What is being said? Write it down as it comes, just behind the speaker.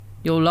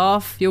You'll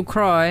laugh, you'll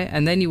cry,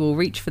 and then you will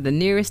reach for the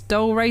nearest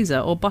dull razor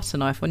or butter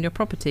knife on your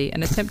property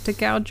and attempt to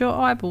gouge your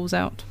eyeballs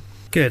out.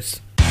 Good.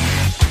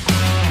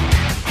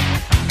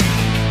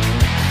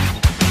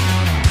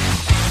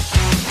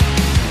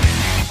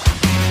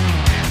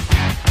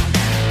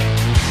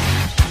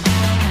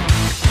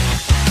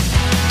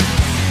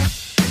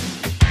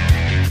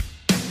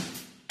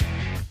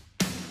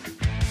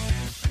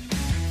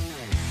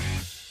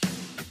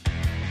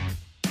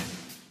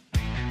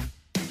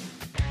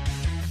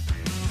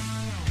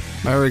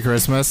 Merry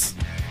Christmas.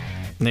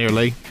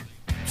 Nearly.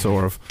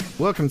 Sort of.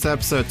 Welcome to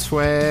episode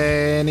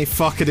 20.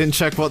 Fuck, I didn't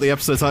check what the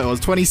episode title was.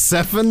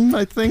 27,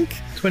 I think?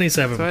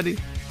 27.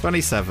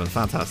 27,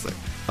 fantastic.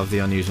 Of the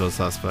Unusual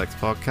Suspects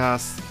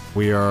podcast.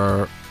 We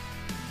are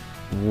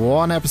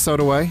one episode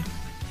away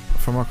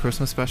from our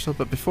Christmas special,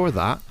 but before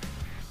that,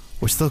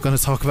 we're still going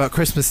to talk about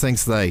Christmas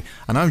things today.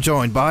 And I'm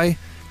joined by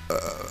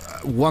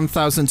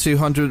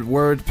 1,200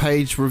 word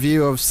page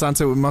review of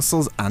Santa with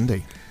Muscles,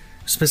 Andy.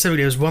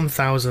 Specifically, it was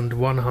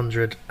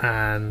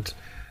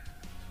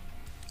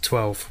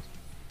 1,112.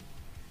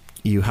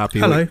 You happy?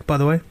 Hello, by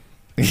the way.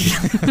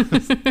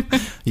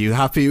 You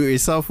happy with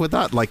yourself with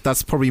that? Like,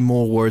 that's probably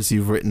more words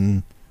you've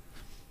written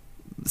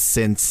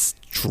since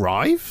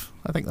Drive.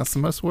 I think that's the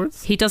most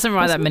words. He doesn't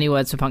write that many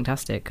words for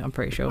Punktastic, I'm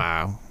pretty sure.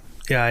 Wow.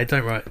 Yeah, I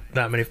don't write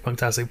that many for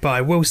Punktastic, but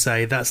I will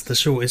say that's the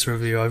shortest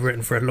review I've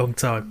written for a long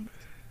time.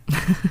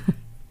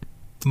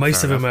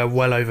 Most of them are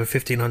well over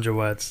 1,500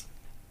 words.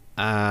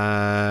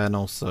 And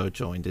also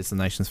joined is the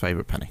nation's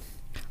favourite Penny.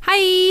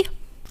 Hi!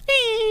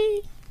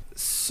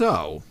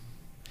 So,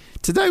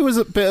 today was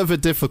a bit of a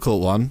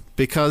difficult one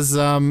because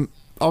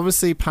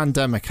obviously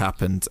pandemic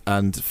happened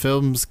and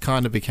films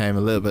kind of became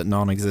a little bit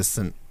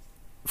non-existent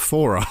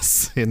for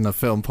us in the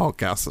film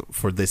podcast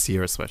for this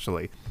year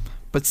especially.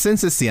 But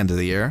since it's the end of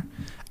the year,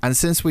 and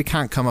since we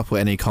can't come up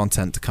with any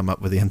content to come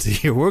up with the end of the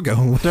year, we're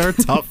going with our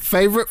top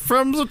favourite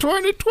films of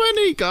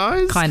 2020,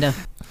 guys.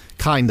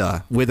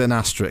 Kinda, with an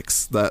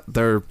asterisk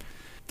that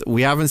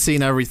we haven't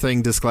seen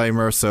everything,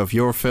 disclaimer, so if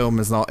your film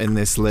is not in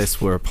this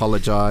list, we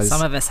apologise.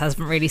 Some of us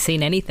haven't really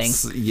seen anything.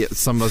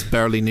 Some of us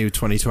barely knew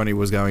 2020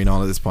 was going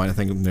on at this point. I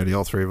think nearly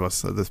all three of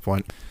us at this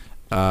point.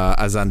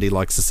 As Andy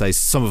likes to say,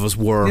 some of us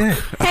work. Yeah.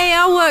 Hey,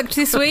 I worked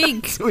this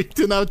week. So we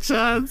didn't have a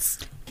chance.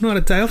 Not had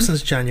a day off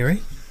since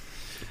January.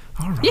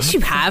 All right. Yes, you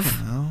have.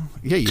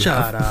 Yeah, you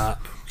Shut have.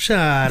 up.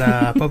 Shut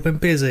up. I've been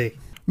busy.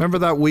 Remember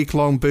that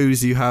week-long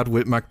booze you had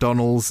with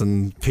McDonald's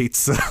and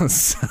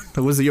pizzas?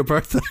 Was it your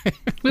birthday?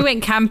 We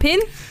went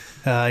camping.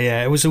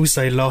 Yeah, it was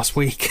also last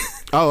week.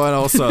 Oh, and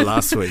also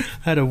last week.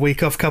 I had a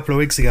week off a couple of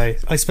weeks ago.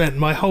 I spent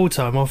my whole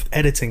time off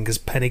editing because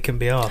Penny can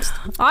be asked.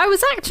 I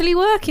was actually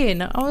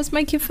working. I was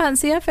making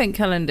fancy advent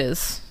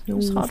calendars. It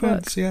was hard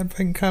work. Fancy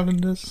advent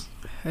calendars.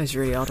 It was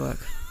really hard work.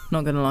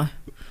 Not going to lie.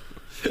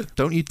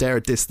 Don't you dare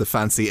diss the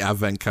fancy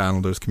advent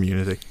calendars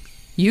community.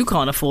 You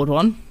can't afford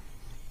one.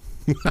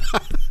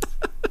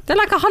 They're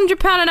like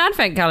 £100 an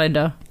advent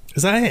calendar.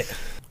 Is that it?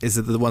 Is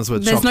it the ones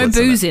with There's chocolate?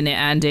 no booze in it,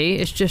 Andy.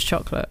 It's just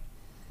chocolate.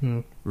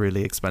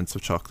 Really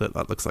expensive chocolate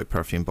that looks like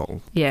perfume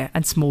bottle. Yeah,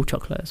 and small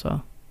chocolate as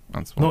well.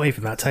 Not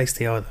even that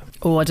tasty either.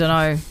 Oh, I don't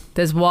know.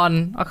 There's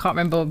one. I can't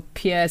remember.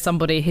 Pierre,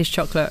 somebody, his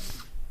chocolate.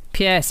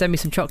 Pierre, send me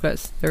some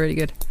chocolates. They're really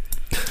good.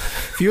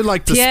 If you'd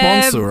like to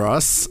Pierre, sponsor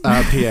us,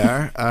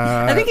 Pierre,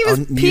 I think it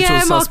was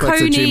Pierre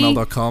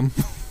unusualsuspects@gmail.com.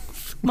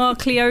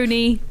 Mark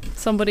Leone,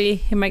 somebody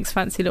who makes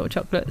fancy little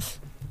chocolates.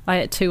 I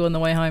ate 2 on the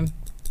way home.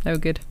 They were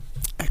good.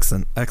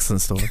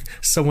 Excellent story.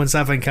 Someone's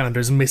advent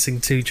calendar is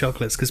missing 2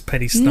 chocolates because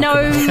Penny snuck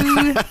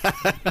them out.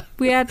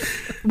 we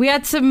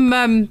had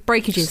some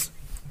breakages.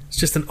 It's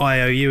just an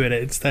IOU in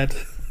it instead.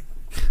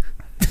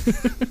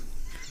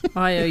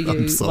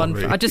 IOU.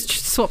 sorry. I just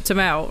swapped them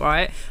out,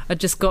 right? I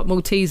just got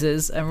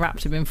Maltesers and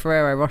wrapped them in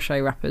Ferrero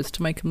Rocher wrappers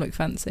to make them look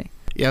fancy.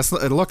 Yes,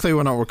 luckily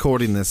we're not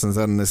recording this and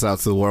sending this out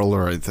to the world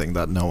or anything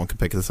that no one can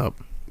pick this up.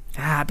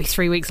 It'd be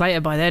 3 weeks later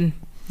by then.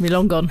 Be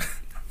long gone.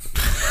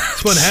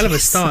 It's one hell of a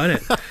start,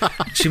 isn't it?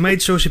 She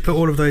made sure she put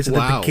all of those at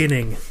the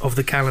beginning of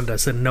the calendar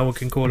so no one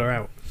can call her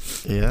out.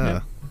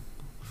 Yeah.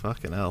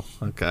 Fucking hell.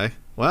 Okay.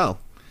 Well,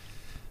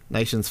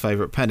 nation's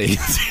favourite Penny.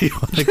 Do you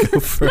want to go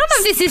first? None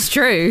of this is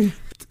true.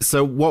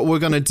 So what we're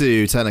going to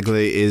do,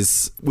 technically,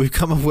 is we've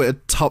come up with a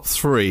top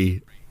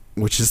 3,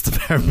 which is the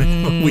bare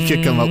minimum we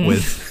could come up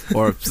with.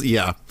 Or,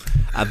 yeah,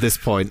 at this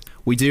point.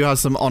 We do have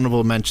some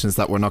honourable mentions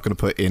that we're not going to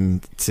put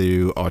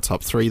into our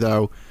top 3,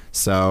 though.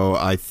 So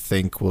I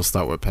think we'll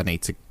start with Penny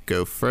to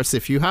go first.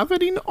 If you have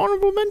any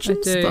honourable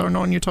mentions that are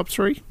not in your top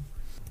 3.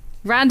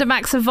 Random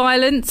Acts of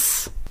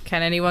Violence.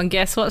 Can anyone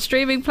guess what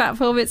streaming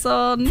platform it's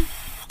on?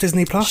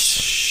 Disney Plus.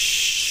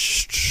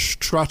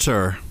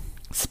 Strutter.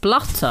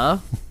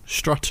 Splutter?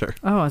 Strutter.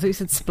 Oh, I thought you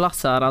said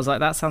Splutter, and I was like,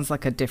 that sounds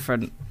like a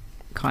different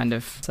kind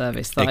of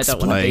service that I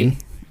don't want to be.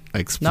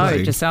 Explain. No,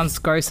 it just sounds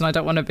gross and I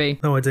don't want to be.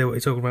 No idea what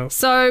you're talking about.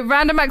 So,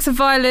 Random Acts of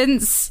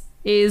Violence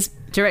is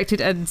directed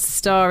and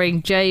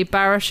starring Jay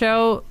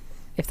Baruchel,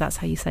 if that's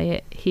how you say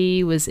it.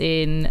 He was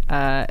in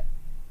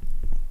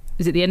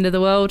is it The End of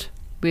the World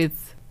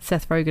with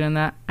Seth Rogen and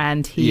that,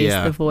 and he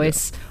is the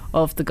voice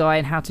of the guy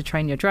in How to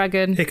Train Your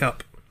Dragon.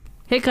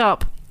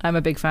 Hiccup. I'm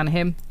a big fan of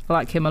him. I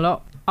like him a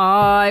lot.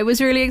 I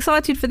was really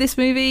excited for this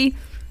movie.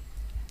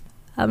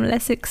 I'm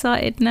less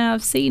excited now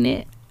I've seen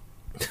it.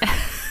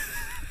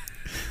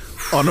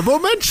 Honourable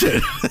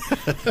mention.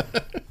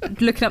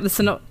 Looking up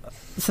the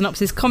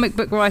synopsis, comic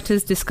book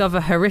writers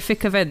discover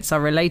horrific events are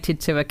related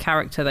to a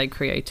character they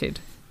created.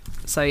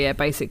 So yeah,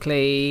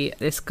 basically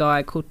this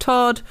guy called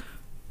Todd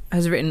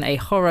has written a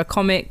horror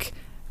comic,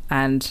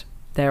 and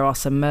there are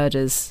some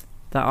murders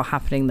that are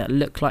happening that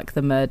look like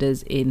the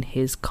murders in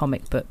his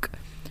comic book.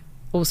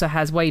 Also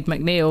has Wade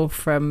McNeil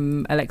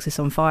from Alexis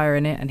on Fire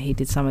in it, and he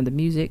did some of the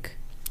music,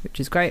 which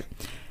is great.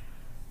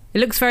 It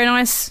looks very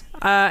nice.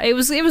 It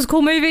was a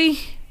cool movie.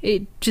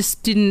 It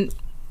just didn't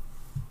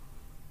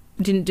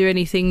do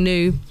anything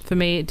new for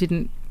me. It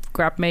didn't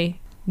grab me.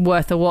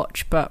 Worth a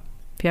watch, but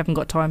if you haven't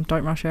got time,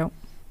 don't rush out.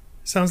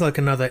 Sounds like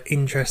another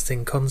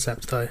interesting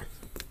concept, though.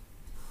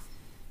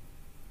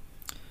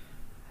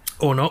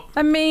 Or not.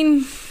 I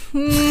mean,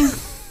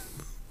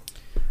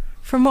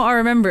 from what I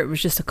remember, it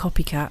was just a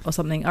copycat or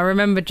something. I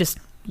remember just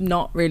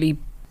not really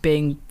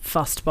being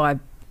fussed by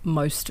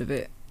most of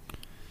it.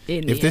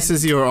 If this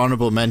is your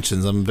honourable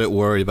mentions, I'm a bit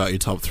worried about your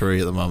top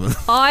 3 at the moment.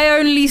 I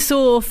only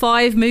saw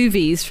 5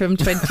 movies from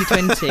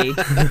 2020.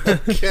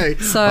 Okay.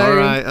 So all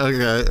right,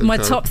 okay. My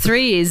top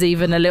 3 is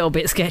even a little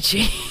bit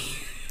sketchy.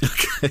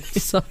 Okay.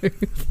 So,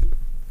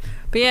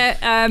 but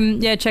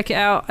yeah, check it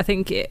out. I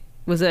think it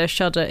was a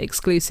Shudder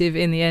exclusive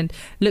in the end.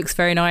 Looks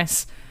very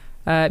nice.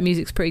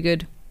 Music's pretty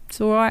good. It's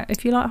all right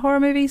if you like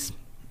horror movies.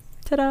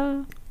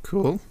 Ta-da!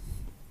 Cool.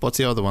 What's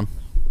the other one?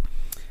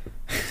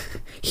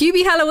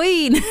 Hubie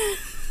Halloween.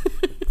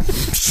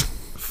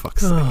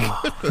 Fuck's sake.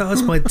 Oh, that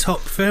was my top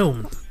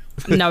film.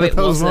 No, it wasn't.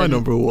 That was my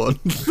number 1.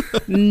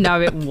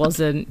 No, it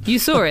wasn't. You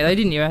saw it though,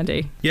 didn't you,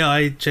 Andy? Yeah,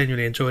 I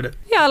genuinely enjoyed it.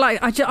 Yeah,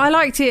 I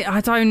liked it.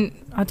 I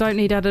don't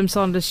need Adam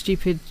Sandler's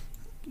stupid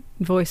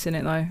voice in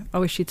it though. I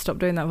wish he'd stop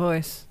doing that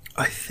voice.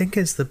 I think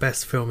it's the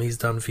best film he's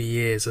done for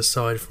years,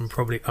 aside from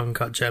probably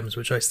Uncut Gems,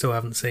 which I still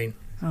haven't seen.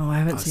 Oh, I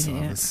haven't seen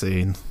it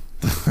yet.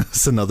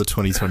 It's another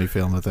 2020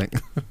 film, I think.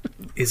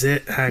 Is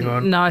it? Hang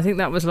on. No, I think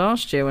that was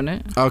last year, wasn't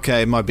it?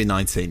 Okay, it might be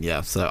 19,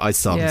 yeah. So I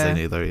still haven't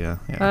seen either, yeah.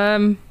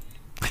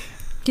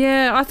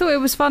 Yeah, I thought it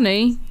was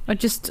funny. I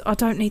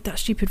don't need that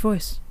stupid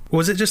voice.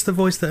 Was it just the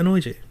voice that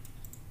annoyed you?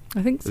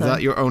 I think so. Is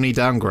that your only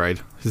downgrade?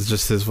 Is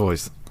just his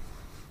voice?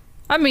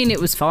 I mean, it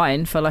was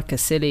fine for like a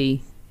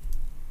silly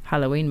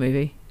Halloween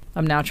movie.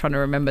 I'm now trying to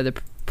remember the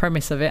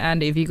premise of it.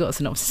 Andy, have you got a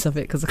synopsis of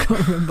it? Because I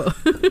can't remember.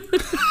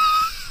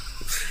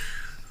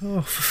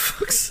 Oh, for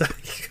fuck's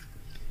sake.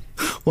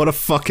 What a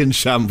fucking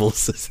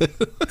shambles.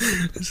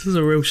 This is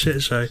a real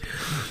shit show.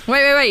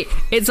 Wait.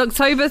 It's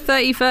October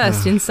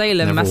 31st in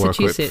Salem, Never work with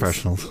Massachusetts.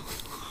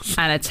 professionals.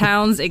 And a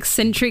town's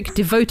eccentric,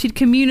 devoted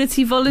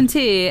community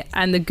volunteer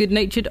and the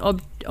good-natured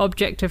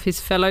object of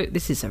his fellow...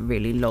 This is a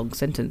really long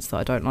sentence that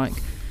I don't like.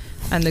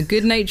 And the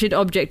good-natured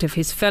object of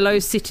his fellow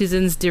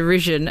citizens'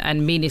 derision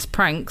and meanest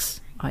pranks,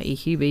 i.e.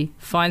 Hubie,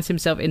 finds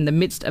himself in the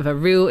midst of a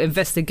real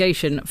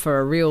investigation for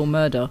a real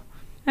murder.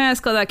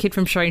 It's got that kid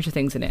from Stranger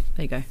Things in it.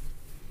 There you go.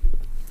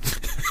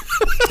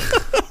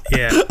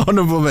 Yeah.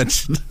 Honourable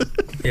mention.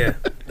 Yeah.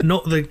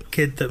 Not the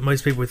kid that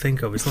most people would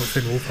think of. It's not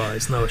Finn Wolfhard.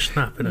 It's Noah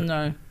Schnapp, isn't it?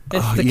 No.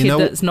 It's the kid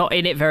that's not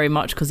in it very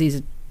much because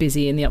he's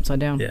busy in the Upside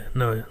Down. Yeah,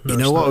 no. You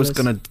know what I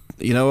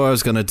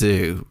was gonna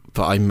do,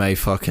 but I may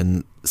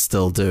fucking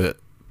still do it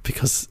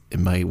because it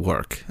may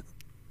work.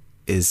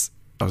 Is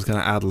I was gonna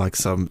add like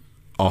some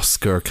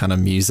Oscar kind of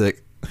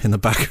music in the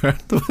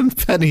background when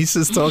Penny's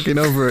just talking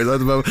over it at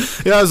the moment.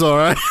 Yeah, it's all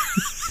right.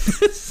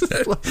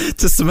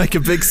 Just to make a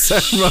big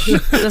sound.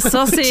 The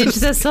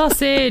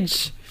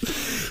sausage.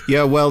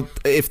 Yeah, well,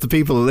 if the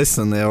people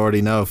listen, they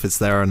already know if it's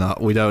there or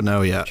not. We don't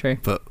know yet. True.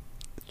 But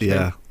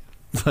yeah,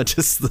 I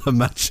just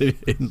imagine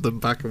it in the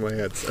back of my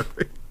head.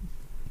 Sorry.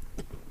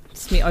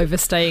 It's me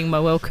overstaying my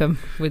welcome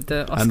with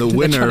the Oscar. And the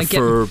winner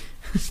for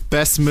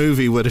best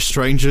movie with a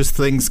Stranger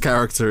Things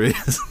character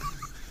is.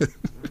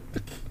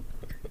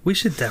 We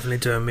should definitely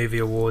do a movie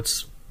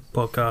awards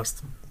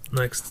podcast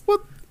next.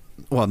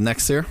 What,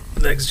 next year?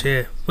 Next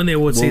year, when the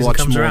award season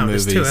comes around.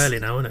 Movies. It's too early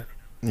now, isn't it?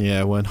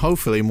 Yeah, when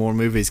hopefully more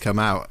movies come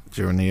out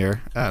during the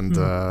year, and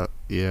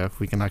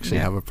we can actually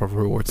have a proper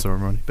award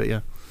ceremony. But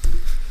yeah.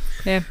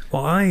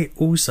 Well, I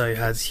also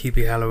had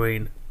Hubie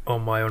Halloween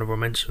on my honourable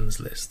mentions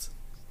list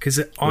because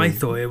I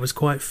thought it was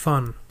quite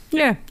fun.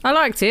 Yeah, I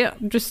liked it.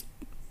 Just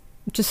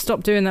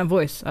stop doing that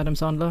voice, Adam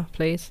Sandler,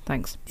 please.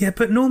 Thanks. Yeah,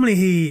 but normally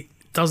he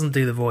doesn't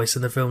do the voice,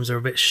 and the films are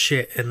a bit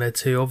shit and they're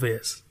too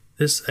obvious.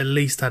 This at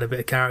least had a bit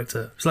of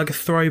character. It's like a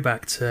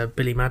throwback to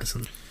Billy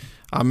Madison.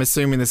 I'm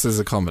assuming this is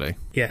a comedy.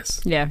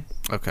 Yes. Yeah.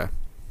 Okay.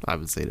 I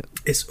haven't seen it.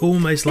 It's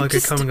almost like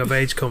a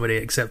coming-of-age comedy,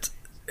 except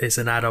it's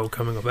an adult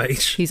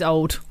coming-of-age. He's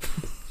old.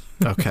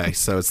 Okay,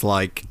 so it's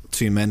like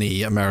too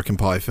many American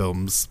Pie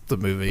films, the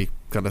movie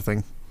kind of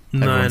thing?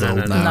 No, it's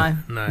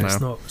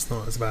not. It's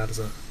not as bad as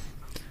that.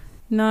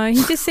 No,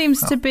 he just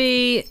seems to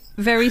be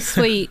very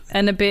sweet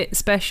and a bit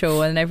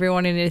special, and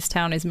everyone in his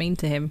town is mean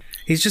to him.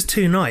 He's just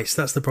too nice.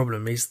 That's the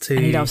problem. He's too.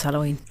 And he loves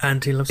Halloween.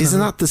 Isn't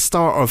that the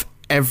start of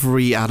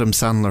every Adam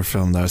Sandler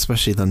film, though,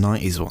 especially the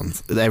 90s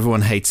ones?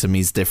 Everyone hates him,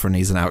 he's different,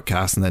 he's an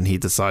outcast, and then he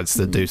decides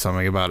to do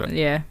something about it.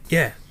 Yeah.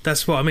 Yeah,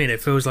 that's what I mean.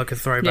 It feels like a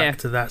throwback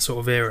to that sort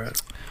of era.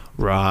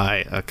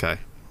 Right, okay.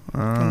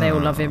 And they all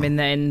love him in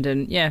the end,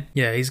 and yeah.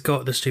 Yeah, he's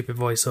got the stupid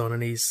voice on,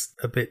 and he's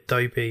a bit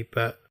dopey,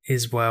 but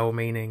is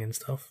well-meaning and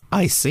stuff.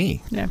 I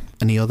see. Yeah.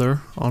 Any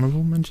other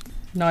honourable mention?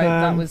 No,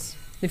 that was...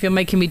 If you're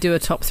making me do a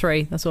top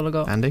 3, that's all I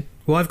got. Andy?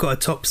 Well, I've got a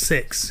top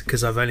 6,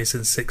 because I've only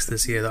seen 6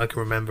 this year that I can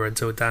remember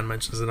until Dan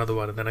mentions another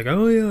one, and then I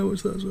go, oh yeah, I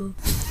watched that as well.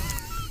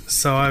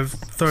 So I've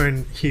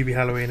thrown Hubie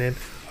Halloween in.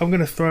 I'm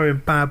going to throw in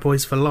Bad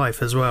Boys for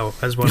Life as well,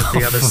 as one of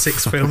the other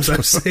 6 films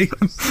I've seen.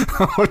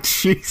 Oh,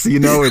 jeez, you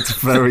know it's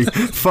very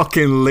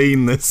fucking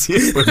lean this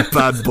year when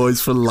Bad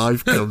Boys for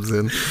Life comes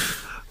in.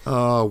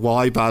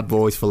 Why Bad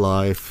Boys for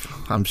Life?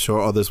 I'm sure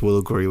others will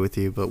agree with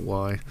you, but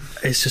why?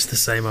 It's just the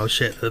same old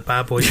shit that the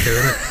Bad Boys do,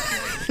 isn't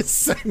it?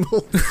 Same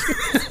old.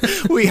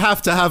 We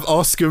have to have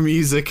Oscar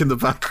music in the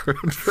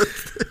background for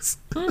this.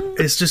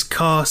 It's just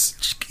car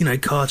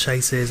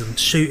chases and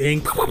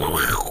shooting. Pew,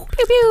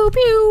 pew,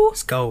 pew.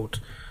 It's gold.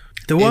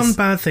 The one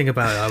bad thing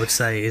about it, I would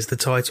say, is the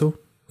title.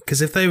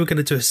 Because if they were going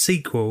to do a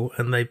sequel,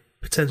 and they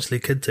potentially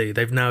could do,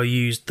 they've now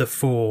used the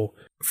 4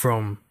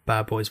 from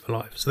Bad Boys for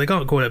Life. So they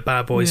can't call it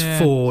Bad Boys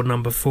 4,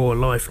 number 4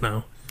 Life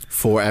now.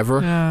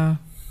 Forever? Yeah.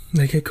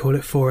 They could call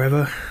it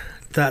Forever.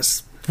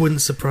 That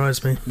wouldn't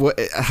surprise me.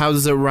 How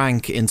does it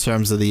rank in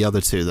terms of the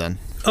other 2 then?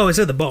 Oh, it's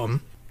at the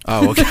bottom.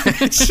 Oh,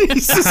 okay.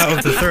 Jesus. Out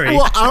of the 3.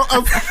 Well,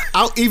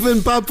 out even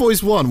Bad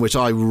Boys 1, which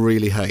I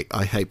really hate.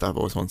 I hate Bad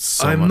Boys 1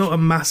 so much. I'm not a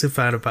massive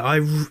fan of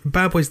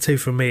Bad Boys 2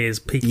 for me is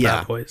peak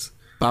Bad Boys.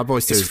 Bad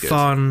Boys 2 it's is good.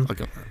 Fun.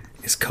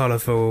 It's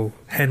colourful.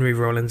 Henry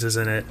Rollins is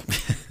in it.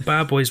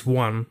 Bad Boys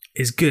 1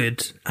 is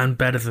good and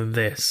better than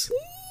this.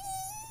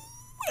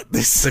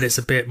 But it's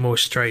a bit more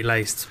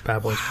straight-laced,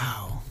 Bad Boys.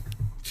 Wow.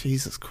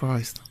 Jesus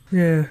Christ.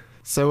 Yeah.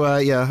 So,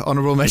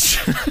 honourable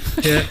mention.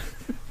 Yeah.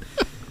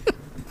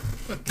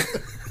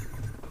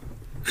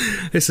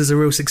 This is a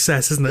real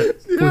success, isn't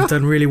it? Yeah. We've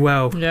done really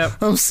well. Yeah.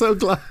 I'm so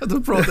glad I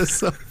brought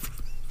this up.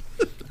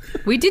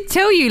 We did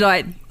tell you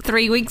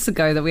 3 weeks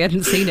ago that we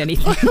hadn't seen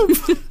anything.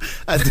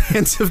 At the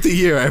end of the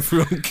year,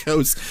 everyone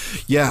goes,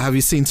 yeah, have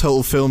you seen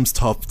Total Film's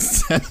top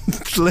 10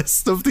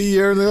 list of the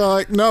year? And they're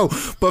like, no,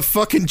 but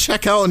fucking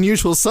check out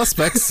Unusual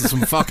Suspects. There's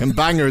some fucking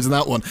bangers in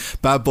that one.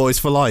 Bad Boys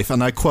for Life,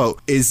 and I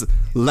quote, is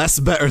less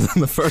better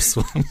than the first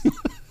one.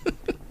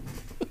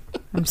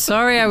 I'm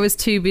sorry, I was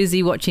too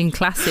busy watching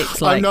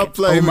classics like, I'm not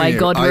blaming oh my you.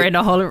 god, we're in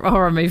a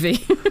horror movie.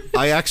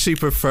 I actually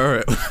prefer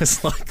it when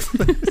it's like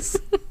this.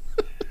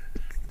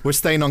 We're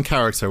staying on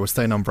character, we're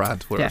staying on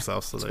brand with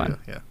ourselves. So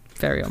yeah.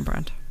 Very on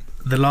brand.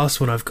 The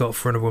last one I've got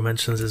for honourable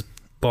mentions is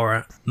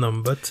Borat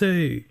number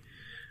 2,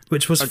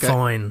 which was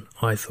fine,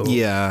 I thought.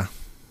 Yeah,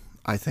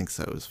 I think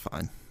so, it was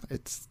fine.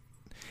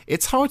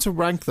 It's hard to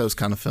rank those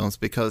kind of films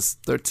because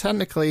they're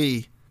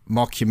technically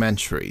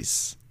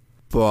mockumentaries,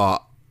 but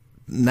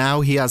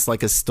now he has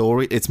a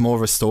story. It's more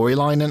of a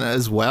storyline in it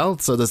as well.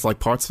 So there's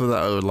parts of it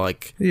that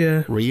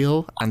are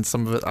real, and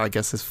some of it I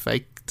guess is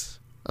faked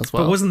as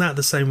well. But wasn't that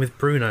the same with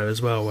Bruno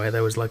as well, where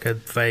there was a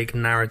vague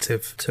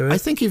narrative to it? I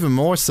think even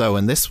more so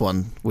in this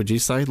one. Would you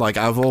say? Out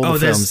of all the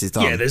films he's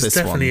done, there's this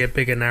definitely one, a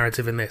bigger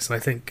narrative in this, and I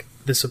think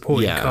the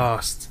supporting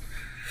cast,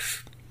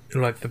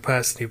 the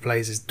person who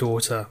plays his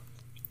daughter,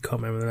 can't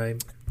remember the name.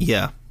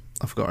 Yeah,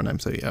 I forgot her name.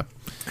 So yeah,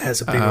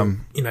 has a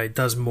bigger,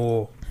 does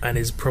more. And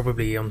is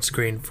probably on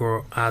screen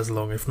for as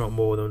long, if not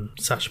more, than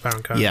Sacha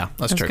Baron Cohen. Yeah,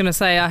 that's true. I was going to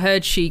say, I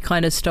heard she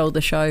kind of stole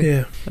the show.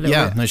 Yeah.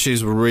 Yeah, no,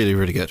 she's really,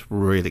 really good.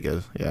 Really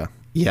good, yeah.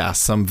 Yeah,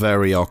 some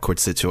very awkward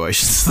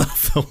situations in that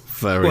film.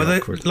 Very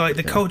awkward.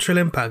 The cultural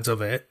impact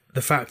of it,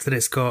 the fact that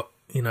it's got,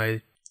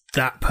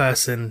 that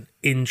person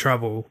in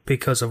trouble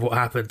because of what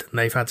happened, and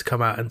they've had to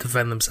come out and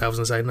defend themselves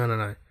and say,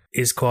 no,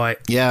 is quite...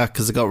 Yeah,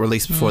 because it got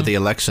released before the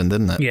election,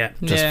 didn't it? Yeah.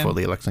 Just before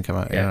the election came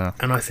out, yeah.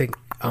 And I think,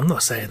 I'm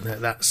not saying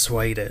that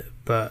swayed it,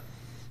 but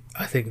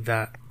I think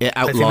that... It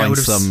outlined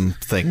some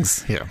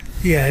things, yeah.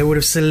 Yeah, it would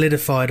have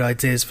solidified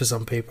ideas for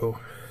some people.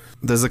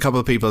 There's a couple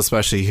of people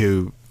especially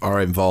who are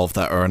involved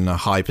that are in a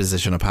high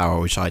position of power,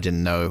 which I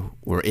didn't know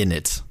were in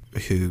it,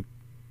 who...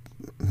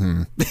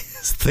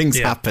 things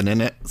happen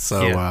in it,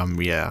 so,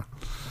 yeah.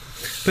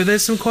 But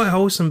there's some quite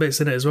wholesome bits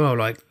in it as well.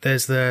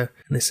 There's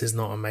this is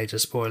not a major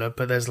spoiler,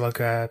 but there's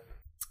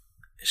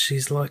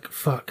she's a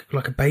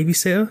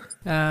babysitter,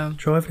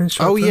 driving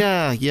instructor. Oh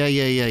yeah.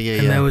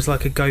 And there was a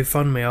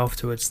GoFundMe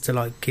afterwards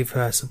to give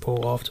her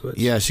support afterwards.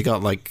 Yeah, she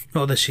got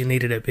not that she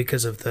needed it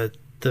because of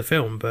the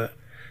film, but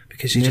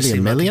because she nearly just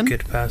seemed $1 million? Like a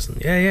good person.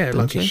 Yeah,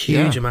 a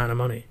huge amount of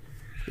money.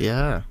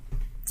 Yeah.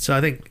 So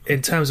I think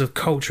in terms of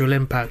cultural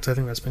impact, I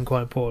think that's been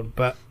quite important.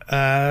 But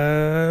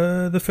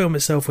the film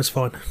itself was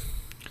fine.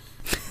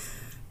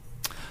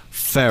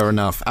 Fair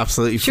enough.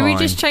 Absolutely Should fine. we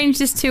just change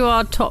this to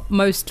our top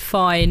most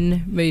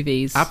fine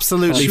movies?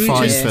 Absolutely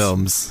fine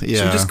films. Yeah.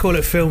 Should we just call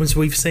it films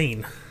we've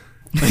seen?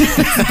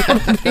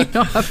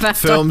 Not a bad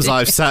Films idea.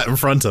 I've sat in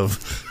front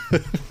of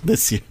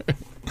this year.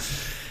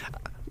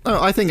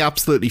 No, I think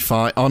absolutely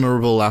fine.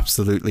 Honourable,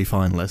 absolutely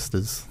fine list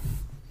is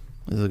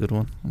a good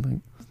one, I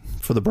think.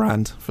 For the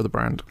brand.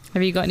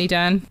 Have you got any,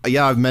 Dan?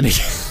 Yeah, I've many.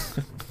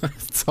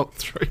 Top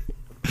 3.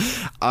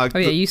 Oh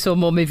yeah, you saw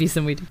more movies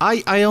than we did.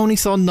 I only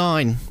saw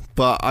 9,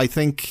 but I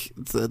think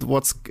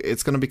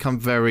it's going to become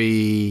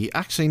very...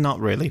 Actually, not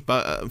really,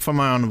 but for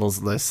my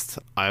honorables list,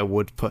 I'm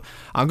going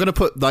to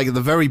put, like, at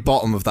the very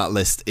bottom of that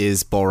list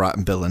is Borat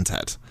and Bill and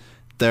Ted.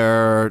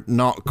 They're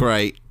not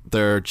great,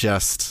 they're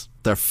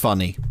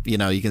funny. You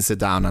know, you can sit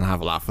down and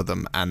have a laugh with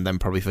them and then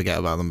probably forget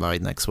about them by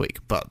next week,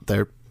 but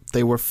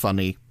they were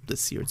funny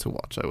this year to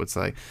watch, I would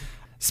say.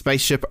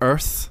 Spaceship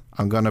Earth,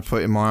 I'm going to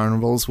put in my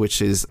honorables,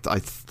 which is, I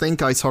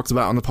think I talked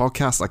about on the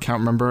podcast. I can't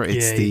remember.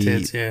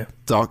 It's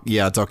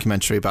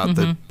documentary about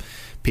the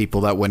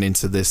people that went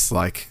into this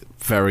like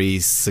very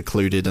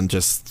secluded and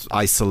just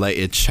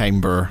isolated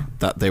chamber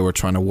that they were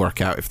trying to work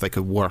out if they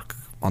could work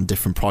on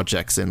different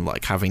projects in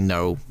like having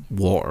no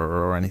water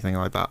or anything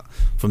like that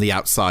from the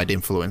outside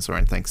influence or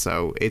anything.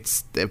 So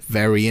it's a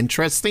very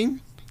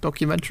interesting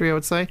documentary, I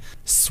would say.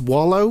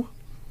 Swallow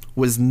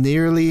was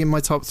nearly in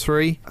my top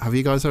 3. Have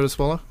you guys heard of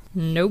Swallow?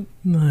 Nope.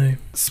 No.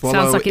 Swallow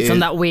Sounds like it's on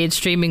that weird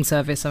streaming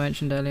service I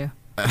mentioned earlier.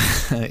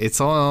 It's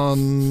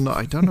on...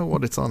 I don't know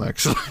what it's on,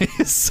 actually.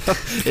 So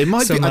it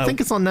might be... I think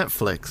it's on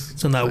Netflix.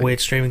 It's on that weird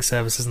streaming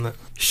service, isn't it?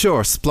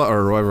 Sure, Splutter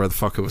or whatever the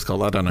fuck it was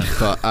called. I don't know.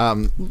 But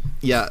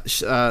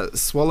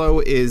Swallow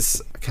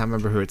is... I can't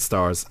remember who it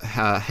stars.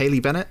 Hayley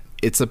Bennett.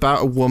 It's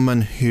about a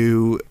woman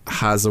who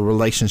has a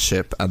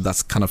relationship and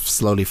that's kind of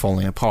slowly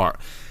falling apart.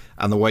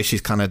 And the way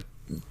she's kind of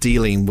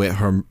dealing with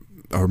her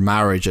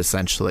marriage,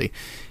 essentially,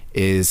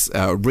 is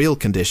a real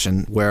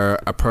condition where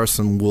a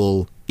person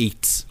will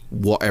eat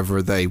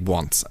whatever they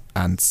want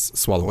and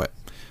swallow it.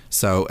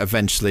 So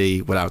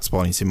eventually, without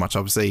spoiling too much,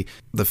 obviously,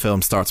 the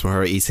film starts with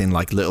her eating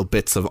like little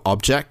bits of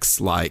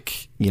objects,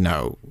 like, you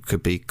know,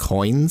 could be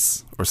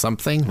coins or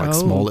something, like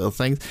small little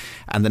things.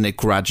 And then it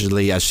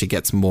gradually, as she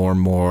gets more and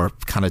more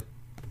kind of,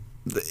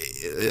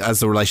 as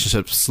the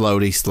relationship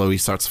slowly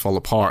starts to fall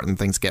apart and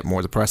things get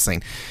more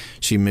depressing,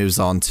 she moves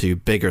on to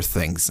bigger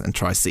things and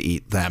tries to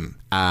eat them.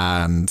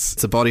 And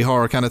it's a body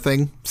horror kind of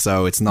thing,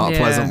 so it's not a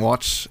pleasant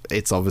watch.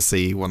 It's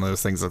obviously one of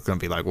those things that's going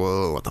to be like,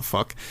 whoa, what the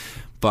fuck?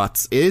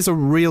 But it is a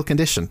real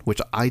condition, which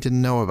I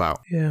didn't know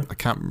about. Yeah. I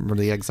can't remember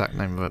the exact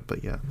name of it,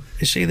 but yeah.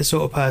 Is she the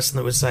sort of person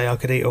that would say, I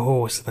could eat a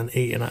horse and then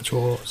eat an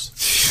actual horse?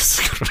 Jesus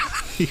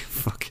Christ, you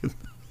fucking...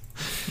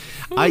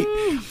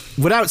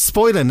 Without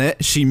spoiling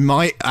it, she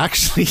might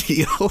actually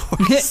eat a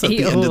horse at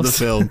the end of the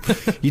film.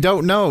 You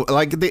don't know.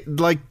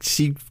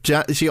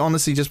 She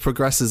honestly just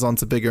progresses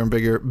onto bigger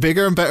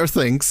and better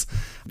things.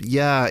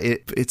 Yeah,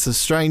 it's a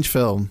strange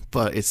film,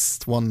 but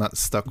it's one that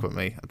stuck with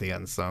me at the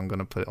end, so I'm going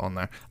to put it on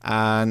there.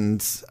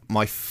 And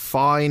my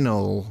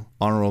final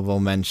honorable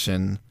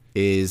mention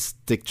is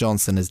Dick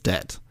Johnson is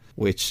Dead,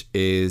 which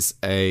is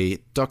a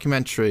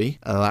documentary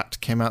that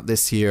came out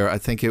this year. I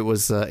think it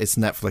was it's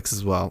Netflix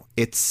as well.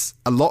 It's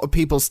a lot of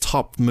people's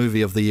top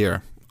movie of the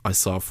year. I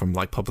saw from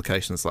like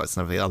publication sites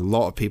and everything. A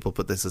lot of people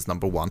put this as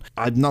number 1.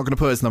 I'm not going to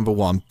put it as number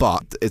 1,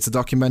 but it's a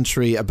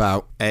documentary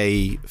about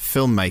a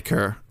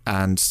filmmaker,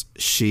 and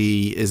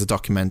she is a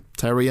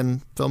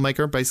documentarian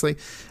filmmaker basically,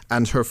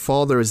 and her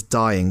father is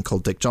dying,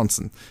 called Dick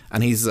Johnson,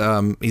 and he's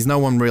no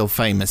one real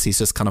famous. He's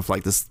just kind of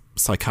like this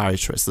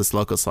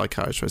local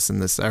psychiatrist in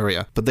this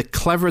area. But the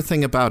clever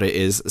thing about it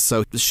is,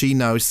 so she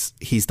knows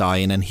he's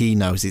dying and he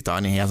knows he's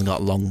dying and he hasn't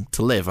got long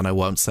to live, and I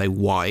won't say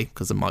why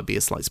because it might be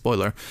a slight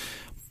spoiler.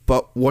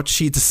 But what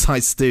she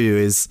decides to do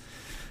is,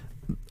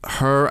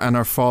 her and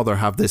her father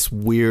have this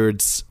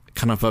weird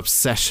kind of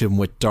obsession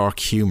with dark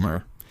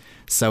humor.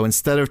 So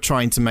instead of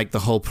trying to make the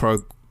whole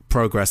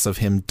progress of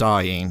him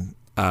dying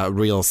a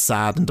real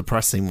sad and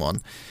depressing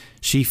one,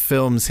 she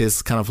films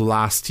his kind of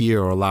last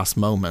year or last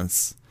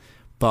moments.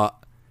 But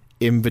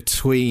in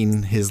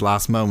between his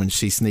last moments,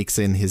 she sneaks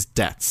in his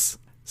debts.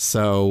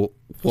 So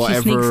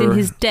whatever... She sneaks in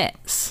his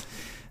debts?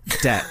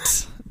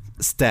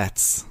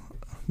 Debts.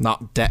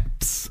 Not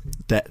depths.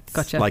 Debts.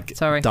 Gotcha. Like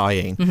Sorry.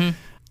 dying. Mm-hmm.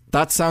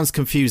 That sounds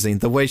confusing.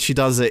 The way she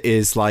does it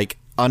is like,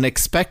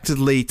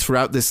 unexpectedly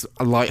throughout this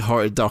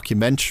lighthearted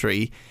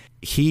documentary,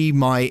 he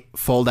might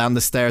fall down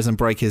the stairs and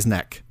break his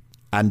neck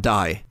and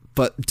die,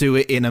 but do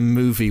it in a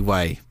movie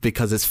way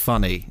because it's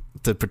funny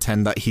to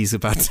pretend that he's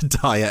about to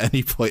die at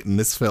any point in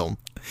this film.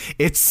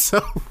 It's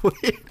so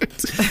weird.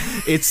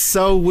 It's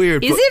so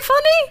weird. Is it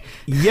funny?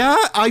 Yeah,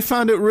 I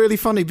found it really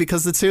funny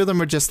because the two of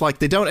them are just like,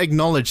 they don't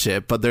acknowledge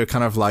it, but they're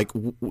kind of like,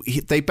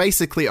 they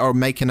basically are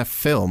making a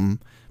film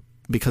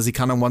because he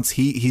kind of wants,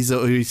 he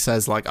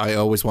says like, I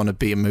always want to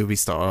be a movie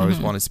star. I always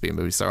wanted to be a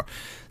movie star.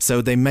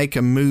 So they make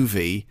a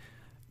movie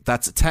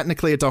that's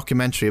technically a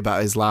documentary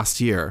about his last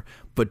year,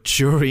 but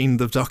during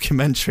the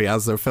documentary,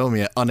 as they're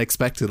filming it,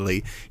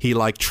 unexpectedly, he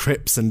like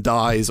trips and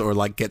dies or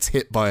like gets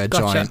hit by a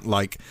giant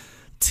like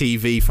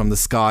TV from the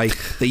sky.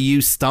 They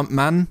use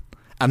stuntman,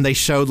 And they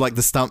showed like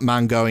the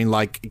stuntman going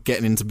like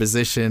getting into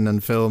position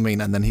and filming,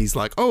 and then he's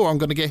like, "Oh, I'm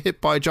gonna get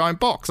hit by a giant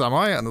box, am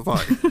I?" And it's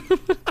like,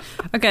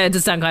 Okay, it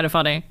does sound kind of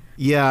funny.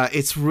 yeah,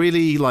 it's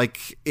really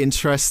like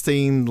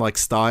interesting, like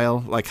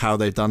style, like how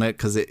they've done it,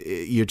 because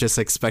you're just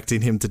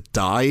expecting him to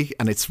die,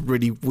 and it's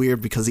really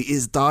weird because he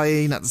is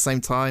dying at the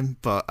same time.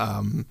 But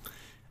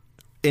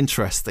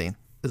interesting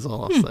is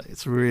all I'll say.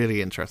 It's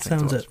really interesting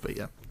to watch. But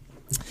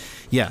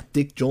yeah,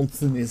 Dick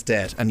Johnson is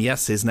dead, and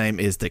yes, his name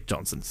is Dick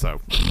Johnson.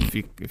 So if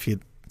you,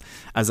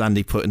 as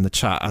Andy put in the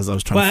chat, as I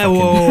was trying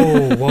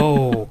to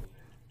whoa,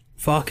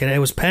 fucking, it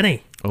was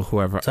Penny or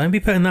whoever. Don't be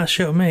putting that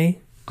shit on me.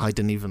 I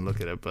didn't even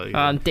look at it,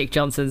 but Dick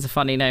Johnson's a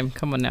funny name.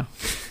 Come on now.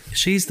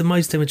 She's the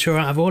most immature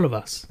out of all of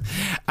us.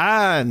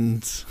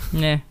 And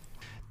Yeah.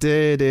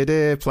 play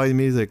the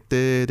music.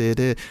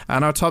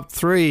 And our top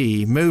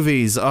 3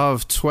 movies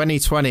of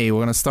 2020. We're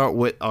going to start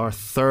with our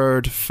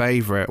third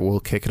favourite.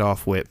 We'll kick it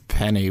off with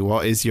Penny.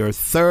 What is your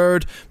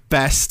third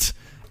best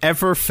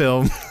ever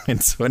film in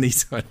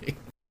 2020?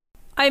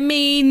 I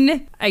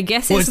mean, I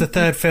guess What is the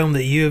third film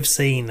that you have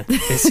seen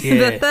this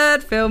year? The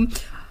third film,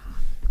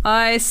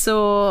 I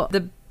saw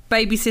The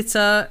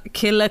Babysitter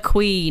Killer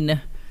Queen,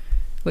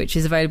 which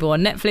is available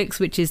on Netflix,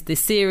 which is the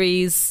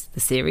series,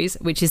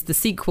 which is the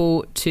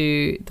sequel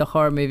to the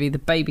horror movie The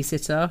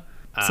Babysitter.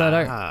 So I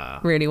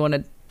don't really want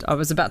to. I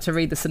was about to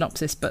read the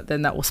synopsis, but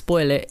then that will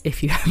spoil it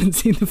if you haven't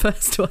seen the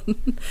first one.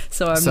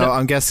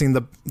 I'm guessing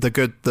the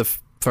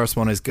first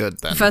one is good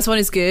then. The first one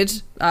is good.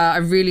 I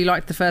really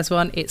liked the first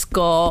one. It's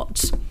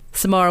got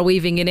Samara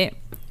Weaving in it,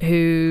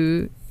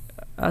 who,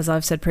 as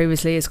I've said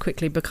previously, is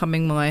quickly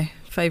becoming my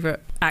favourite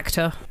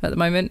actor at the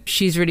moment.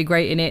 She's really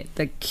great in it.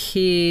 The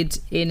kid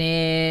in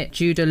it,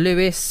 Judah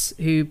Lewis,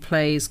 who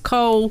plays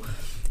Cole,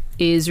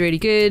 is really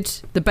good.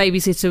 The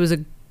Babysitter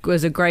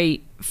was a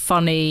great,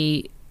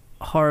 funny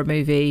horror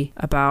movie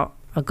about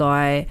a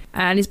guy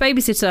and his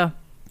babysitter,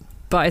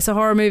 but it's a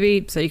horror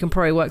movie, so you can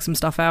probably work some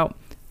stuff out.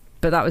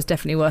 But that was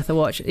definitely worth a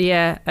watch.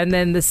 Yeah, and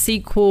then the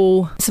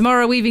sequel,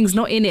 Samara Weaving's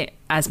not in it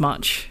as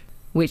much,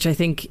 which I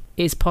think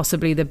is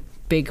possibly the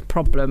big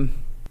problem.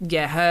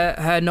 Yeah,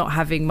 her not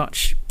having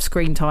much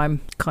screen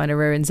time kind of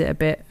ruins it a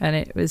bit. And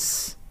it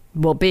was,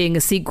 well, being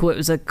a sequel, it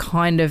was a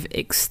kind of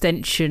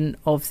extension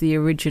of the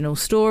original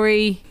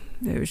story.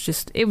 It was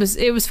just, it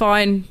was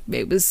fine.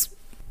 It was,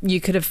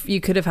 you could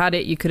have had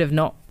it, you could have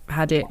not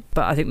had it,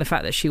 but I think the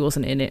fact that she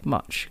wasn't in it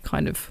much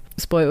kind of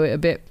spoiled it a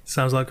bit.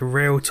 Sounds like a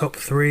real top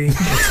 3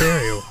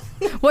 material.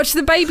 Watch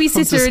The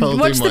Babysitter.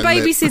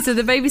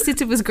 The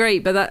Babysitter was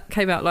great, but that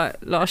came out like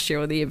last year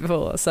or the year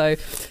before. So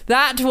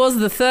that was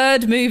the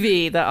third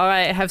movie that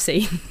I have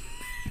seen.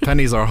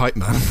 Penny's our hype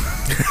man.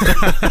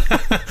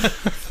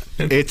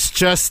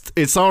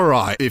 It's all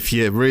right if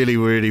you really,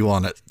 really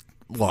want it.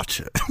 Watch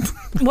it.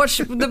 Watch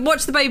The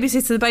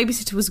Babysitter. The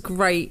Babysitter was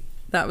great.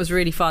 That was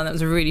really fun. That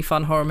was a really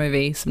fun horror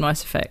movie. Some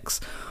nice effects.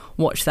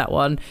 Watch that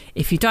one.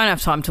 If you don't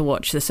have time to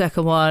watch the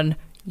second one,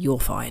 you're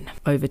fine.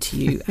 Over to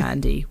you,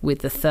 Andy, with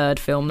the third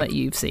film that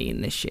you've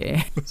seen this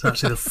year. It's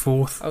actually the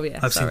fourth. Oh yeah,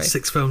 I've seen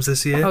 6 films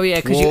this year. Oh yeah,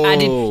 because you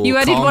added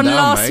one down,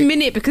 last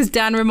minute because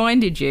Dan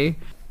reminded you.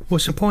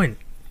 What's your point?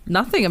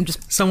 Nothing. I'm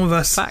just. Some of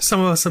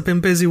us have been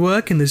busy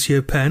working this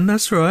year, Pen.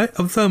 That's right.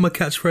 I'm throwing my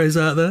catchphrase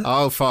out there.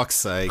 Oh fuck's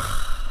sake!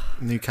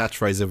 New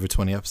catchphrase over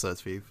 20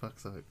 episodes for you.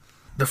 Fuck's sake.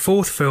 The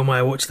fourth film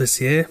I watched this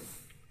year,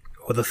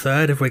 or the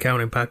third if we're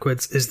counting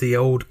backwards, is The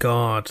Old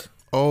Guard.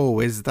 Oh,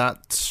 is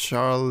that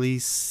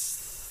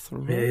Charlize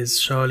Theron? It is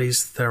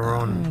Charlize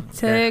Theron.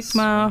 Take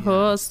my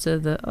horse to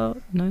the...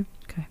 Oh, no.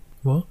 Okay.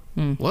 What?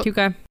 What? Keep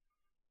going.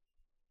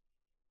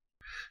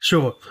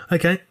 Sure.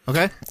 Okay.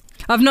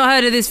 I've not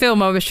heard of this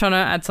film. I was trying to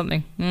add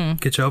something.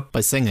 Good job.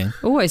 By singing.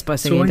 Always by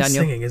singing, it's always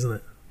Daniel. singing, isn't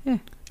it? Yeah.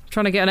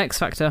 Trying to get an X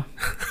Factor.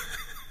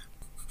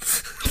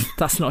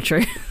 That's not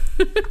true.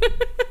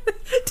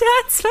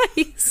 Dad's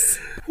face.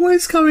 What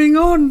is going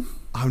on?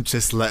 I'm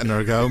just letting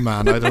her go,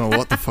 man. I don't know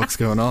what the fuck's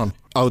going on.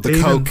 Oh,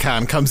 the Coke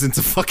can comes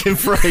into fucking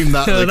frame.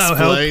 That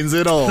explains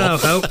it all. That'll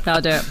help.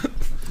 I'll do it.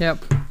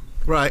 Yep.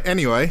 Right,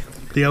 anyway.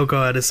 The Old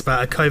Guard is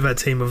about a covert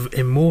team of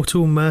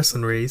immortal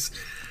mercenaries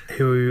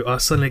who are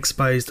suddenly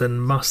exposed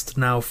and must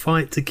now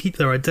fight to keep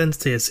their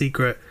identity a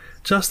secret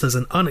just as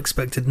an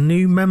unexpected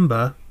new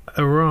member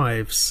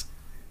arrives.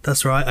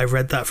 That's right, I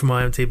read that from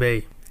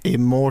IMDb.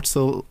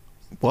 Immortal...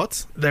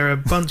 What? There are a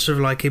bunch of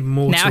like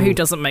immortal... Now who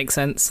doesn't make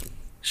sense?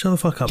 Shut the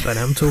fuck up, Ben.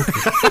 I'm talking.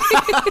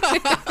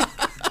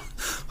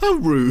 How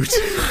rude.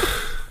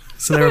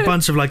 So there are a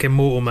bunch of like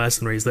immortal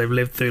mercenaries. They've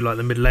lived through like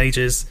the Middle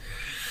Ages,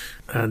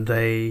 and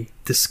they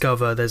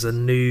discover there's a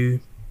new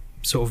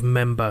sort of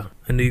member,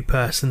 a new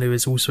person who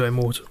is also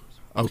immortal.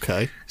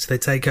 Okay. So they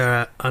take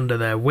her under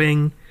their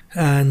wing,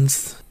 and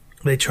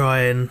they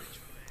try and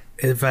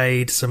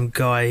evade some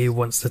guy who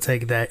wants to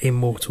take their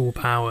immortal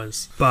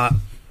powers. But...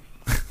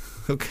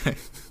 Okay.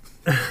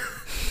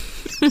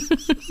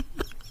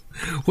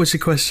 What's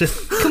your question?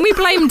 Can we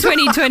blame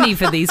 2020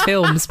 for these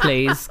films,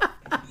 please?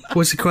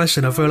 What's your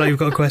question? I feel like you've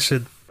got a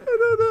question. I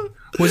don't know.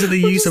 Was it the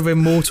use of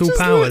immortal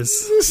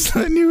powers? Just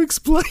letting you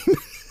explain.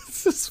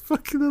 It's just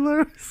fucking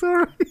hilarious.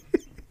 Sorry.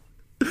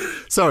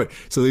 Sorry.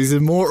 So these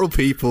immortal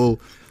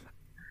people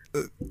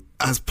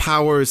has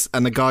powers,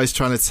 and the guy's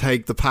trying to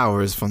take the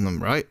powers from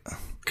them, right?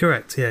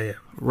 Correct. Yeah.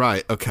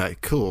 Right. Okay.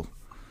 Cool.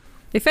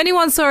 If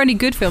anyone saw any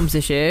good films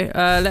this year,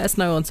 let us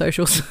know on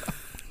socials.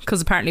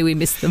 Because apparently we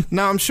missed them.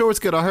 No, I'm sure it's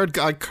good. I heard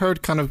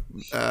kind of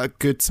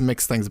good to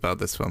mixed things about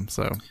this film,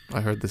 so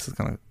I heard this is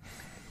kind of...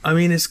 I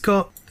mean, it's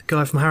got the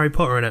guy from Harry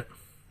Potter in it.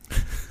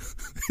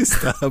 Is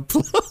that a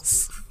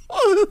plus?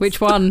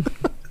 Which one?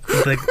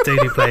 The dude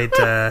who played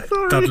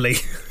Dudley.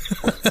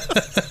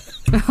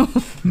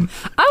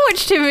 I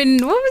watched him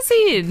in... What was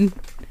he in?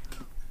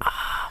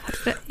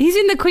 He's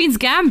in The Queen's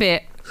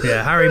Gambit.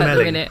 Yeah, Harry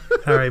Melling. In it.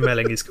 Harry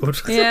Melling, he's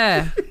called.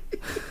 Yeah.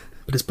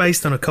 But it's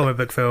based on a comic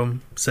book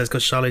film, so it's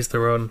got Charlize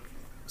Theron.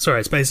 Sorry,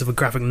 it's based on a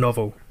graphic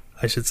novel,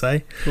 I should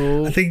say.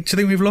 Cool. Do you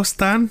think we've lost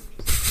Dan?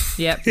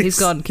 Yep, he's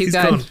gone. Keep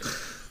going. Gone.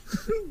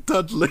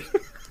 Dudley.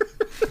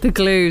 The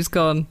glue's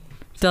gone.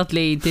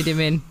 Dudley did him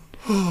in.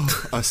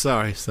 Oh,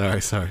 sorry.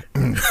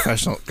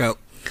 Professional, go.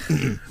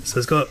 So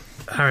it's got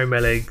Harry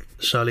Melling,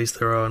 Charlize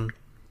Theron,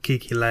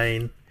 Kiki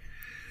Lane,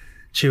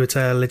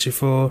 Chiwetel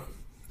Ejiofor.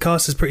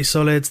 Cast is pretty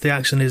solid. The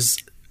action is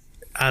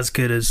as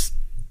good as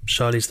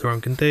Charlize Theron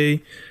can do.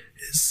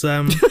 It's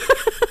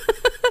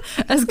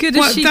as good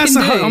as she can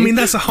do.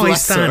 That's a high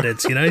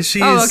standard, you know. She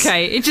oh, is,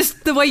 okay. It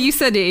just the way you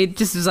said it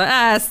just was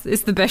like,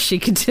 it's the best she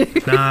could do.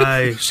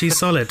 No, she's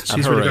solid.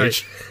 She's really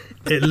great.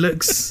 It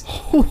looks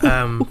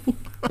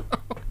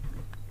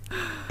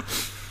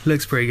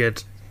looks pretty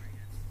good,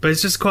 but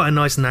it's just quite a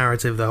nice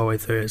narrative the whole way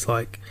through. It's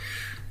like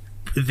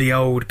the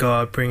old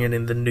guard bringing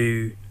in the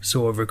new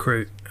sort of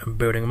recruit and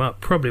building them up.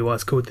 Probably why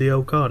it's called the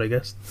old guard, I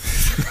guess.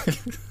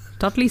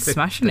 Dudley's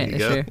smashing it this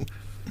year.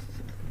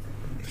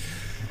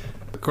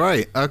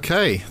 Great.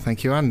 Okay.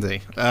 Thank you,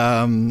 Andy.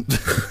 Dan,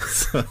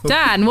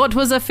 what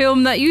was a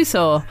film that you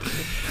saw?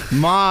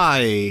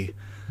 My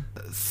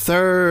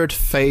third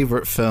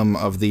favourite film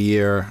of the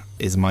year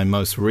is my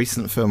most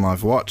recent film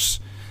I've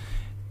watched.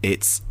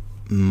 It's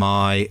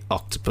My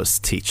Octopus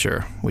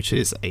Teacher, which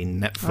is a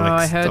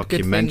Netflix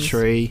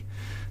documentary.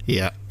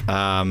 Yeah.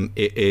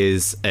 It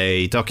is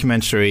a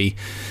documentary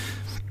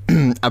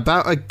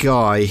about a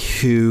guy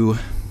who,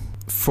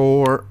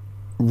 for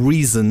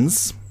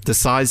reasons,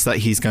 decides that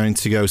he's going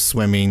to go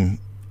swimming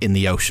in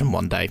the ocean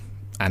one day.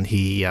 And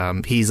he's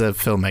a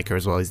filmmaker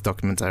as well. He's a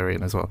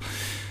documentarian as well.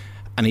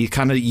 And he's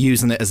kind of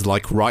using it as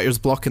like writer's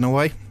block in a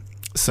way.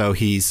 So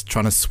he's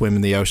trying to swim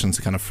in the ocean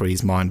to kind of free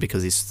his mind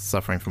because he's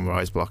suffering from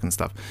writer's block and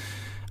stuff.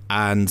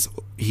 And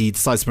he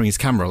decides to bring his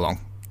camera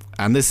along.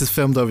 And this is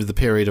filmed over the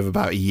period of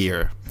about a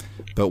year.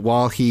 But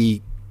while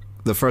the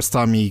first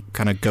time he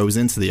kind of goes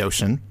into the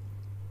ocean,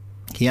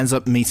 he ends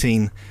up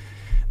meeting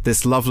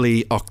this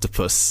lovely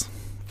octopus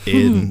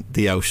in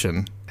the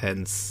ocean,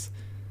 hence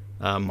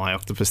My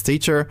Octopus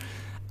Teacher.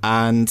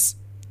 And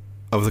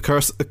over the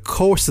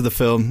course of the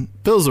film,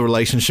 builds a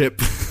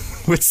relationship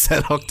with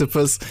said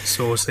octopus.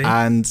 Saucy.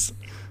 And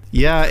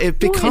yeah, it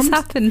becomes... What has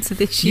happened to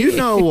this year? You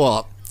know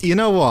what?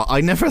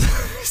 I never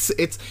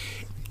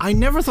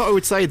thought I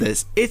would say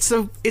this. It's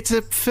a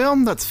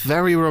film that's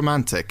very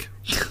romantic.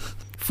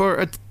 For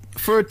a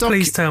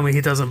Please tell me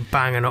he doesn't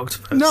bang an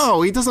octopus.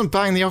 No, he doesn't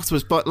bang the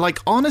octopus. But like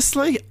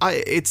honestly,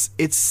 it's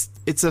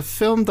a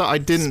film that I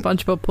didn't.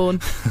 SpongeBob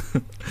porn.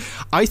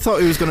 I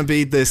thought it was going to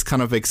be this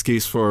kind of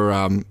excuse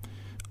for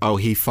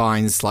he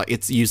finds like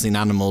it's using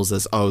animals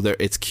as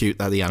it's cute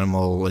that the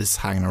animal is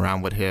hanging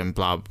around with him.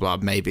 Blah blah.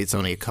 Maybe it's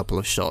only a couple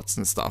of shots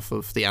and stuff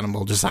of the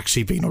animal just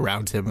actually being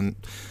around him and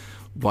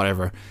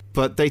whatever.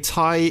 But they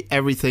tie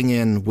everything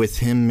in with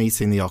him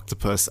meeting the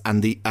octopus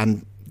and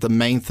the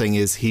main thing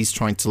is he's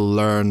trying to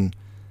learn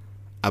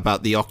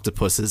about the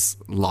octopus's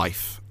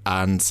life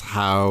and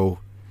how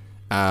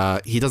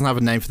he doesn't have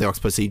a name for the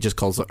octopus. He just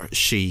calls her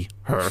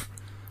her. Of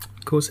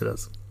course he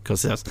does.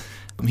 Because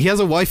he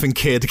has a wife and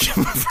kid.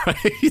 I'm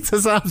afraid he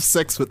doesn't have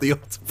sex with the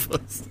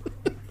octopus.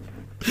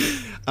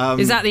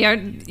 Is that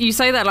you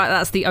say that like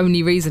that's the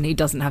only reason he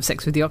doesn't have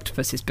sex with the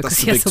octopus is because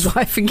he has a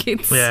wife and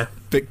kids? Yeah.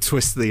 Big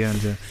twist at the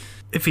end, yeah.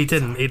 If he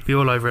didn't, he'd be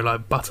all over it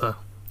like butter.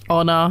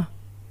 Honour.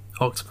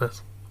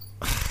 Octopus.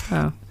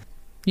 Oh.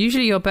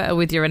 Usually you're better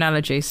with your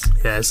analogies.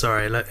 Yeah,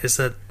 sorry. It's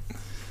a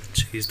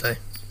Tuesday.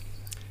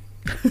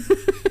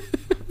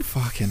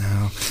 Fucking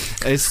hell.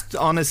 It's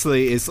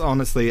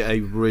honestly a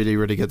really,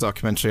 really good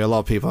documentary. A lot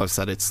of people have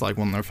said it's like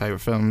one of their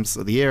favourite films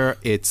of the year.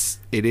 It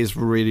is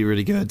really,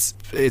 really good.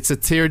 It's a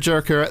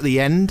tearjerker at the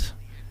end.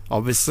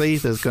 Obviously,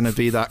 there's going to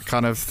be that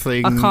kind of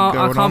thing going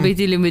on. I can't be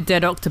dealing with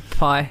dead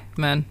octopi,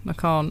 man. I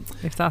can't.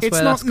 If that's it's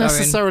where that's going. It's not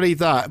necessarily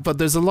that, but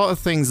there's a lot of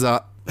things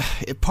that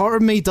part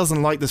of me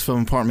doesn't like this film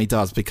and part of me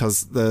does,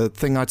 because the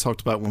thing I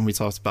talked about when we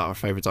talked about our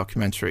favourite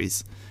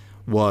documentaries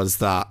was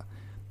that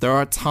there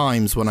are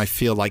times when I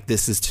feel like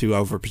this is too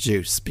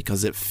overproduced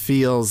because it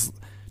feels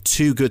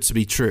too good to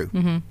be true.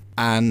 Mm-hmm.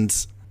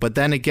 But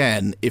then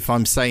again, if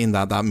I'm saying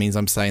that, that means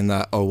I'm saying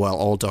that, oh, well,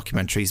 all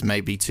documentaries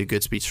may be too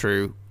good to be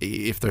true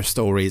if their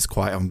story is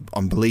quite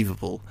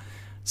unbelievable.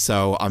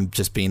 So I'm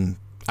just being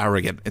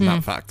arrogant in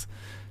that fact.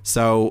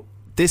 So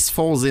this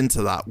falls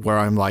into that where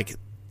I'm like,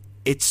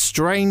 it's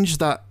strange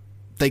that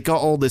they got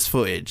all this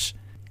footage,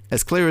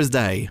 as clear as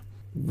day,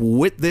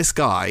 with this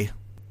guy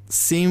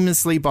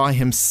seamlessly by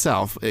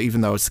himself,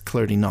 even though it's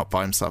clearly not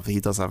by himself. He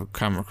does have a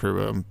camera crew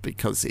with him,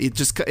 because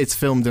it's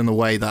filmed in a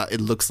way that it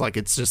looks like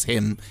it's just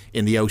him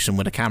in the ocean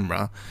with a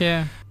camera.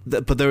 Yeah.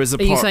 But there is a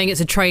Are you saying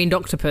it's a trained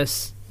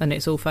octopus and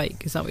it's all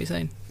fake? Is that what you're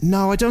saying?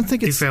 No, I don't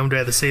think it's... He filmed it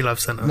at the Sea Life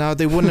Centre. No,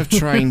 they wouldn't have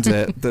trained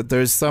it.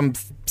 There's some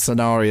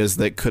scenarios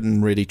that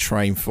couldn't really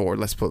train for,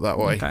 let's put it that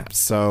way. Okay.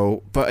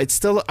 So, but it's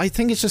still... I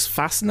think it's just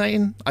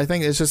fascinating. I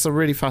think it's just a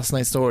really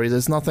fascinating story.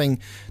 There's nothing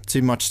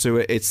too much to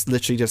it. It's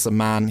literally just a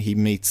man, he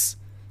meets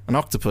an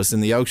octopus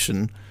in the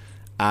ocean,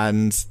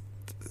 and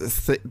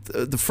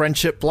the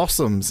friendship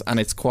blossoms, and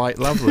it's quite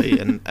lovely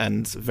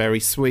and very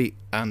sweet,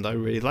 and I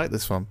really like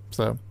this one.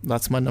 So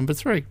that's my number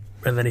 3.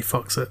 And then he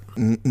fucks it.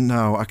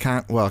 No, I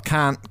can't. Well, I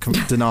can't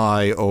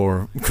deny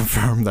or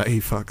confirm that he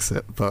fucks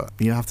it, but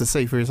you have to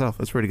see for yourself.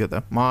 It's really good,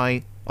 though.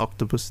 My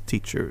octopus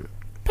teacher,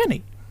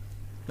 Penny.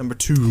 Number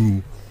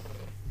 2.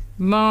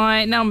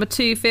 My number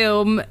 2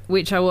 film,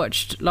 which I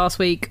watched last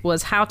week,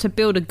 was How to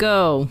Build a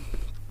Girl,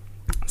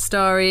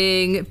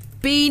 starring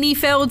Beanie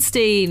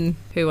Feldstein,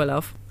 who I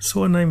love. So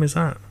what name is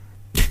that?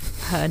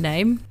 Her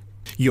name?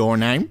 Your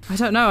name? I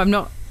don't know.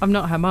 I'm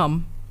not her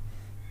mum,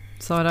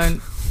 so I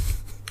don't.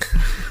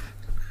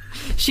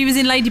 She was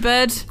in Lady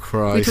Bird.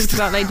 Christ. We talked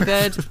about Lady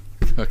Bird.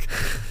 Okay.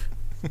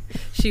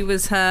 She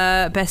was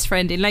her best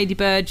friend in Lady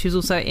Bird. She was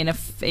also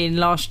in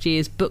last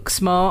year's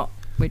Booksmart,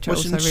 which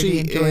Wasn't I also really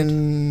enjoyed. she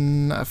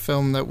in a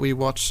film that we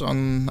watched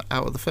on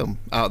Out of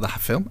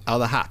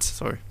the Hat?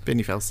 Sorry,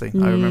 Beanie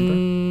Feldstein. I remember.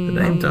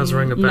 The name does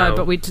ring a bell. No,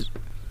 but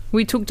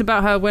we talked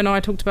about her when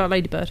I talked about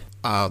Lady Bird.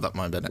 Oh, that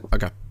might have been it.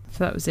 Okay.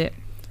 So that was it.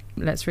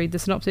 Let's read the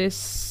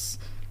synopsis.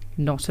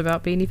 Not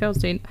about Beanie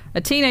Feldstein.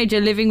 A teenager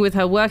living with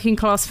her working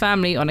class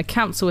family on a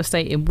council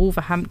estate in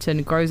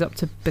Wolverhampton grows up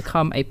to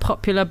become a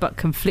popular but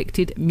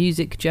conflicted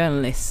music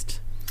journalist.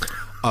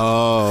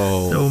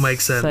 Oh. It all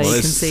makes sense. So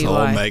you can see all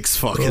why. makes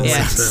fucking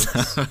Yeah.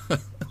 sense.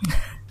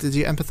 Did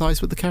you empathise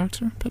with the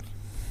character, Penny?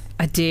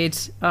 I did.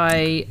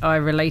 I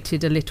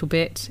related a little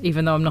bit,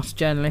 even though I'm not a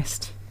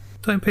journalist.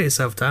 Don't put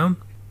yourself down.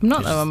 I'm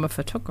not, though. I'm a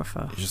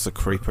photographer. You're just a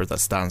creeper that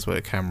stands with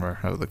a camera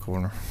out of the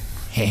corner.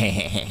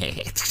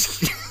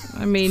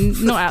 I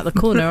mean, not out the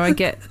corner. I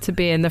get to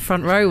be in the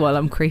front row while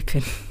I'm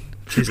creeping.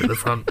 She's at the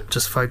front,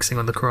 just focusing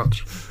on the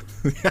crotch.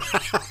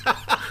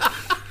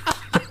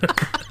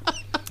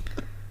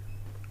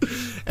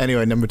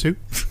 Anyway, number 2.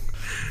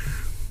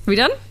 We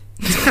done?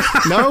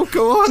 No,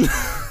 go on.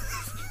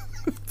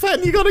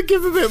 Ben, you gotta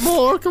give a bit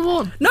more. Come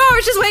on. No, I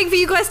was just waiting for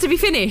you guys to be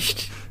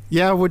finished.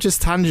 Yeah, we're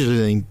just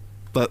tangenting,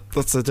 but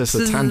that's just a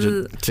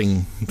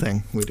tangenting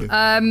thing we do.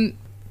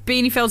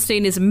 Beanie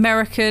Feldstein is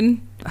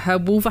American. Her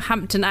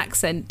Wolverhampton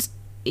accent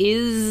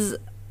is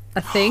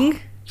a thing.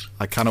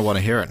 I kind of want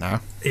to hear it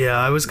now. Yeah,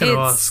 I was going to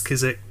ask,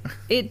 is it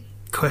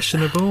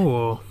questionable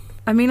or?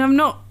 I mean, I'm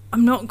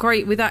not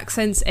great with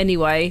accents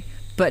anyway,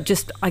 but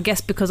just I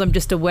guess because I'm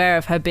just aware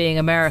of her being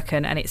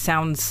American, and it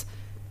sounds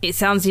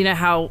you know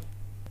how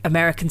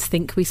Americans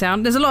think we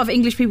sound. There's a lot of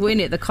English people in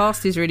it. The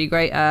cast is really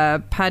great.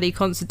 Paddy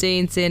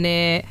Considine's in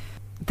it.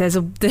 There's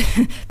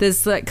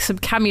like some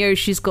cameos.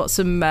 She's got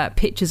some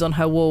pictures on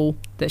her wall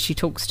that she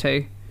talks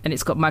to, and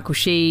it's got Michael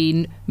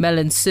Sheen, Mel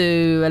and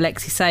Sue,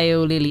 Alexi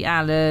Sale, Lily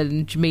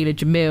Allen, Jamila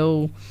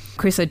Jamil.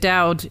 Chris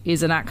O'Dowd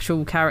is an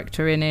actual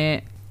character in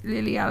it.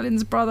 Lily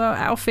Allen's brother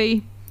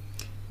Alfie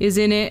is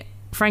in it.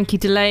 Frankie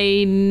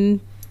Delaney,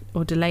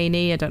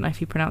 I don't know if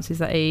he pronounces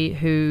that E,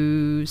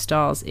 who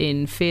stars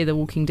in Fear the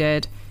Walking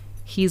Dead.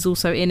 He's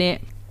also in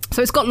it.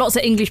 So it's got lots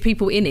of English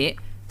people in it.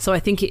 So I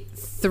think it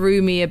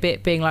threw me a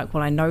bit, being like,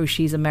 well, I know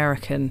she's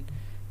American,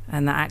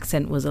 and that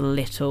accent was a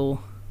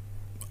little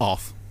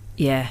off.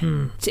 Yeah.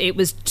 It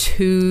was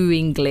too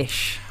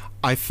English.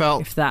 I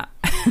felt if that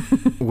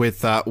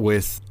with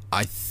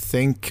I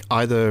think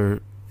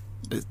either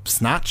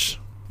Snatch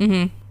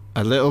a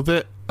little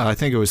bit. I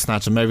think it was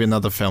Snatch, and maybe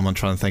another film I'm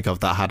trying to think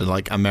of that had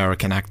like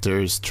American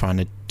actors trying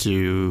to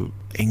do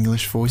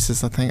English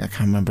voices. I think I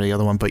can't remember the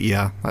other one, but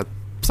yeah,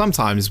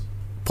 sometimes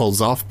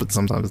pulls off, but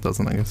sometimes it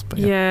doesn't, I guess. But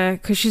yeah,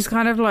 because she's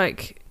kind of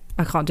like,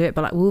 I can't do it,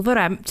 but like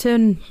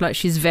Wolverhampton, like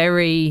she's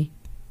very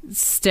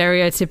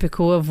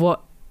stereotypical of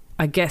what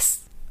I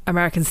guess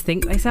Americans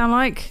think they sound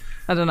like.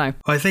 I don't know.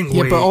 I think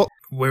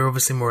we're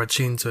obviously more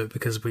attuned to it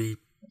because we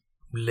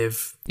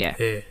live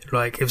here.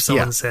 Like if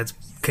someone said,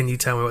 can you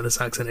tell me what this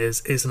accent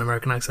is? It's an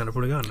American accent. I'd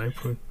probably go, no,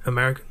 probably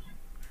American.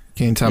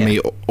 Can you tell me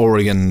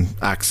Oregon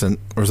accent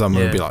or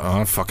something? Would be like,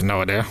 oh, I fucking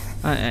no idea.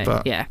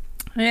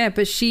 Yeah,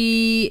 but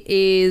she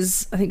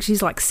is, I think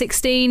she's like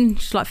 16.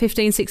 She's like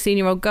 15,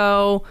 16-year-old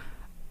girl,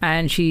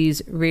 and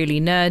she's really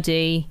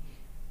nerdy,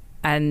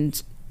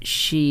 and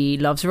she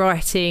loves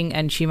writing,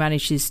 and she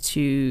manages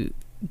to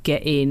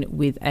get in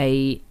with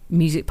a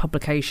music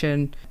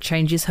publication,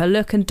 changes her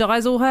look and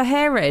dyes all her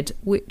hair red,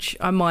 which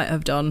I might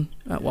have done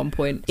at one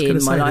point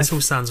in my life. This all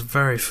sounds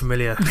very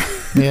familiar.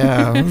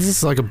 Yeah, this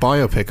is like a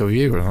biopic of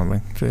you or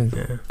something.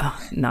 Yeah.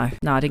 Oh, no,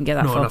 I didn't get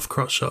that Not far. enough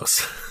crotch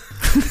shots.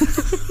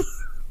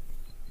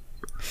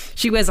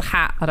 She wears a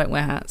hat. I don't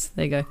wear hats.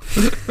 There you go.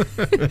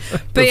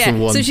 But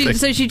yeah, so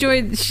she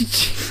joins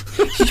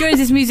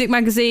this music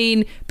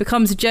magazine,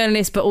 becomes a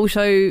journalist, but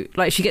also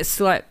like she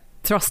gets like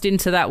thrust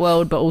into that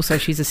world, but also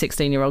she's a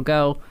 16-year-old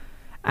girl.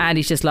 And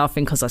he's just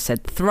laughing because I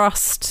said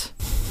thrust.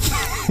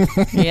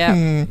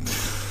 Yeah.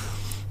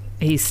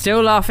 He's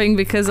still laughing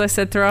because I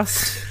said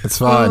thrust. It's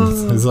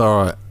fine. It's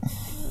all right.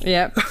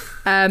 Yeah.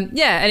 And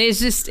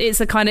it's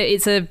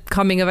a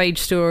coming of age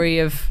story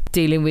of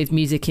dealing with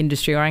music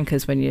industry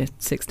anchors when you're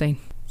 16.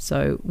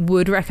 So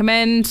would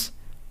recommend.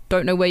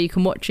 Don't know where you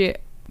can watch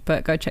it,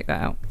 but go check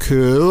that out.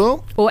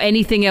 Cool. Or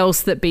anything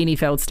else that Beanie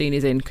Feldstein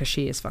is in, because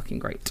she is fucking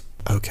great.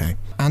 Okay.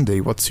 Andy,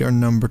 what's your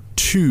number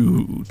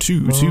two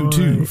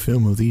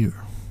film of the year?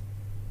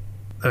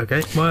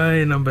 Okay,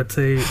 my number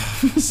 2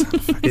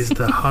 is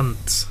The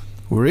Hunt.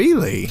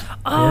 Really?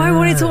 Oh, yeah. I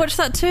wanted to watch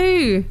that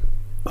too.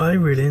 I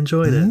really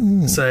enjoyed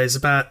it. So it's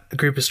about a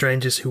group of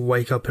strangers who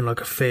wake up in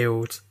like a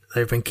field.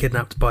 They've been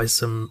kidnapped by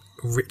some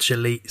rich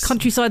elites.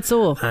 Countryside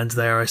Saw. And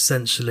they are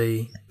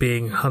essentially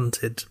being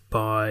hunted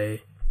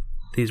by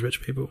these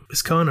rich people.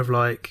 It's kind of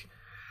like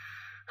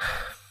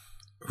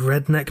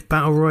Redneck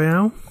Battle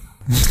Royale.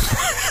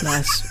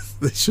 Nice.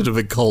 They should have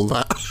been called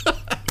that.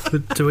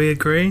 Do we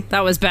agree?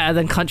 That was better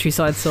than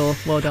Countryside Saw.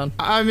 Well done.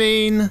 I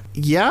mean,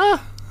 yeah,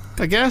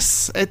 I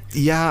guess.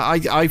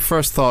 I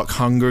first thought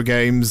Hunger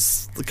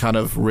Games, the kind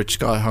of rich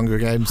guy Hunger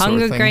Games Hunger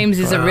sort of thing. Games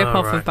is a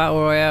rip-off of Battle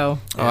Royale.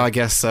 Oh, I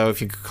guess so,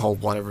 if you could call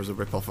whatever is a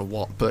rip-off of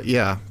what. But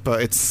yeah,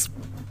 I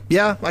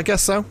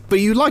guess so. But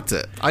you liked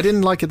it. I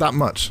didn't like it that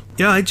much.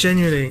 Yeah, I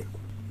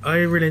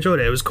really enjoyed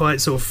it. It was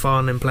quite sort of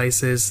fun in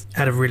places.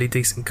 Had a really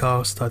decent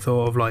cast, I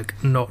thought, of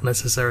like not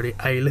necessarily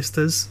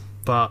A-listers,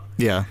 but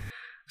yeah,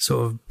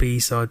 sort of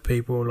B-side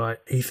people like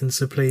Ethan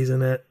Suplee's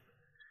in it,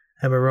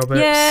 Emma Roberts.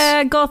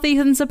 Yeah, goth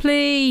Ethan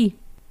Suplee.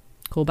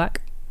 Call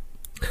back.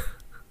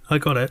 I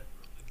got it.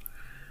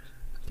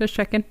 Just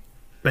checking.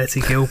 Betty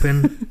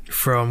Gilpin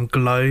from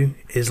Glow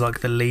is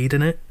like the lead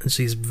in it, and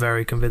she's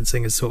very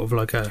convincing as sort of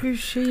like a... Who's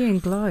she in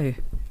Glow?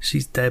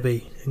 She's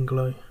Debbie in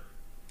Glow.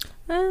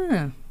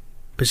 Ah.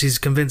 But she's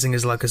convincing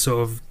as like a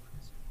sort of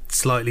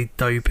slightly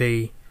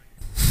dopey...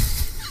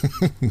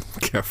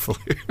 Careful.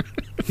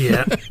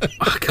 Yeah,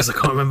 because I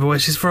can't remember where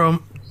she's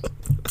from.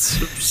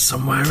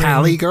 Somewhere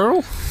Cali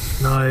girl?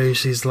 No,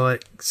 she's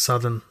like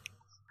southern.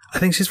 I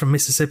think she's from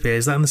Mississippi.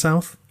 Is that in the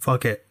south?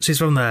 Fuck it. She's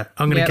from there.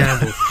 I'm going to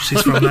gamble.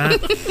 She's from there.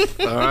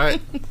 All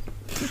right.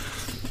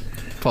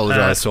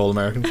 Apologise to all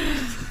Americans.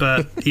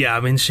 But yeah, I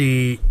mean,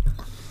 she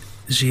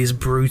is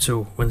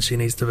brutal when she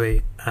needs to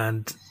be,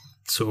 and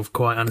sort of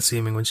quite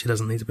unassuming when she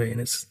doesn't need to be, and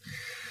it's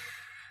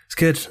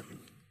good.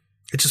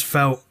 It just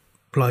felt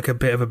like a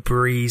bit of a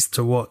breeze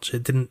to watch.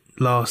 It didn't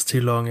last too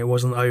long. It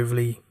wasn't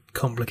overly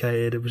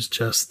complicated. It was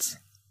just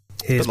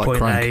here's like point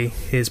Crank. A,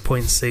 here's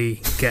point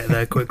C, get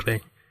there quickly.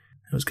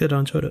 It was good. I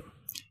enjoyed it.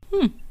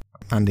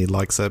 Andy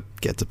likes a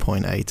get to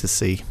point A to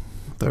C.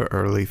 They're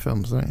early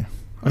films, don't you?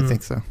 I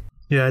think so.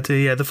 Yeah, I do.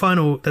 Yeah, the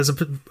final, there's a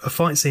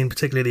fight scene,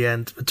 particularly at the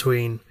end,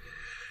 between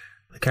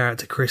the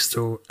character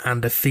Crystal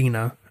and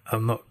Athena.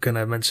 I'm not going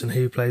to mention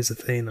who plays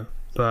Athena,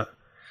 but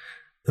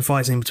the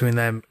fight scene between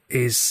them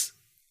is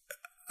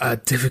a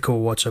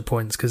difficult watch at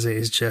points because it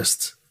is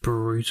just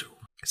brutal.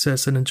 So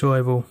it's an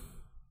enjoyable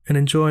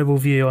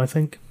view, I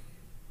think.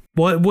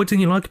 What didn't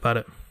you like about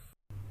it?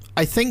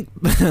 I think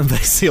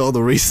basically all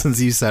the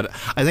reasons you said.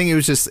 I think it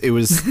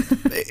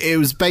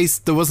was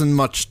based. There wasn't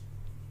much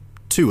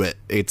to it.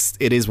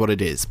 It is what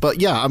it is. But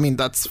yeah, I mean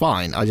that's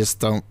fine. I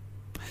didn't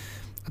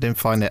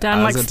find it Dan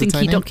as likes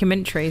entertaining. thinky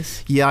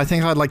documentaries. Yeah, I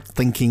think I like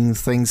thinking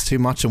things too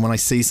much, and when I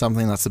see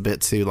something that's a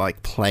bit too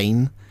like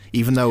plain,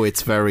 even though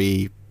it's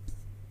very,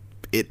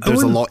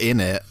 there's a lot in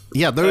it.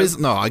 Yeah, there is.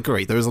 No, I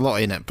agree. There is a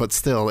lot in it, but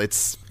still,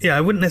 it's. Yeah,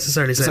 I wouldn't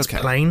necessarily say it's okay.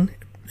 plain,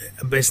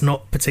 but it's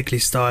not particularly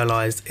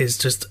stylized. It's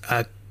just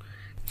a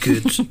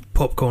good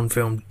popcorn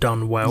film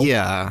done well.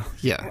 Yeah.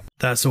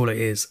 That's all it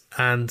is.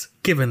 And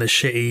given the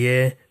shitty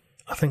year,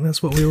 I think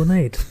that's what we all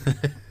need.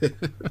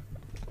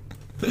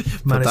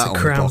 Managed to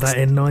cram that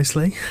in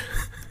nicely.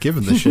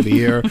 Given the shitty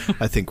year,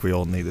 I think we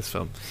all need this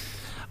film.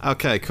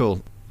 Okay,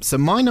 cool. So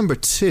my number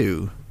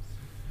 2,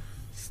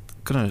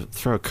 gonna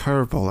throw a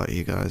curveball at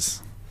you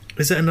guys.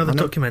 Is it another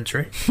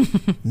documentary?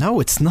 No,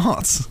 it's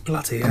not.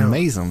 Bloody hell.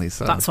 Amazingly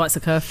so. That's why it's a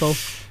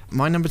curveball.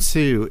 My number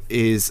 2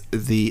 is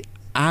the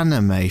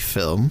anime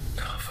film.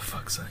 Oh, for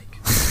fuck's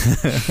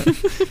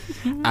sake.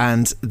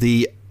 And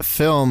the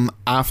film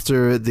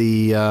after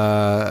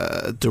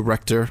the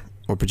director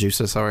or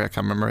producer, sorry, I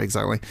can't remember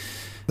exactly.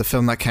 The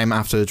film that came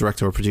after the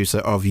director or producer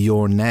of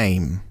Your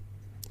Name.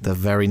 The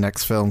very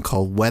next film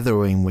called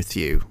Weathering With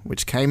You,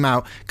 which came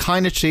out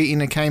kind of cheating.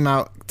 It came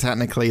out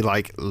technically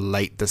like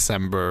late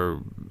December,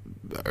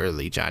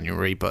 early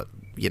January, but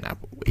you know,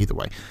 either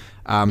way.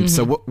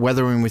 So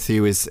Weathering With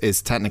You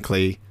is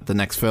technically the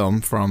next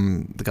film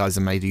from the guys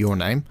that made Your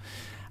Name,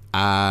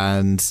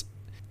 and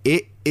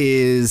it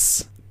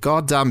is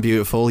goddamn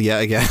beautiful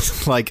yet again.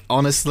 Like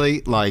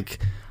honestly, like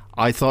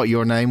I thought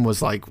Your Name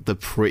was like the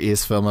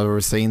prettiest film I've ever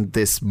seen.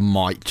 This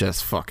might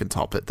just fucking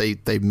top it.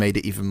 They made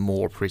it even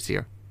more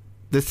prettier.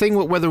 The thing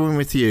with Weathering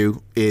With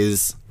You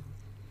is,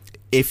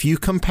 if you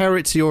compare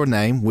it to Your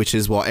Name, which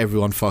is what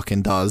everyone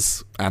fucking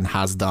does and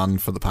has done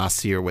for the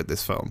past year with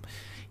this film,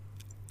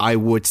 I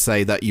would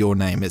say that Your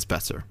Name is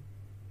better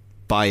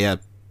by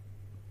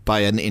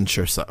an inch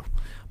or so.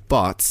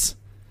 But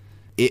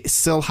it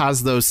still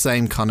has those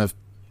same kind of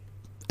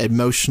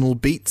emotional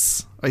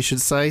beats, I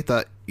should say,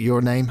 that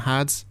Your Name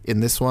had in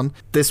this one.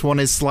 This one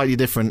is slightly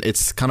different.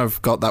 It's kind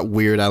of got that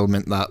weird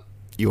element that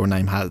Your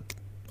Name had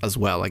as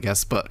well, I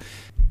guess. But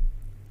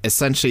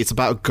essentially, it's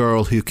about a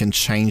girl who can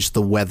change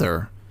the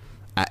weather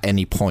at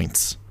any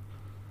point.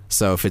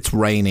 So if it's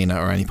raining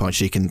at any point,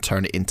 she can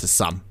turn it into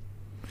sun.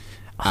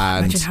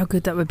 And imagine how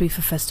good that would be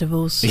for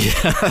festivals. Yeah,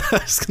 I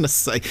was going to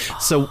say.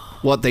 So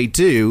what they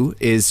do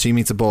is she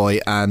meets a boy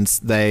and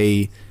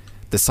they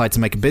decide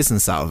to make a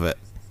business out of it,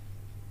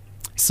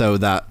 so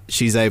that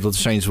she's able to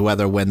change the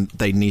weather when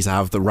they need to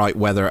have the right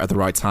weather at the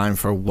right time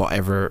for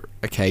whatever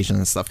occasion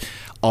and stuff.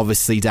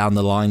 Obviously, down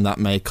the line, that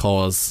may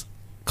cause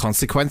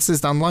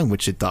consequences down the line,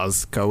 which it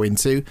does go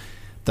into.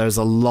 There's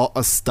a lot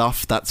of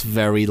stuff that's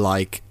very,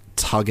 like,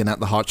 tugging at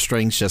the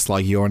heartstrings, just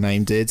like Your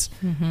Name did.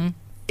 Mm-hmm.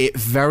 It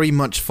very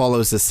much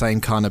follows the same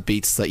kind of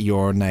beats that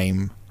Your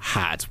Name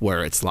had,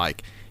 where it's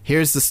like,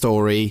 here's the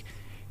story,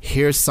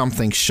 here's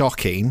something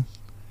shocking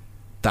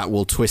that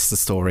will twist the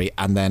story,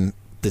 and then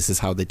this is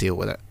how they deal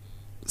with it.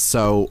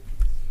 So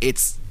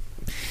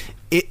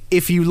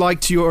if you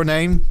liked Your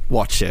Name,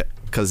 watch it,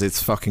 because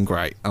it's fucking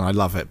great and I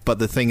love it. But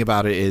the thing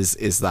about it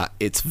is that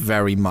it's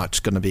very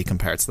much going to be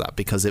compared to that,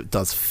 because it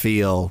does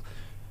feel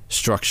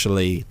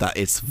structurally that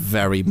it's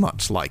very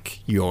much like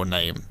Your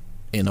Name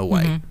in a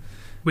way. Mm-hmm.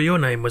 But Your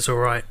Name was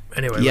alright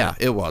anyway. Yeah,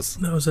 right? it was.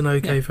 That was an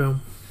okay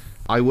film.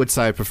 I would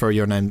say I prefer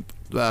Your Name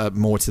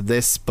more to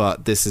this,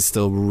 but this is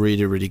still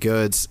really, really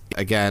good.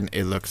 Again,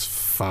 it looks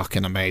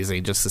fucking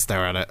amazing just to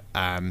stare at it,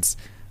 and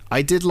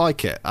I did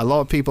like it. A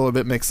lot of people are a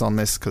bit mixed on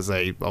this because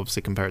they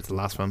obviously compare it to the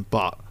last one,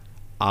 but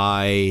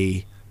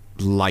I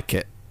like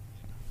it,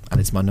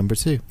 and it's my number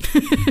 2.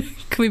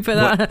 Can we put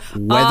that?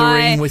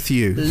 Weathering With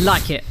You.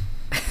 Like it.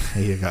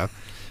 There you go.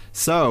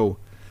 So,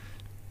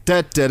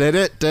 our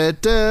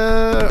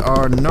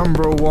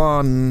number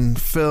 1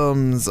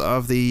 films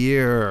of the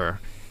year.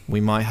 We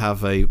might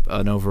have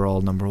an overall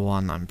number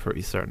 1, I'm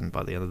pretty certain,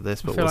 by the end of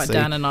this, but I feel we'll like see.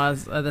 Dan and I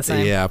are the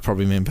same. Yeah,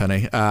 probably me and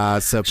Penny.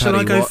 So Shall Penny,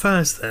 I go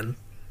first then?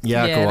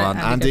 Yeah, Yeah, go let on.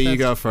 Andy Andy, go you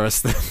go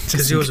first then.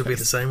 Because yours will be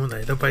the same, won't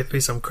they? They'll both be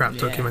some crap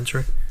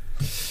documentary.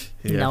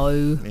 Yeah. No.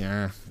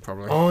 Yeah,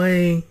 probably.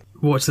 I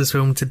watched this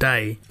film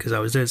today because I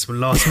was doing some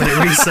last minute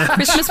research.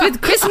 Christmas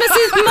with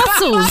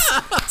muscles.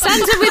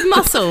 Santa with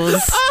muscles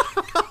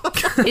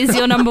is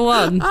your number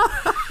 1.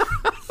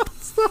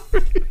 Sorry,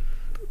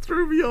 that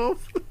threw me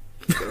off.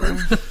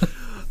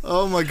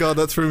 Oh my god,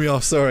 that threw me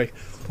off. Sorry.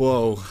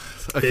 Whoa.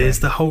 Okay. It's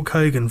the Hulk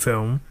Hogan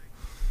film.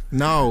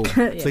 No,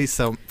 Yeah. please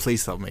tell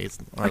me.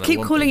 I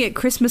keep calling it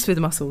Christmas with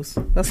muscles.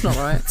 That's not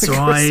right. So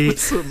I've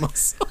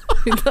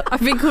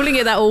been calling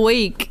it that all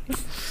week.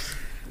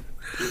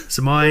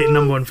 So my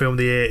number 1 film of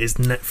the year is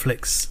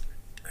Netflix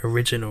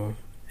original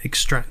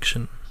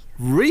Extraction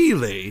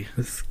Really?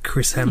 with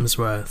Chris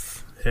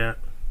Hemsworth. Yeah.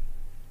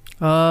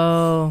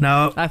 Oh.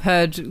 Now, I've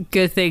heard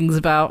good things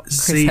about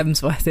Chris See,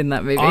 Hemsworth in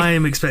that movie. I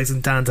am expecting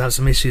Dan to have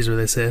some issues with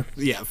this here.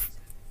 Yeah.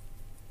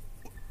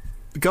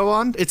 Go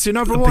on. It's your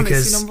number 1.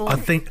 Because it's your number 1.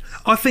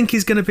 I think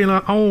he's going to be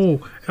like, why?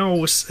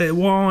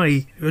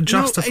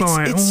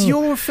 Justify it. It's Oh.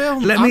 your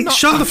film. Let me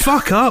shut the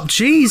fuck up,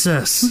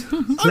 Jesus!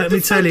 Let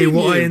me tell you defending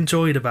what I you.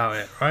 enjoyed about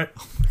it. Right?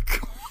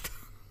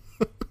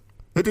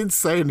 I didn't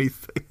say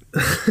anything.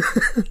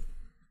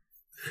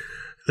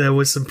 There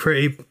was some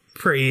pretty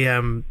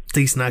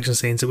decent action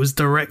scenes. It was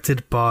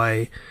directed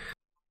by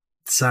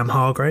Sam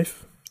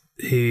Hargrave,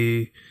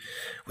 who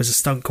was a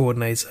stunt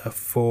coordinator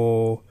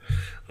for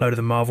a load of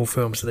the Marvel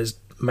films, so he's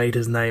made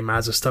his name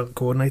as a stunt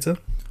coordinator.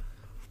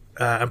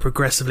 And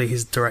progressively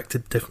he's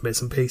directed different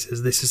bits and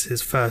pieces. This is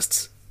his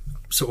first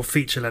sort of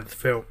feature-length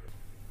film.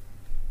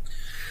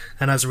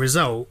 And as a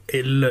result,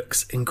 it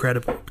looks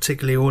incredible.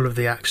 Particularly all of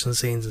the action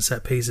scenes and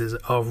set pieces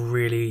are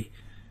really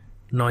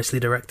nicely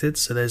directed.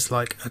 So there's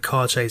like a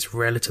car chase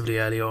relatively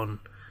early on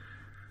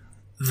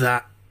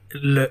that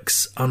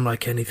looks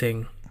unlike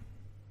anything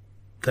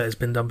that has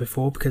been done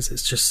before, because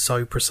it's just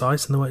so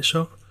precise in the way it's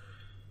shot.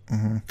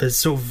 Mm-hmm. The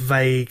sort of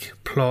vague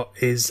plot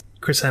is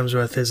Chris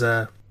Hemsworth is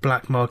a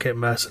black market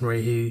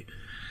mercenary who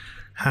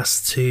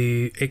has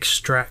to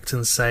extract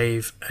and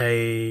save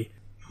a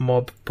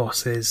mob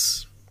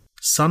boss's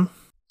son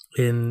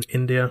in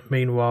India.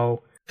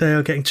 Meanwhile, they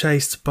are getting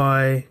chased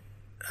by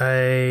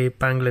a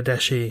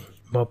Bangladeshi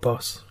mob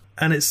boss,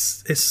 and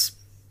it's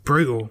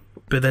brutal,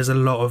 but there's a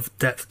lot of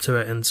depth to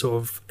it and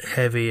sort of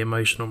heavy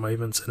emotional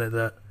moments in it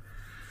that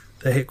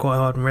they hit quite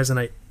hard and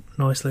resonate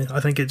nicely. I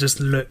think it just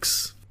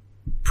looks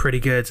pretty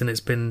good, and it's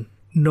been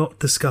not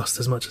discussed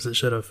as much as it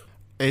should have.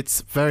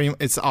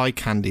 it's eye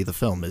candy, the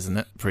film, isn't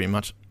it? Pretty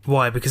much.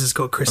 Why? Because it's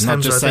got Chris Hemsworth. I'm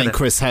not just saying in it.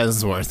 Chris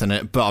Hemsworth in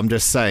it, but I'm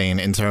just saying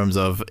in terms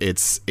of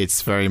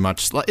it's very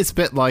much like, it's a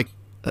bit like,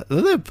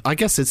 I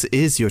guess it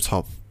is your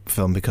top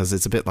film because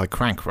it's a bit like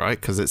Crank, right?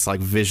 Because it's like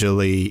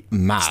visually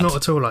mad. It's not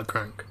at all like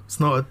Crank. It's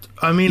not.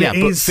 I mean, yeah,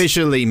 it but is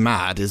visually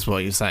mad is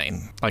what you're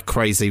saying. Like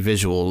crazy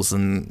visuals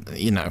and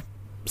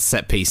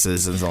set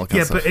pieces and all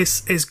kinds of stuff. Yeah,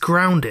 but it's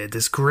grounded.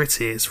 It's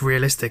gritty. It's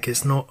realistic.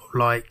 It's not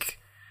like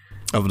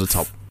over the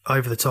top.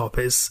 Over the top.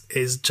 It's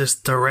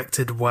just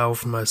directed well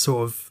from a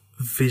sort of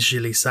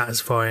visually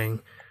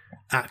satisfying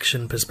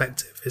action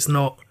perspective. It's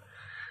not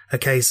a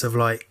case of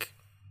like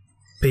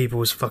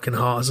people's fucking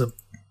hearts are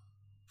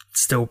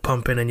still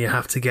pumping and you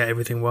have to get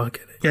everything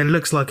working. Yeah, it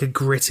looks like a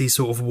gritty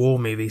sort of war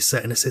movie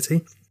set in a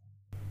city.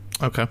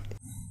 Okay.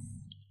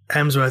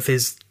 Hemsworth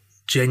is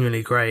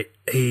genuinely great.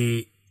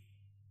 He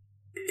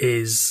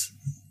is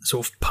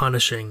sort of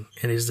punishing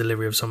in his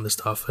delivery of some of the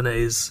stuff, and it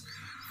is,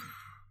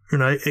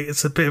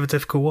 it's a bit of a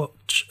difficult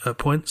watch at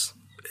points.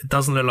 It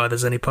doesn't look like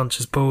there's any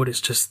punches pulled, it's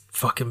just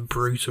fucking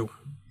brutal.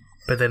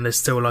 But then there's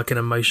still like an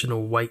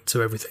emotional weight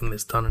to everything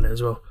that's done in it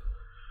as well.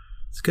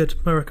 It's good.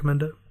 I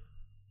recommend it.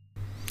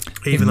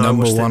 Even though I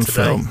watched it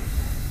today. Film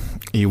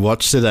you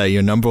watched today,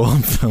 your number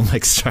one film,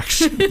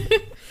 Extraction.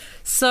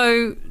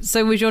 So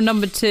was your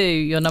number 2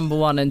 your number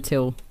 1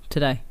 until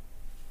today?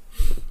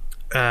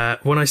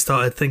 When I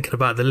started thinking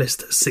about the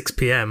list at 6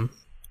 p.m,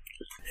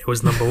 it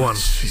was number 1.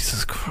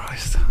 Jesus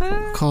Christ.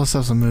 Call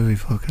ourselves a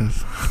movie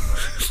podcast.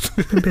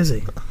 I've been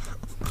busy.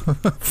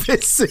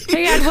 Busy?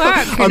 He had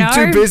work, I'm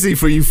too busy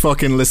for you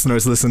fucking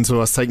listeners listening to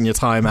us, taking your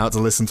time out to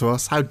listen to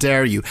us. How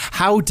dare you?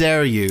 How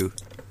dare you?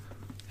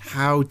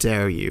 How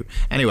dare you?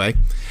 Anyway,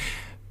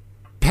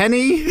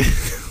 Penny,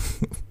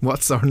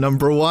 what's our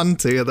number 1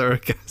 together, I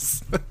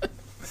guess?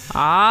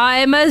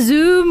 I'm a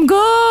Zoom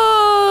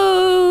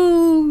ghost.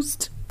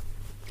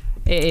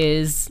 It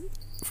is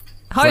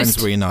Host.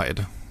 Friends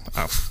Reunited.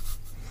 Oh.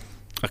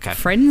 Okay.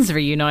 Friends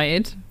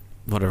Reunited.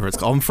 Whatever it's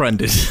called.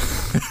 Unfriended.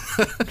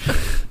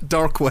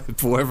 Dark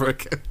web, whatever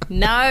it goes.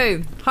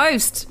 No.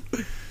 Host,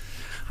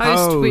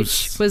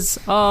 which was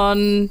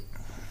on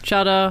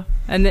Shudder.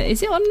 And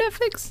is it on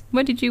Netflix?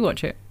 When did you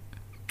watch it?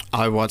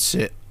 I watched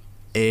it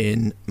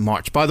in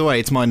March. By the way,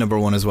 it's my number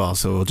 1 as well,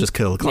 so we'll just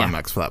kill the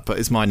climax for that. But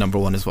it's my number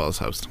 1 as well as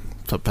Host.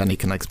 So Penny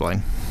can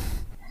explain.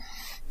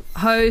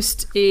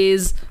 Host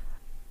is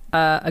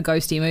a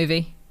ghosty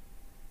movie.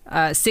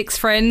 6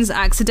 friends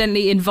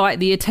accidentally invite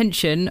the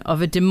attention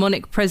of a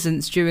demonic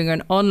presence during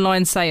an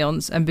online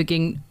seance and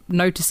begin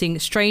noticing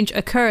strange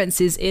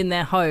occurrences in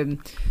their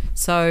home.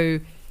 So,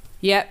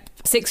 yep,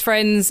 6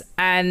 friends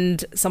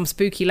and some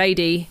spooky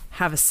lady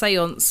have a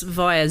seance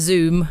via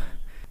Zoom,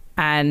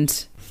 and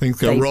things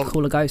go wrong.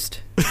 Call a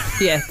ghost.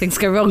 Yeah, things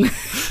go wrong.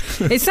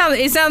 It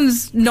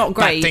sounds not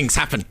great. Bad things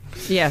happen.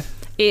 Yeah,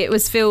 it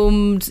was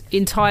filmed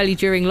entirely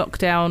during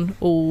lockdown,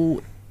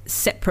 all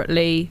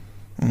separately.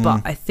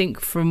 But I think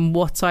from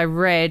what I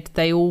read,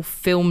 they all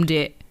filmed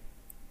it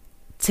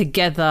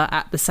together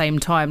at the same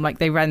time. Like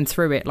they ran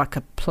through it like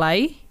a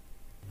play,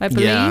 I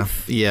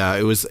believe. Yeah.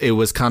 It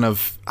was kind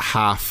of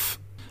half.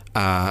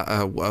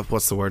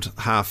 What's the word?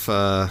 Half.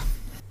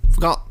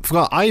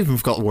 Forgot. I even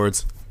forgot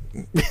words.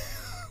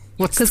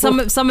 Because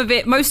some of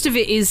it, most of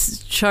it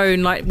is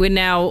shown. Like we're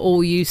now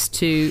all used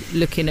to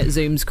looking at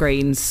Zoom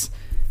screens.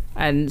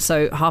 And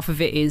so half of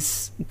it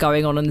is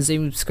going on the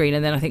Zoom screen,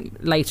 and then I think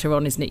later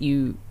on, isn't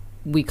it,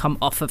 we come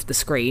off of the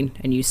screen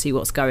and you see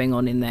what's going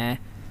on in their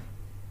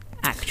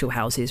actual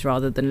houses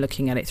rather than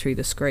looking at it through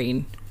the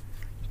screen.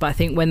 But I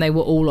think when they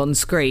were all on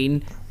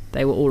screen,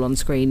 they were all on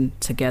screen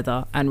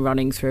together and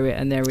running through it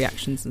and their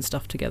reactions and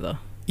stuff together.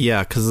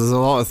 Yeah, because there's a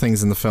lot of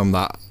things in the film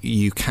that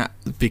you can't,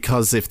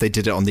 because if they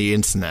did it on the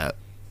internet,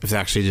 if they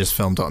actually just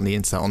filmed it on the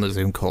internet on a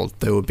Zoom call,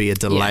 there would be a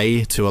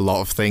delay to a lot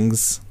of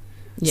things.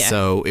 Yeah.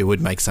 So it would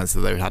make sense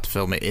that they would have to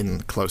film it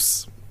in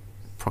close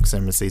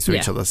proximity to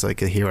each other so they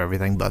could hear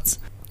everything. But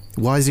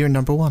why is your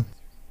number 1?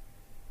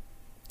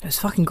 It was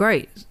fucking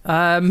great.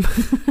 I mean,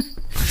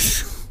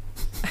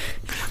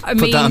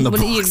 Put that in the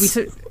box.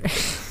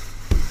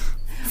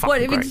 What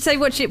did we say?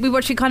 We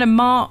watched it kind of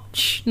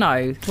March. No,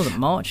 it wasn't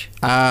March.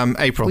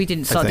 April. We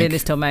didn't start doing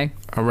this till May.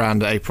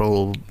 Around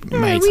April,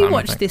 May we time. We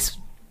watched this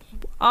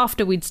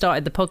after we'd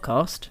started the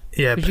podcast.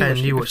 Yeah, Pen,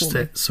 you watched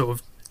it sort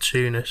of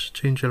June-ish,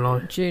 June, July.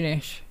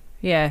 June-ish,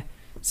 yeah.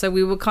 So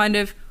we were kind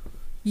of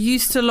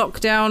used to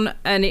lockdown,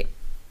 and it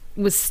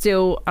was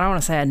still, I don't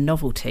want to say a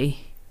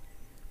novelty,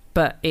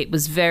 but it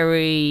was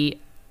very,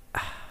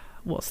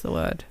 what's the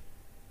word?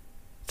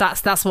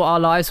 That's what our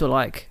lives were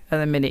like at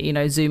the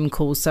minute, Zoom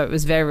calls. So it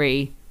was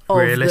very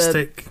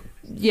realistic.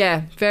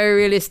 Very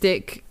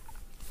realistic.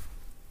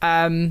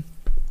 It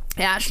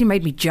actually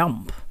made me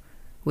jump,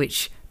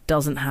 which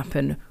doesn't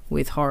happen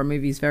with horror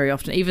movies very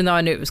often. Even though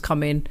I knew it was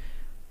coming,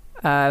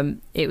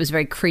 it was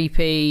very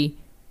creepy.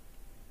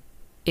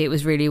 It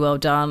was really well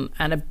done,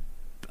 and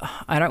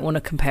I don't want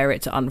to compare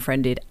it to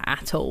Unfriended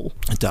at all.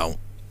 I don't.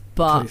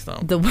 But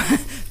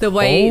the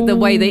way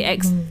they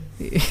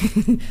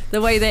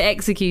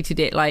executed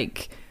it,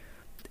 like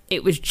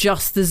it was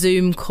just the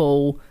Zoom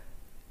call.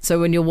 So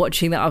when you're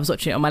watching that, I was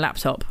watching it on my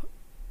laptop,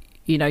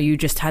 you know, you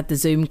just had the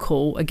Zoom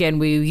call. Again,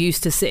 we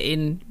used to sit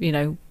in, you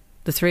know,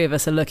 the three of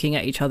us are looking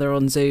at each other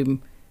on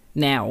Zoom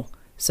now.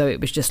 So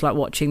it was just like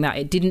watching that.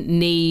 It didn't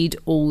need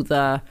all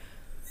the,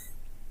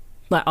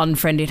 like,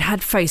 Unfriended had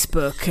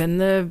Facebook and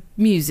the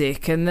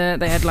music and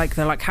they had like,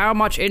 they're like, how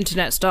much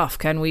internet stuff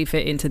can we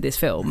fit into this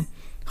film?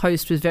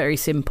 Host was very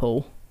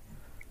simple.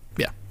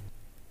 Yeah.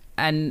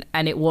 And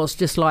it was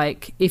just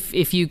like,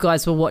 if you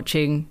guys were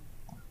watching,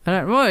 I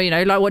don't know, you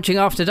know, like watching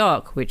After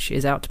Dark, which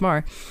is out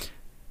tomorrow.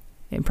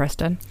 Impressed,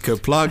 Dan.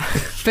 Good plug.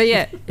 But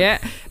yeah.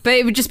 But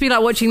it would just be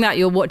like watching that.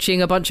 You're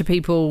watching a bunch of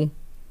people.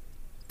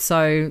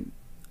 So,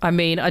 I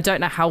mean, I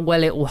don't know how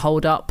well it will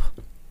hold up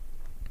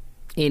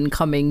in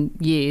coming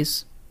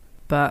years.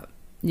 But,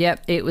 yeah,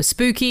 it was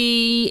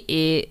spooky.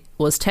 It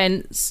was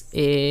tense.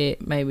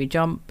 It made me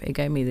jump. It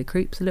gave me the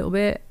creeps a little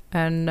bit.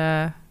 And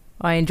I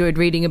enjoyed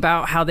reading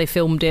about how they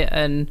filmed it.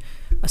 And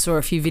I saw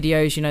a few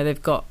videos. You know, they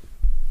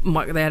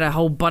had a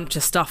whole bunch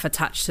of stuff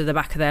attached to the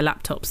back of their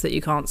laptops that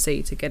you can't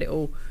see to get it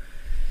all.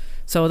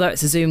 So although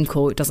it's a Zoom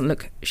call, it doesn't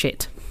look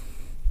shit.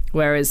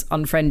 Whereas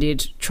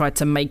Unfriended tried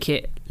to make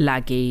it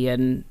laggy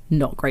and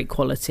not great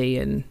quality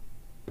and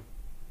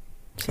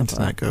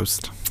Internet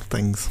ghost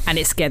things. And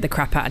it scared the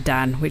crap out of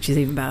Dan, which is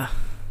even better.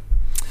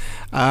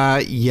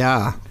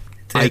 Yeah.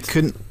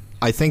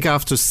 I think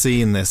after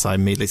seeing this, I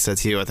immediately said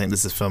to you, I think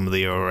this is film of the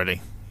year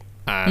already.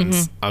 And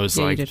I was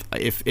like,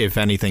 if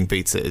anything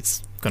beats it,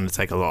 it's going to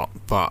take a lot.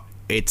 But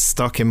it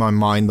stuck in my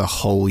mind the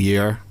whole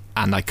year,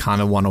 and I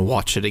kind of want to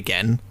watch it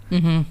again.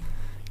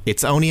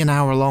 It's only an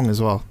hour long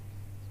as well.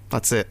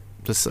 That's it.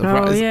 Just an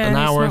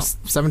hour,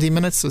 17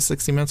 minutes or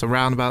 60 minutes,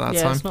 around about that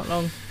time. Yeah, it's not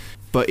long.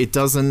 But it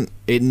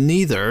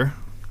neither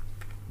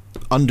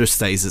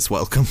understays its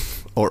welcome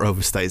or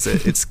overstays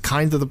it. It's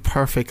kind of the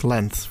perfect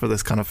length for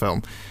this kind of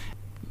film.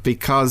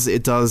 Because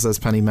it does, as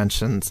Penny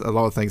mentioned, a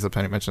lot of things that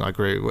Penny mentioned I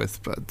agree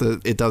with, but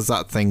it does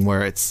that thing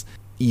where it's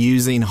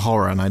using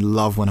horror, and I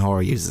love when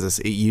horror uses this.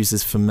 It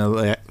uses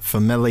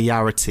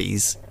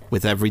familiarities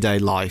with everyday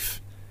life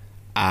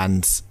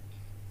and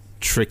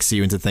tricks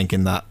you into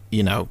thinking that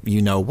you know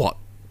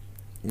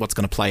what's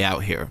going to play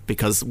out here.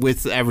 Because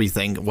with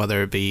everything,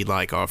 whether it be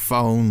like our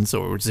phones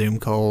or Zoom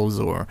calls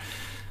or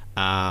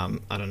I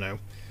don't know,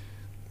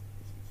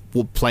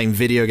 playing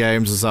video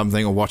games or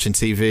something, or watching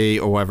TV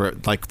or whatever,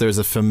 like there's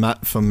a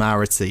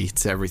familiarity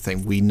to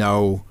everything. We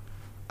know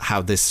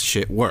how this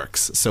shit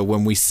works. So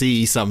when we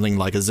see something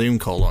like a Zoom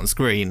call on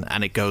screen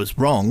and it goes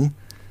wrong,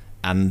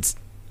 and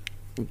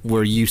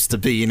we're used to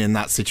being in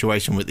that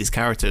situation with these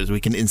characters, we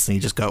can instantly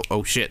just go,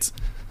 oh shit,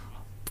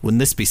 wouldn't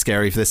this be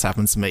scary if this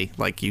happens to me?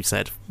 Like you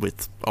said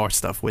with our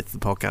stuff with the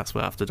podcast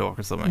with After Dark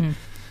or something.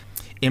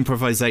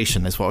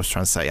 Improvisation is what I was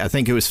trying to say. I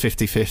think it was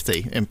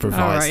 50-50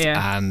 improvised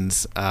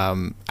and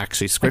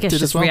actually scripted, I guess,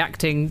 just as well.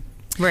 Reacting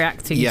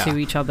to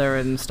each other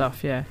and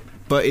stuff, yeah.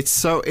 But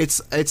it's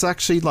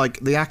actually like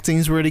the acting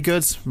is really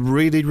good,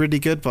 really, really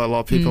good by a lot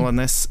of people in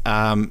this.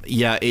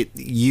 It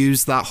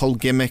used that whole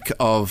gimmick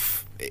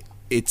of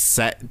it's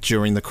set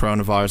during the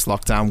coronavirus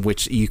lockdown,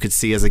 which you could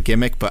see as a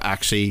gimmick, but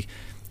actually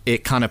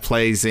it kind of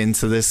plays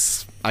into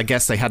this. I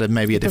guess they had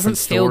maybe a different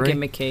story. It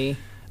doesn't feel gimmicky.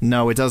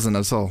 No, it doesn't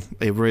at all.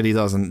 It really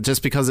doesn't.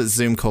 Just because it's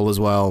Zoom call as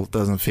well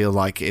doesn't feel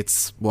like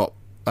it's what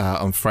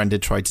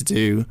Unfriended tried to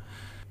do.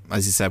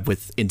 As you said,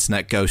 with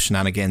internet ghost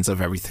shenanigans of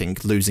everything,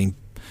 losing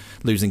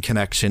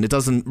connection. It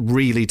doesn't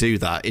really do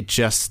that. It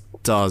just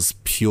does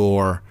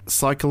pure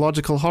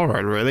psychological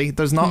horror, really.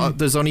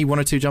 There's only one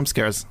or two jump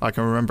scares I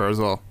can remember as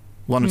well.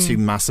 One or two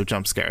massive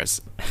jump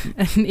scares.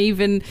 And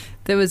even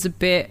there was a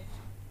bit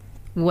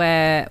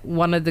where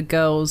one of the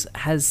girls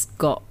has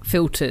got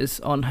filters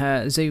on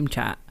her Zoom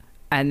chat,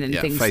 and then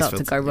things start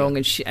to go wrong,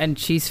 and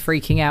she's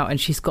freaking out, and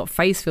she's got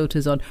face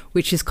filters on,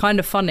 which is kind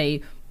of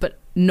funny, but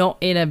not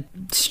in a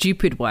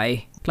stupid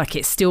way. Like,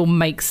 it still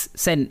makes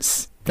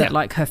sense that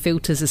like her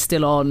filters are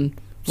still on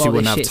while she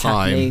wouldn't this have shit's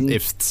time happening.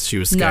 If she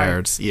was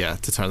scared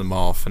to turn them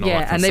off and all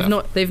that kind of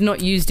stuff. They've not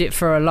used it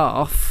for a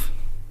laugh.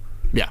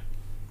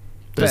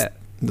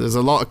 There's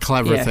a lot of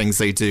clever things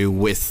they do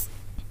with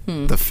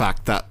the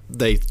fact that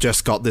they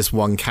just got this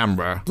one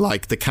camera.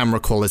 Like, the camera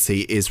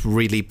quality is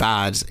really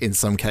bad in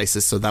some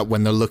cases, so that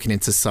when they're looking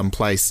into some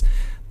place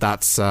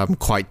that's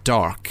quite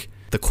dark,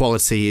 the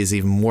quality is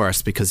even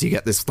worse because you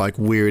get this like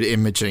weird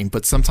imaging.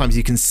 But sometimes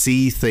you can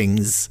see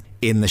things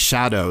in the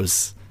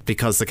shadows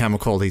because the camera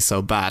quality is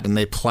so bad, and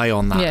they play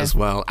on that as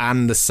well,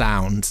 and the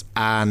sound,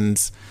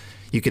 and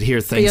you could hear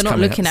things. But you're not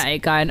looking at it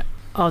going,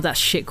 oh, that's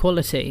shit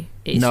quality.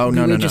 No.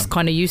 We're just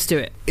kind of used to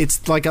it.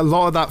 It's like a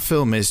lot of that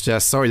film is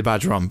just, sorry to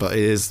badger on, but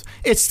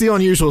it's the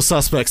Unusual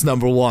Suspects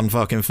 #1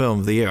 fucking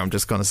film of the year. I'm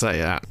just going to say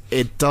that.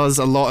 It does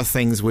a lot of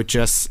things with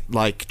just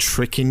like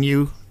tricking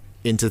you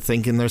into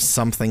thinking there's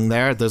something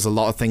there. There's a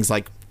lot of things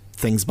like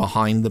things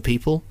behind the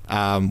people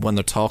when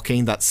they're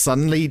talking that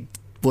suddenly,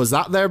 was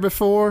that there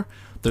before?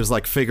 There's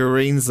like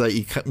figurines that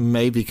you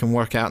maybe can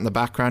work out in the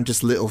background,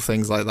 just little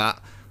things like that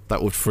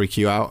would freak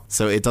you out.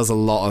 So it does a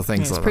lot of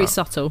things like that. It's pretty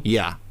subtle.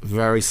 Yeah,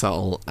 very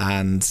subtle.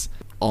 And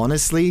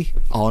honestly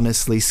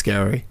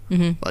scary.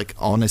 Like,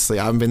 honestly,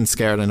 I haven't been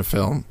scared in a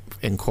film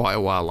in quite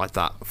a while like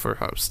that for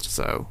Host.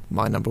 So,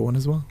 my number one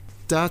as well.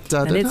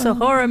 And it's a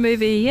horror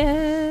movie,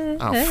 yeah.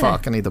 Oh,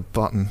 fuck, I need the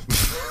button.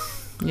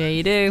 Yeah,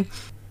 you do.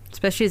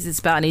 Especially as it's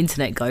about an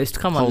internet ghost.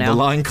 Come on Hold now. the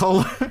line,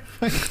 caller.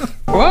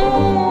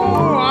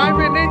 Whoa, I'm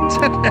an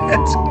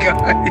internet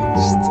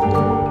ghost.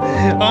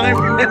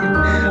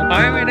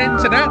 I'm an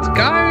internet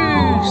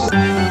ghost.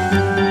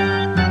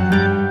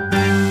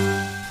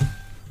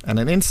 And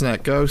an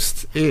internet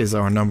ghost is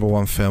our number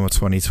one film of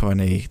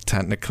 2020,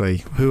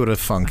 technically. Who would have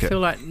thunk I it?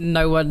 feel like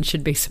no one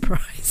should be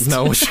surprised.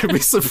 No one should be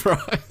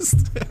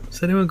surprised.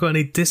 Has anyone got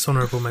any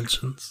dishonourable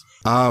mentions?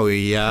 Oh,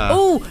 yeah.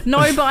 Oh, no,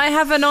 but I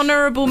have an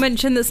honourable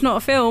mention that's not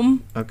a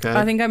film. Okay.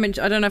 I think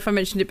I don't know if I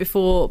mentioned it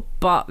before,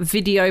 but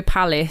Video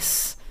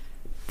Palace,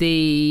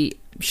 the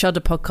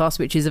Shudder podcast,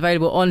 which is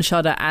available on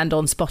Shudder and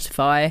on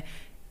Spotify,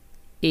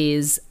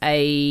 is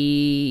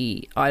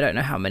a, I don't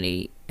know how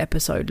many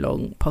episode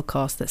long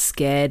podcast that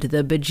scared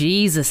the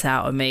bejesus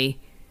out of me.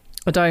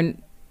 I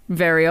don't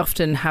very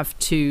often have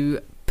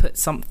to put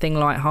something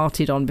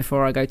light-hearted on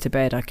before I go to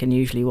bed. I can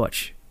usually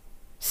watch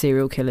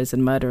serial killers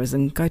and murderers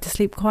and go to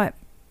sleep quite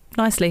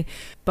nicely.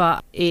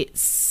 But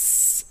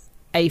it's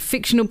a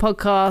fictional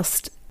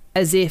podcast,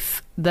 as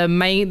if the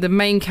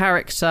main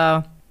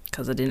character,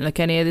 because I didn't look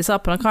any of this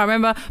up and I can't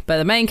remember, but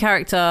the main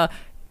character,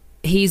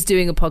 he's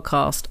doing a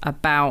podcast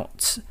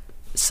about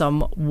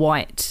some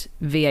white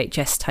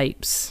VHS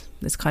tapes.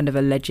 There's kind of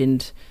a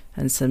legend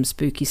and some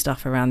spooky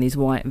stuff around these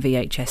white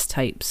VHS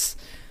tapes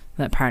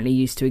that apparently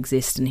used to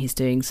exist, and he's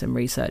doing some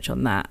research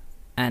on that.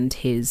 And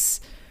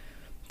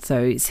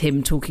so it's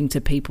him talking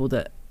to people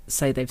that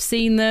say they've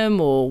seen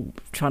them, or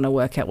trying to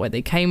work out where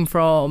they came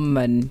from,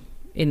 and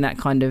in that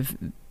kind of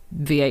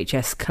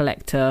VHS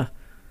collector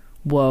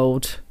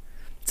world.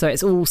 So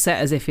it's all set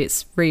as if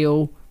it's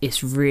real.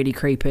 It's really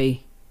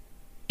creepy.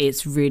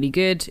 It's really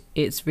good.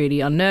 It's really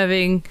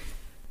unnerving.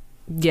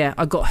 Yeah,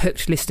 I got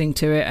hooked listening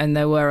to it, and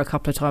there were a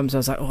couple of times I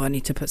was like, oh, I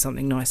need to put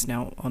something nice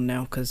on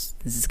now because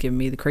this is giving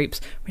me the creeps,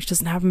 which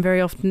doesn't happen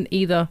very often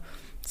either.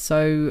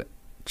 So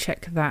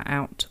check that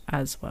out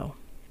as well.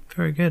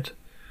 Very good.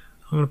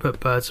 I'm going to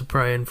put Birds of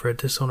Prey in for a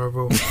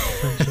dishonourable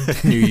mention.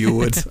 I knew you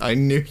would. I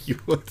knew you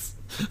would.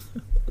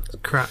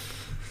 Crap.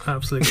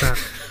 Absolute crap.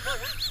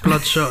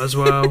 Bloodshot as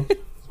well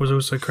was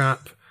also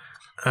crap.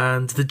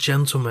 And The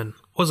Gentleman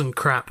wasn't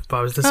crap, but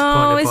I was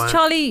disappointed by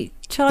it.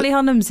 Charlie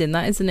Hunnam's in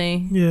that, isn't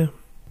he? Yeah.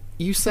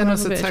 You sent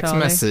us a text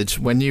message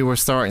when you were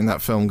starting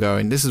that film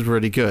going, this is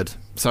really good.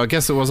 So I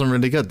guess it wasn't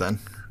really good then.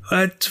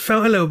 I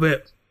felt a little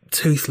bit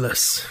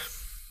toothless.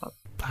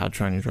 How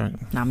Train Your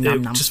Dragon.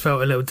 It just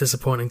felt a little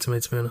disappointing to me,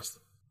 to be honest.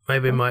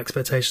 Maybe my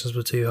expectations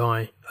were too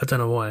high. I don't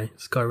know why.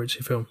 It's a Guy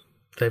Ritchie film.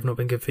 They've not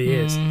been good for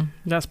years.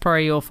 That's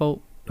probably your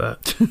fault.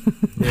 But,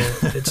 yeah,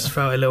 it just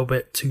felt a little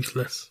bit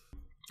toothless.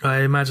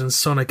 I imagine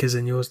Sonic is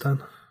in yours,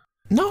 Dan.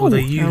 No. Although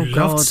you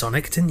loved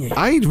Sonic, didn't you?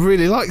 I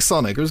really liked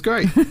Sonic. It was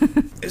great.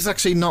 It was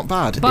actually not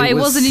bad. But it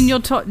wasn't in your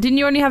top... Didn't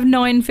you only have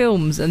 9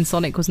 films and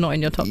Sonic was not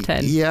in your top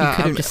 10? Yeah. You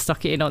could have just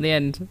stuck it in at the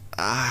end.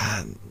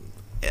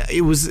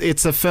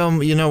 It's a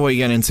film, you know what you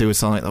get into with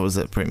Sonic, that was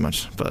it pretty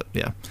much. But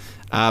yeah.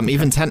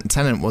 Even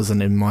Tenet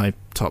wasn't in my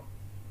top.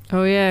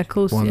 Oh yeah, of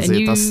course. And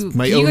that's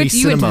my only cinema.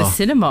 You went to the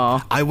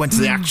cinema. I went to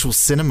the actual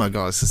cinema,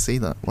 guys, to see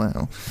that.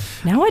 Wow.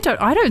 Now I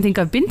don't think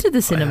I've been to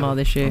the cinema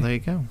this year. Well, there you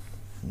go.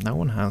 No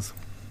one has.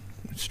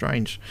 It's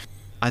strange.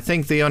 I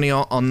think the only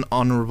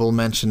honourable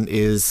mention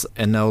is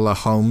Enola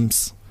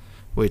Holmes,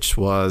 which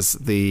was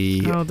the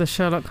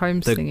Sherlock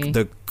Holmes thingy.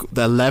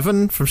 The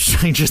 11 from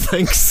Stranger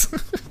Things.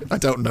 I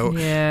don't know.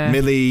 Yeah.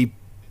 Millie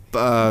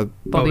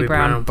Bobby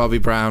Brown. Bobby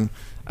Brown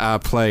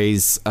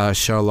plays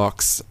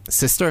Sherlock's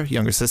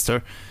younger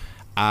sister,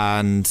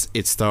 and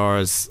it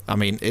stars. I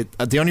mean,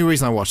 the only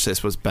reason I watched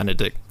this was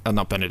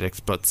not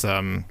Benedict, but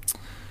Cavill.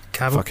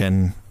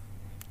 Fucking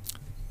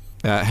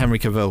Henry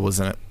Cavill was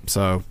in it.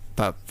 So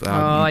that.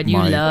 And you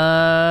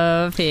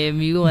love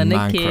him. You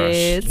wanna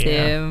kiss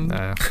him.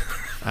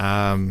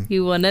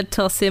 You wanna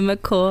toss him a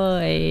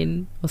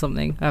coin or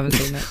something. I haven't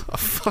seen that. Oh,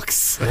 fuck's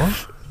sake.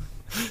 What?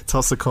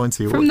 Toss a coin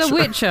to your From Witcher. The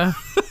Witcher.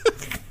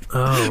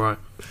 Oh, right.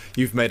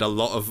 You've made a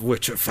lot of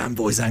Witcher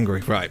fanboys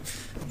angry. Right.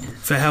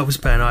 If it helps,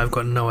 Ben, I've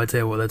got no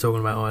idea what they're talking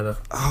about either.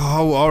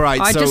 Oh, all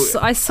right.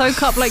 I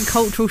soak up like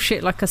cultural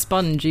shit like a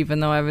sponge, even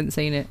though I haven't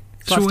seen it.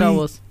 Like Star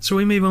Wars. Shall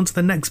we move on to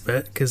the next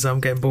bit? Because I'm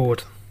getting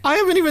bored. I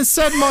haven't even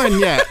said mine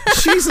yet.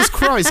 Jesus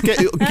Christ, give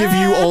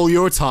you all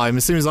your time.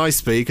 As soon as I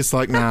speak, it's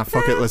like, nah,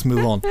 fuck it, let's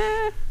move on.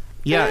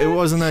 Yeah, it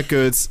wasn't that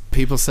good.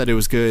 People said it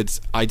was good.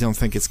 I don't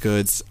think it's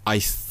good. I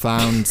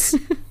found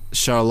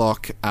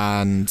Sherlock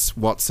and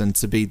Watson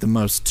to be the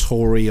most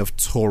Tory of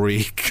Tory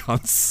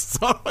cunts.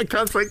 I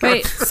can't say cunts.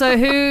 Wait, so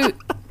who...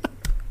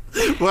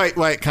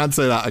 Wait, can't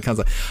say that. I can't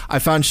say. I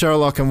found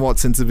Sherlock and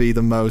Watson to be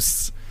the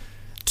most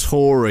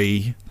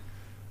Tory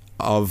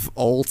of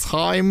all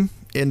time.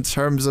 In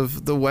terms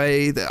of the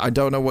way that I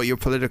don't know what your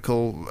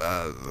political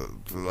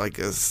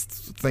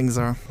things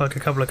are. Like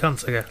a couple of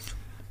cunts, I guess.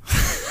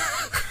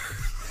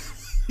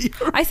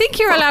 I think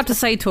you're allowed to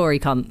say Tory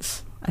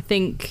cunts. I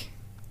think,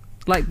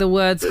 like, the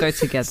words go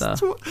together.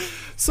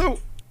 So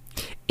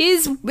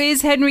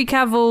Is Henry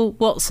Cavill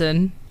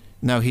Watson?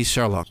 no, he's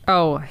Sherlock.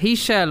 Oh, he's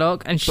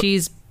Sherlock, and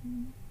she's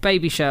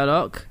baby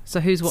Sherlock. So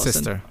who's Watson?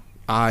 Sister.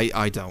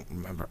 I don't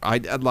remember. I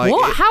like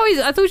What? How is?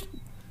 I thought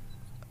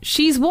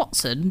she's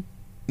Watson.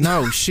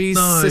 No, she's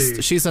No.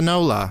 sister. She's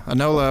Enola.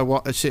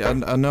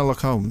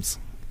 Enola Holmes.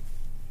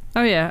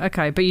 Oh yeah,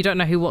 okay, but you don't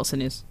know who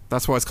Watson is.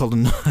 That's why it's called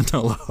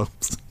Enola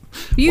Holmes.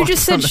 You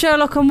just said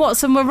Sherlock and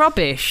Watson were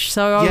rubbish,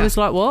 so I Yeah. was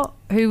like, what?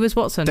 Who was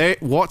Watson?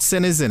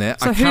 Watson is in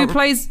it. So who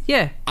plays?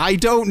 Yeah. I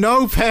don't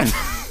know, Pen.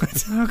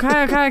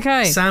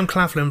 Okay. Sam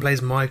Claflin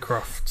plays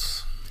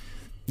Mycroft.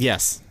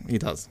 Yes, he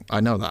does. I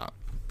know that.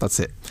 That's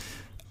it.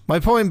 My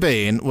point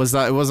being was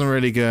that it wasn't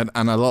really good,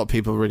 and a lot of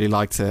people really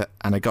liked it,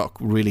 and it got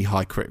really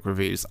high critic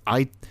reviews.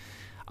 I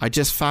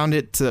just found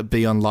it to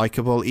be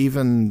unlikable.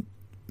 Even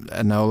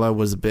Enola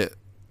was a bit...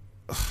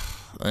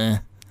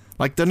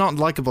 Like, they're not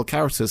likable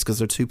characters because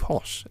they're too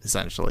posh,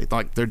 essentially.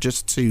 Like, they're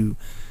just too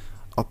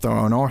up their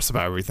own arse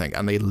about everything,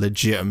 and they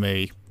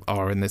legitimately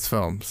are in this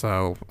film.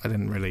 So I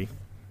didn't really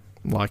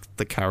like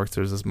the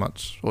characters as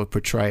much, or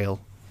portrayal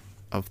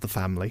of the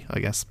family, I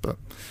guess. But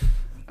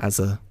as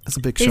a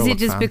big Sherlock Is it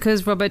just fan,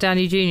 because Robert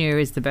Downey Jr.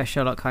 is the best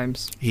Sherlock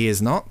Holmes? he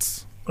is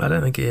not. I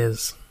don't think he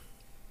is.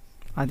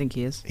 I think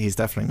he is. He's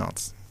definitely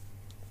not.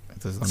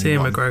 There's only See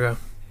one. McGregor.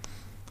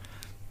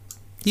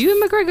 You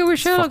and McGregor were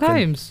Sherlock Fucking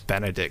Holmes.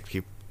 Benedict,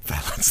 you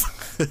fellas.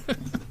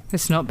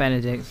 It's not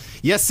Benedict.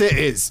 Yes, it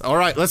is. All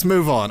right, let's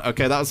move on.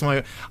 Okay, that was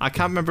my... I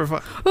can't remember if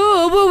I...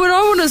 Oh, well, when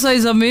I want to say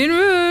something,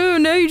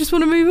 no, you just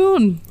want to move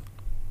on.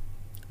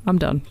 I'm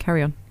done.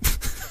 Carry on.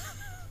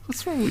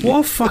 What's wrong with you? What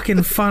a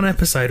fucking fun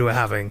episode we're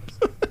having.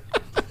 I'm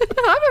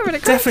having a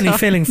great Definitely time.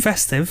 feeling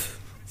festive.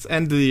 It's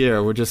end of the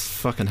year. We're just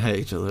fucking hate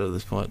each other at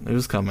this point. It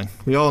was coming.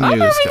 We all knew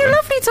I'm it was having a coming.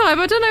 lovely time.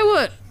 I don't know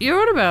what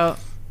you're on about.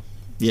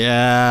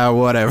 Yeah,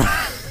 whatever.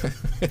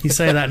 You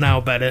say that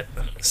now, Bennett.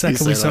 Second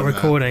say we start that now.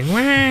 recording.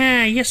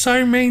 Wah, you're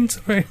so mean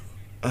to me.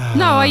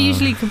 No, I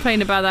usually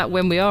complain about that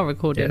when we are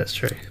recording. Yeah, that's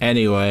true.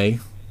 Anyway,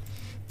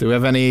 do we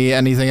have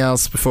anything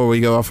else before we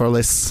go off our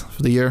lists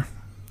for the year?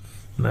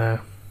 No.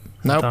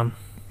 Nope. Done.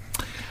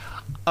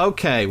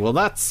 Okay, well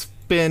that's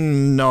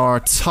been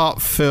our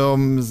top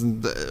films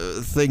and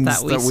things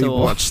That we that we saw.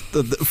 watched.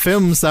 The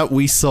films that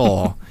we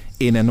saw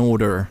in an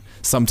order.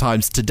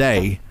 Sometimes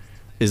today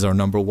is our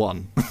number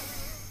one.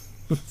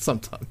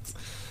 Sometimes.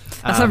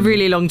 That's a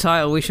really long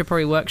title. We should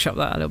probably workshop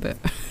that a little bit.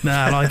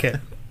 Nah, I like it.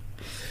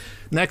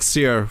 Next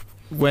year,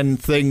 when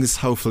things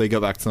hopefully go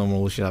back to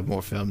normal, we should have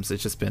more films.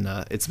 It's been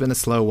a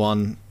slow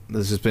one.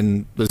 There's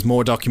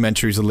more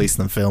documentaries released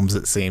than films,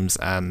 it seems,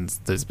 and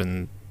there's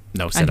been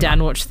no cinema. And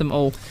Dan watched them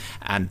all.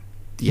 And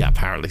yeah,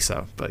 apparently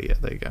so. But yeah,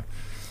 there you go.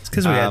 It's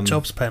because we had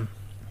jobs, Pen.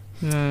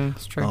 No,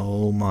 it's true.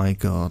 Oh my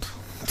god.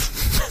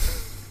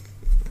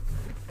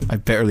 I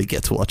barely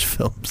get to watch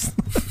films.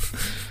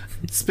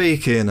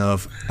 Speaking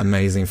of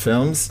amazing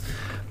films,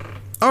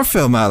 our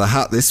film out of the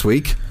hat this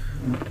week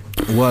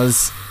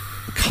was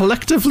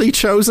collectively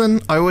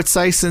chosen, I would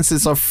say, since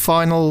it's our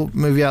final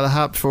movie out of the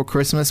hat before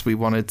Christmas. We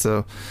wanted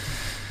to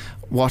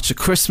watch a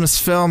Christmas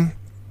film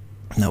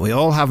that we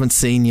all haven't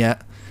seen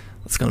yet.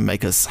 That's going to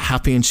make us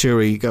happy and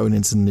cheery going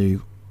into the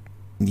new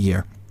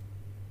year.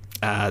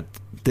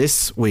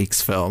 This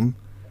week's film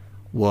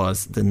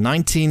was the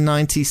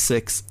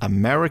 1996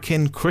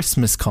 American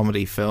Christmas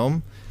comedy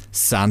film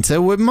Santa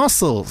with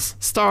Muscles,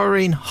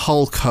 starring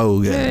Hulk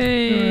Hogan.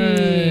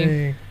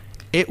 Hey.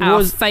 It Our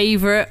was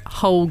favourite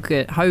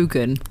Hogan.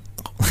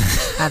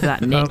 Have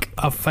that, Nick.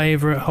 Our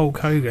favourite Hulk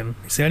Hogan.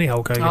 It's the only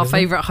Hulk Hogan. Our isn't it?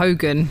 favourite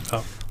Hogan.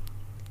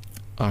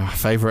 our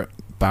favourite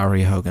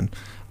Barry Hogan.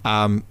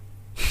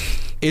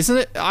 Isn't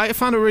it? I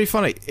found it really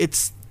funny.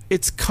 It's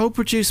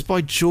co-produced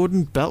by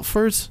Jordan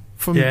Belfort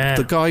from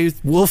the guy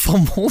who's Wolf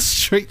on Wall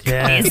Street.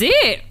 Yeah. Is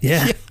it?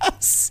 Yeah.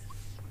 Yes.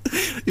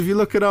 If you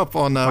look it up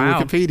on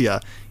Wow.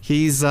 Wikipedia,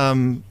 he's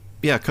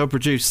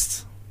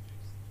co-produced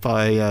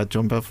by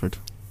John Belfort.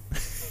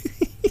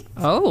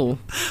 Oh.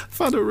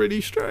 Found it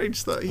really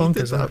strange that he Bonkers,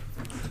 did isn't that.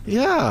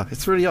 Yeah,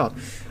 it's really odd.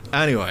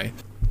 Anyway,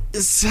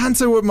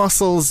 Santa with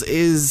Muscles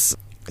is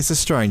a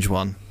strange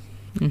one,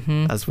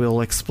 as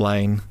we'll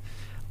explain.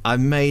 I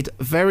made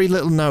very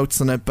little notes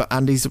on it, but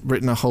Andy's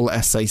written a whole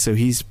essay, so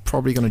he's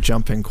probably going to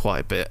jump in quite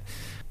a bit.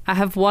 I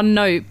have one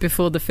note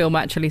before the film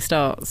actually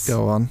starts.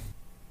 Go on.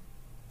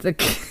 The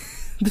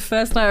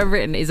first note I've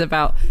written is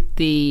about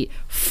the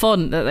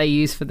font that they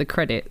use for the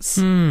credits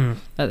at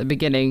the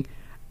beginning.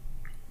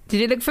 Did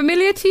it look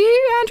familiar to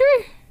you,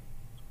 Andrew?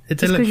 It did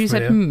Just look because you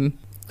said, familiar.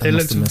 I It must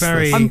looked have missed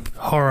very this.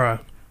 horror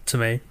to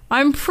me.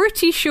 I'm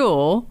pretty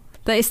sure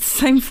that it's the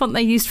same font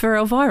they used for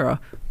Elvira.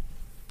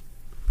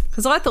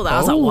 Because I thought that. I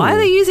was like, why are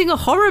they using a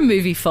horror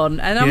movie font?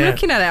 And I'm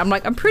looking at it, I'm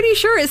like, I'm pretty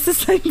sure it's the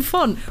same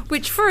font.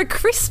 Which for a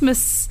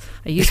Christmas...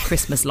 I use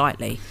Christmas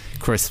lightly.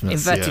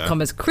 Christmas, Inverted yeah.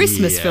 commas.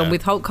 Christmas Yeah. film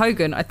with Hulk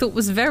Hogan, I thought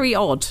was very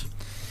odd.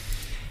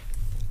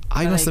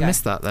 I there must you have go.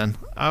 missed that then.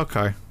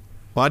 Okay.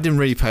 Well, I didn't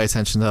really pay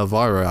attention to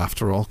Elvira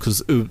after all,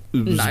 because it was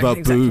No, about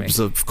exactly. boobs,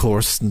 of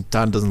course, and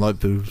Dan doesn't like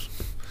boobs.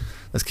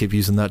 Let's keep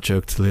using that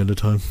joke till the end of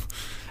time.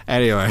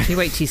 Anyway. You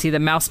wait till you see the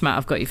mouse mat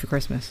I've got you for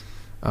Christmas.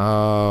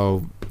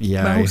 Oh,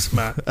 yeah. Mouse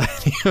mat.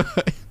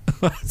 Anyway.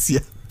 Yeah,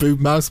 boob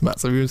mouse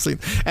mats. Have you ever seen?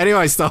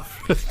 Anyway, stop.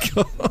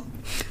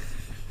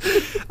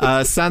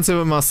 Santa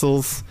with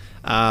muscles.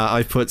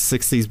 I put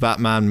 60s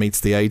Batman meets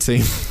the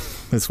A-Team.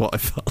 Is what I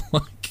felt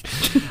like.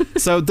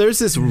 So there's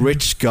this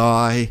rich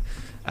guy,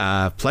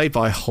 played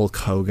by Hulk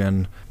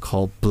Hogan,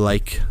 called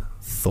Blake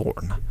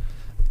Thorne.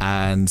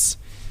 And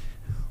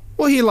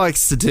what he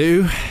likes to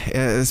do,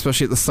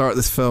 especially at the start of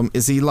this film,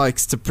 is he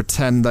likes to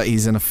pretend that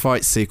he's in a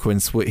fight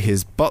sequence with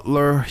his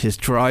butler, his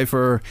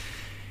driver,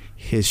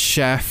 his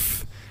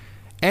chef,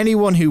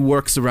 anyone who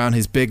works around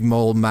his big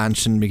mole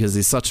mansion, because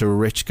he's such a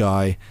rich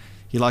guy.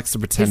 He likes to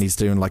pretend he's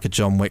doing like a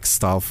John Wick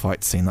style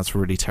fight scene. That's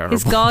really terrible.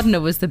 His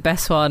gardener was the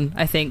best one,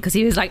 I think, because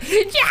he was like,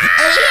 yeah!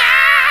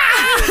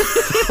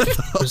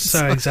 It was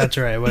so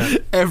exaggerated, wasn't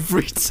it?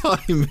 Every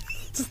time.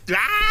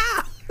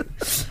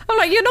 I'm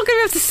like, you're not going to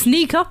be able to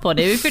sneak up on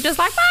him if you're just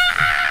like,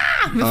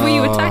 before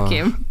you attack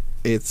him.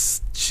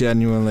 It's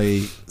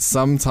genuinely,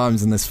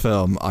 sometimes in this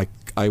film,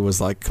 I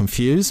was like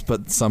confused,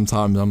 but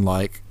sometimes I'm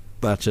like,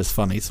 that's just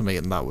funny to me,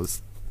 and that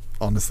was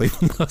honestly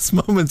one of those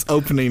moments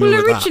opening with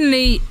that. Well,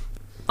 originally,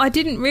 I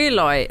didn't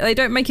realise, they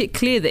don't make it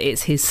clear that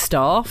it's his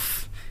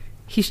staff.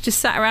 He's just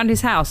sat around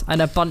his house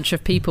and a bunch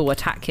of people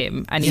attack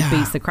him and he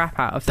beats the crap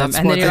out of them. That's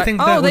and then what- you're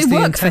I like, oh, they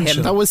work for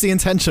him. That was the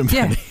intention,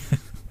 Penny.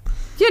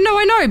 Yeah, no,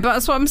 I know, but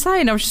that's what I'm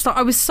saying. I was just like,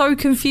 I was so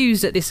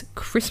confused at this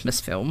Christmas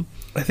film.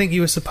 I think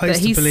you were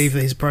supposed to believe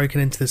that he's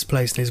broken into this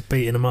place and he's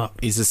beating him up.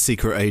 He's a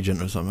secret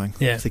agent or something.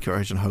 Yeah. Secret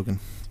agent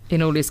Hogan.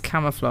 In all his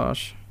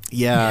camouflage.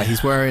 Yeah,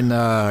 he's wearing,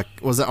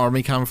 was it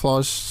army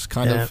camouflage,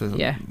 kind of?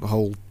 Yeah.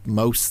 Whole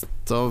most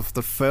of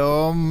the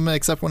film,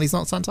 except when he's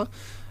not Santa.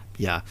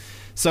 Yeah.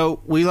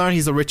 So we learn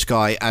he's a rich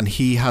guy, and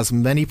he has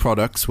many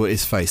products with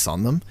his face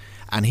on them,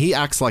 and he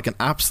acts like an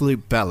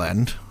absolute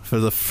bellend for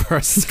the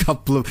first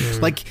couple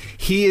of... Like,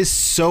 he is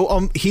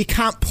so... he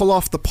can't pull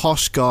off the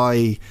posh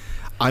guy,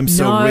 I'm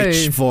so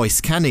rich voice,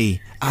 can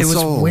he? It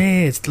was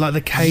weird. Like,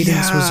 the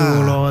cadence was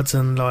all odd,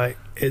 and, like,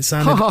 it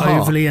sounded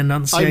overly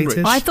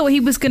enunciated. I thought he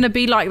was going to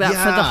be like that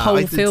for the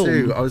whole film.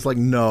 Too. I was like,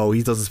 no,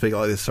 he doesn't speak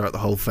like this throughout the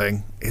whole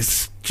thing.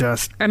 It's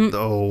just...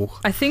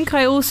 I think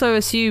I also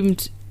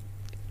assumed...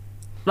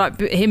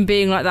 like him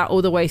being like that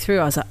all the way through.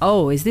 I was like,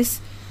 oh, is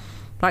this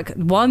like,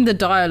 one, the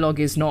dialogue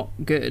is not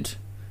good.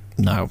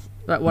 No.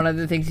 Like, one of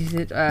the things he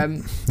said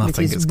with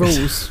Nothing his is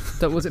rules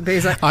that was it.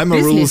 He's like, I'm a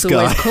business rules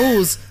always guy.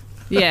 calls.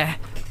 Yeah,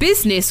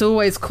 business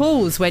always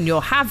calls when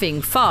you're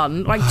having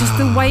fun. Like, just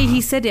the way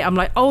he said it, I'm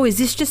like, oh, is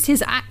this just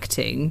his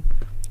acting?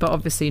 But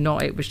obviously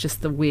not. It was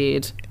just the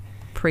weird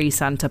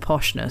pre-Santa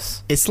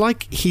poshness. It's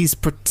like he's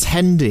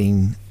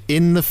pretending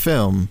in the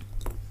film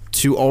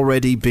to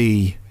already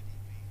be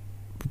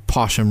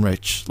posh and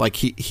rich. Like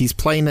he's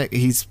playing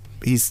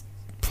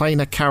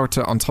a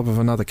character on top of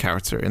another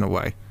character in a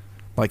way.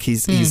 Like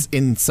he's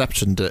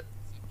inceptioned it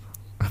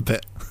a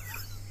bit.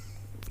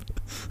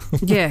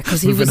 Yeah,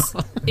 because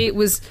it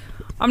was.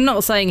 I'm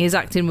not saying his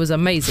acting was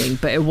amazing,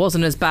 but it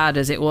wasn't as bad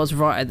as it was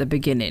right at the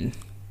beginning.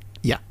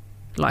 Yeah.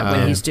 Like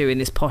when he's doing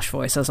this posh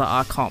voice, I was like,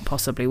 I can't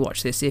possibly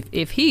watch this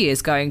if he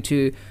is going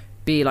to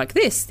be like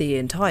this the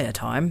entire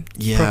time.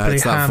 Yeah, properly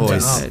it's that hammed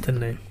voice. it up,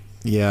 didn't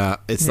he? Yeah,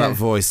 it's that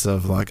voice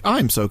of like,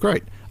 I'm so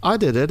great. I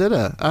did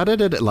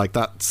it. Like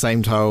that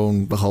same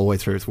tone the whole way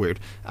through. It's weird.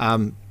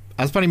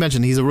 As Penny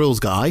mentioned, he's a rules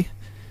guy.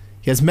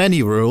 He has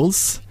many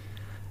rules.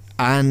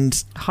 And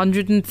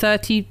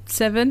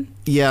 137?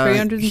 Yeah,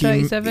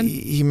 337?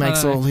 He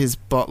makes all his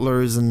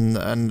butlers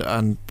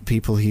and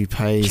people he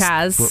pays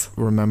Chaz.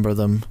 Remember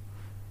them.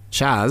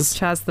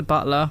 Chaz the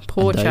butler.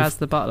 Poor And Dave. Chaz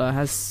the butler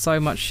has so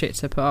much shit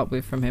to put up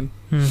with from him.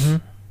 Mm-hmm.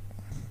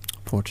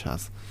 Poor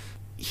Chaz.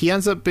 He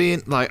ends up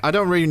being like, I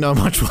don't really know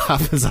much what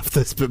happens after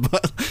this,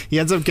 but he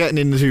ends up getting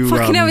into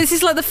Fucking hell, this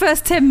is like the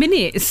first 10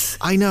 minutes.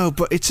 I know,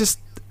 but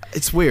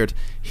it's weird.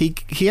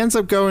 He ends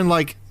up going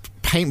like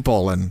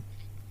paintballing,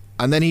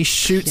 and then he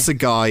shoots a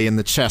guy in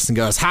the chest and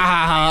goes ha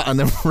ha ha, and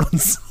then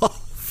runs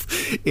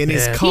off in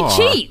his car.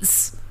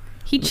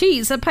 He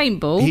cheats at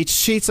paintball. He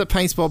cheats at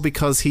paintball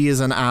because he is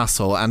an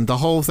asshole, and the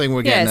whole thing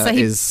we're getting at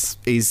is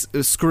he's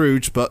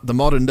Scrooge, but the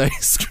modern day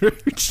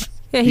Scrooge.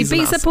 Yeah, he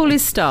beats up all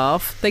his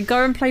staff. They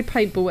go and play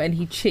paintball, and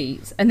he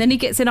cheats, and then he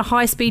gets in a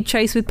high-speed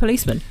chase with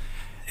policemen.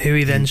 Who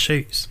he then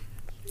shoots.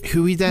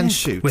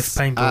 Shoots with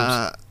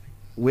paintballs.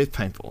 With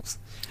paintballs.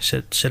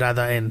 Should add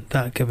that in.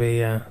 That could be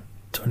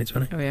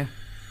 2020. Oh yeah.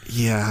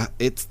 Yeah,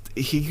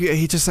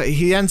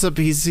 he ends up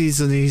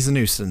he's a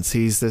nuisance.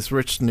 He's this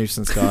rich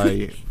nuisance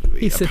guy.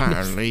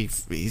 Apparently,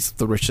 he's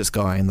the richest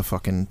guy in the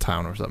fucking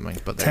town or something.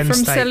 But from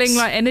selling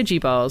like energy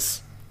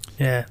bars.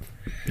 Yeah.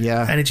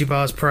 Energy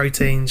bars,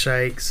 protein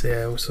shakes,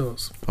 all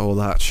sorts. All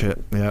that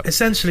shit. Yeah.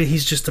 Essentially,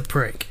 he's just a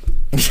prick.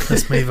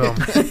 Let's move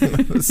on.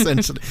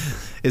 Essentially,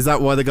 is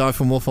that why the guy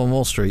from Wolf on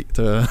Wall Street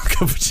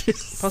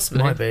coverages?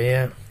 Possibly. Might be,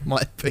 yeah.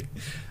 Might be.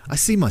 I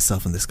see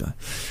myself in this guy.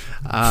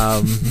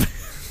 I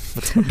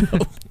don't know.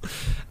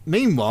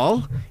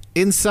 Meanwhile,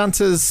 in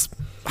Santa's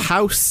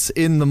house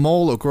in the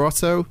mall or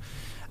grotto,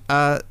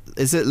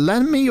 Is it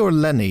Lemmy or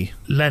Lenny?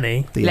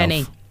 Lenny. The Lenny.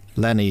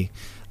 elf.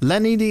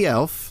 Lenny the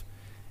elf.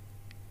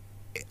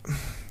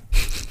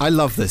 I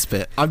love this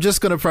bit. I'm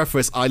just going to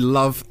preface. I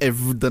love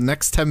the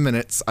next 10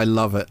 minutes. I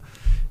love it.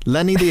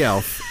 Lenny the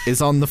elf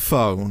is on the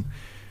phone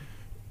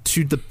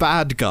to the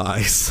bad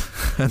guys,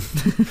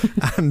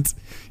 and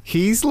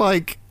he's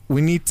like,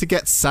 "We need to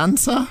get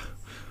Santa,"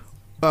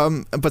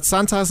 but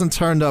Santa hasn't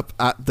turned up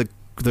at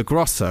the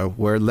Grosso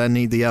where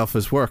Lenny the elf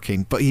is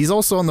working. But he's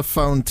also on the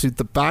phone to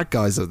the bad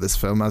guys of this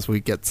film, as we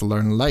get to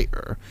learn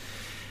later.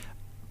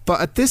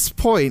 But at this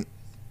point,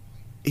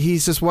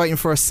 he's just waiting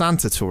for a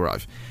Santa to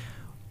arrive.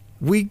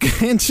 We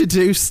get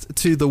introduced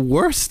to the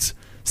worst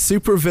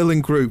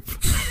supervillain group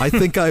I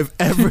think I've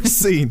ever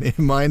seen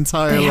in my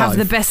entire life. They have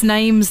the best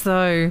names,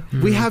 though.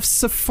 We have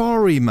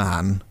Safari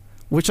Man,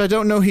 which I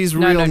don't know his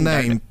real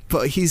name,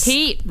 but he's...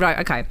 Right,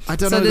 okay. I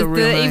don't know the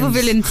real names. Evil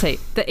villain team.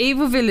 The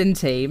evil villain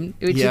team,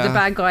 which is the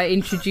bad guy,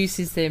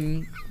 introduces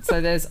him.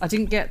 So there's... I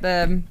didn't get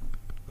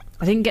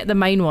the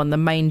main one, the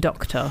main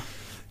doctor.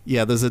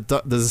 Yeah, there's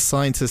a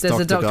scientist. There's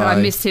a doctor. Guy.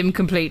 I missed him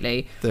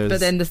completely. But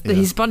then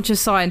his bunch of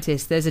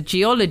scientists. There's a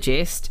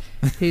geologist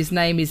whose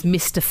name is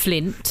Mr.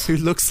 Flint, who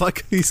looks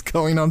like he's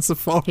going on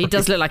safari. He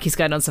does look like he's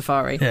going on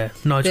safari. Yeah,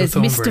 Nigel There's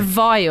Thornberry. Mr.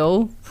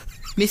 Vile.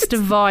 Mr.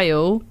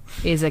 Vile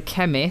is a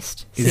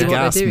chemist. He's See a what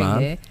gas they're doing man.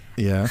 here.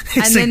 Yeah.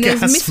 And then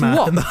there's Miss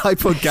Wop. I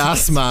put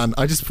gas man.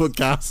 I just put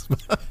gas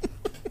man.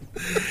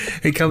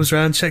 He comes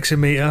round, checks your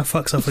meter,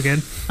 fucks off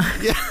again.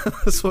 Yeah,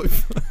 that's what.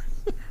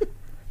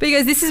 But he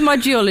goes, this is my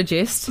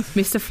geologist,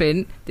 Mr.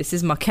 Flint. This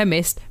is my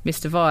chemist,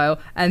 Mr. Vile.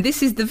 And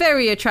this is the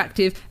very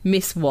attractive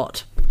Miss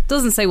Watt.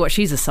 Doesn't say what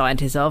she's a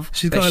scientist of.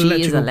 She's but got she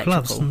electrical is electrical.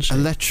 gloves, hasn't she?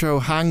 Electro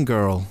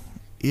hangirl.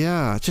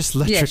 Yeah, just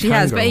electric Yeah, she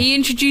has. hangirl. But he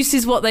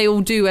introduces what they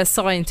all do as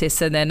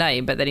scientists and their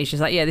name. But then he's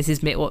just like, yeah, this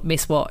is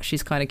Miss Watt.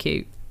 She's kind of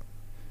cute.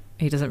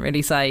 He doesn't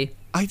really say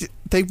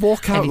they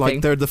walk out anything.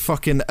 like they're the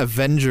fucking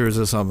Avengers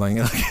or something.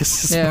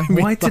 Yeah.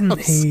 Why didn't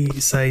he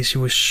say she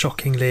was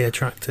shockingly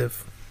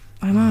attractive?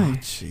 I know. Oh,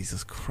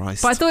 Jesus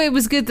Christ. But I thought it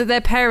was good that their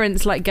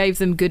parents gave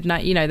them good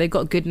they've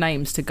got good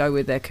names to go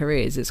with their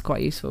careers. It's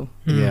quite useful.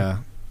 Yeah.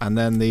 And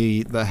then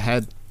the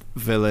head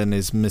villain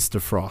is Mr.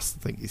 Frost,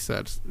 I think he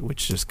said,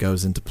 which just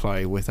goes into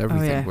play with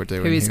everything we're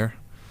doing here.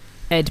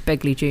 Ed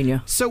Begley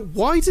Jr. So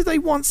why do they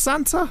want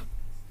Santa?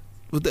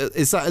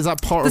 Is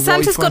that part of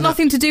Santa's why got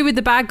nothing to do with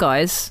the bad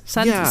guys.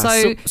 So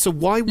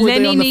why were Lenny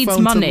they on the needs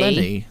phone money. to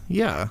Lenny?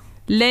 Yeah.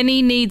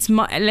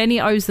 Lenny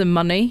owes them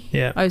money.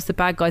 Yeah. Owes the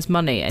bad guys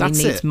money, and That's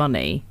he needs it.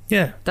 money.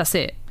 Yeah. That's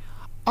it.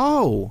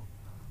 Oh,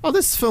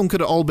 this film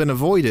could have all been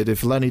avoided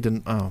if Lenny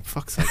didn't... Oh,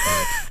 fuck's sake.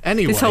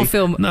 Anyway. This whole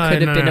film could have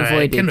been It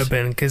avoided. couldn't have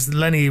been, because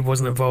Lenny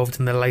wasn't involved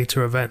in the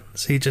later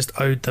events. He just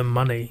owed them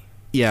money.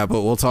 Yeah,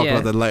 but we'll talk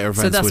about the later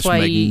events, that's which why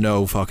make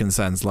no fucking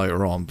sense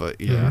later on, but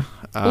yeah.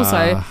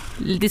 Also,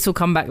 this will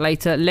come back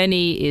later.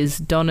 Lenny is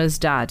Donna's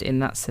dad in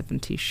that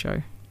 70s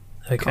show.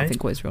 Okay. Can't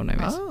think what his real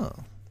name is. Oh,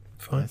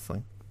 Fine.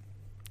 fine.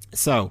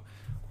 So,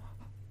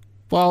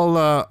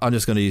 while I'm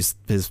just going to use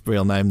his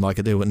real name like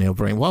I do with Neil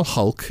Breen, while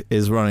Hulk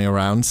is running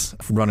around,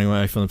 running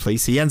away from the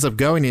police, he ends up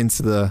going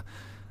into the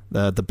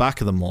back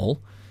of the mall,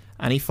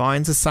 and he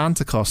finds a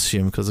Santa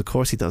costume, because of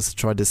course he does, to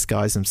try to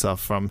disguise himself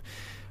from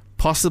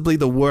possibly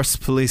the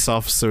worst police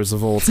officers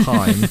of all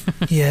time.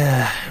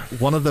 Yeah.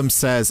 One of them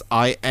says,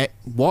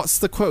 what's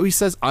the quote he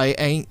says? I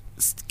ain't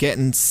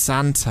getting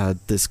Santa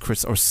this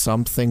Christmas, or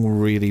something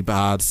really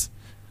bad.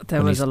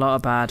 There was a lot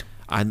of bad.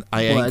 I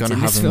ain't words gonna in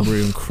have this him film.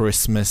 ruin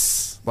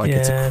Christmas like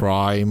it's a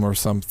crime or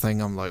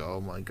something. I'm like, oh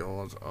my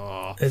god.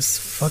 Oh. It's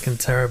fucking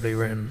terribly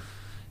written.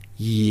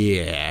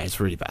 Yeah, it's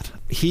really bad.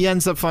 He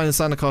ends up finding a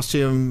Santa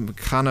costume,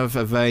 kind of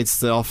evades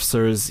the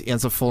officers. He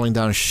ends up falling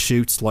down a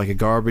chute, like a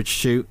garbage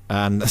chute,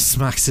 and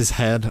smacks his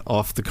head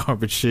off the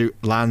garbage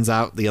chute, lands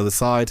out the other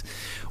side,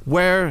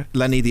 where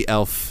Lenny the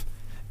elf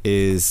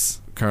is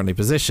currently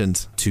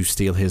positioned to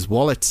steal his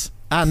wallet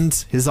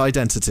and his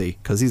identity,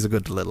 because he's a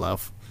good little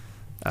elf.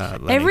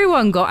 Lenny.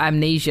 Everyone got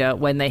amnesia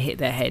when they hit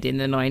their head in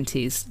the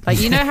 90s. Like,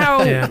 you know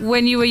how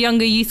when you were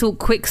younger you thought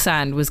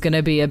quicksand was going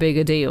to be a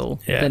bigger deal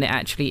than it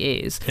actually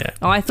is? Yeah.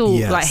 I thought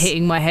like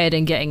hitting my head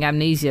and getting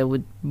amnesia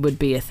would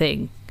be a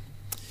thing.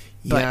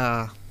 But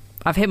yeah.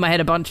 I've hit my head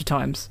a bunch of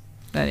times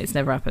and it's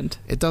never happened.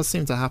 It does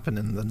seem to happen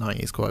in the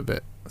 90s quite a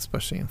bit,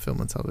 especially in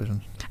film and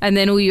television. And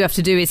then all you have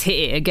to do is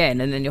hit it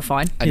again and then you're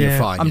fine. And you're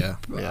fine,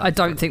 I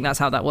don't think that's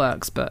how that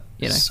works, but,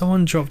 you know.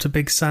 Someone dropped a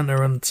big Santa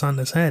on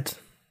Santa's head.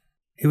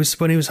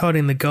 When he was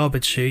hiding the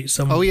garbage chute,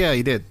 some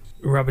he did.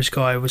 rubbish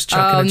guy was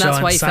chucking a and that's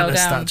giant why he fell Santa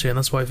down. statue, and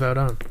that's why he fell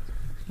down.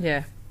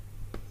 Yeah.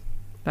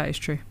 That is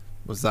true.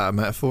 Was that a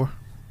metaphor?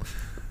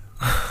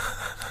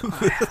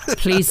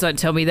 Please don't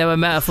tell me there were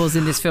metaphors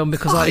in this film,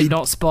 because I did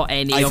not spot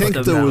any I of think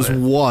them. there was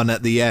one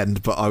at the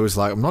end, but I was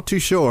like, I'm not too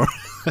sure.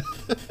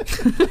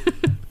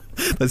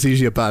 That's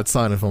usually a bad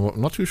sign if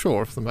I'm not too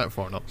sure if the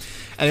metaphor or not.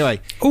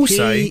 Anyway,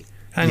 also,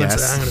 hang on a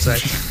sec.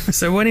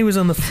 So when he was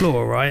on the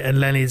floor, right,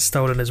 and Lenny had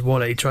stolen his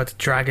wallet, he tried to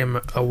drag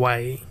him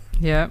away.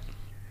 Yeah.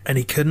 And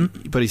he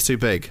couldn't. But he's too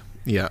big.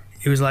 Yeah.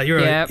 He was like, you're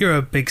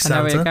a big I know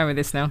where you're Santa. going with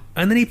this now.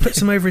 And then he puts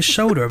him over his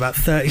shoulder about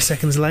 30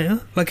 seconds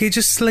later. Like, he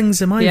just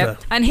slings him over. Yeah,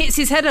 and hits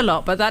his head a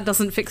lot, but that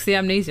doesn't fix the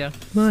amnesia.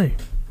 No.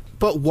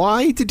 But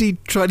why did he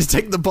try to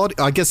take the body?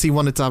 I guess he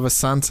wanted to have a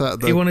Santa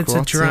at the He wanted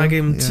grotto. to drag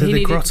him to He the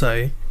needed-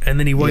 grotto, and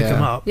then he woke Yeah.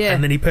 him up, Yeah.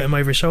 and then he put him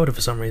over his shoulder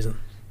for some reason.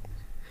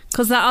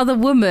 Because that other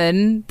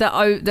woman that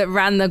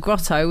ran the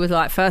grotto was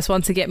like, first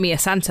one to get me a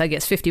Santa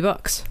gets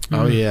 $50.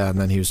 Oh yeah, and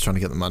then he was trying to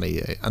get the money,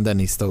 yeah, and then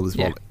he stole his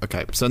Yeah. wallet.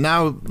 Okay, so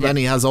now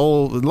Lenny has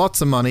lots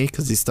of money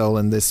because he's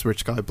stolen this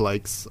rich guy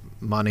Blake's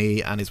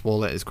money and his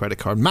wallet, his credit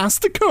card,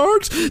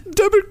 MasterCard,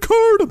 debit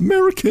card,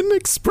 American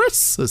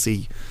Express, as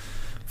he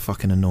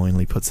fucking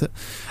annoyingly puts it.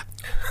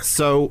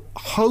 So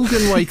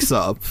Hogan wakes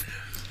up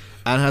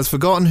and has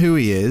forgotten who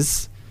he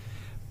is,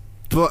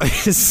 but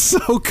is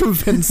so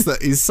convinced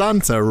that he's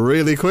Santa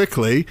really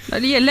quickly.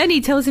 Yeah, Lenny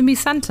tells him he's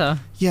Santa.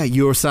 Yeah,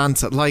 you're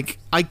Santa. Like,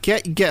 I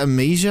get you get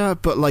amnesia,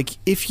 but like,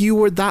 if you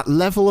were that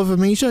level of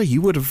amnesia,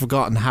 you would have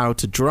forgotten how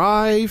to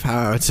drive,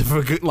 how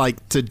to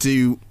to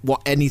do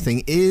what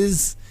anything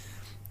is.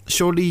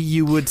 Surely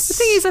you would. The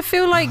thing is, I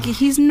feel like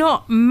he's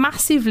not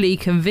massively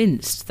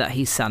convinced that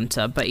he's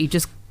Santa, but he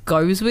just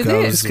goes with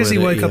Goes. it. It's because he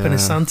with woke it, up in yeah. a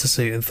Santa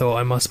suit and thought,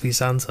 I must be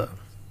Santa.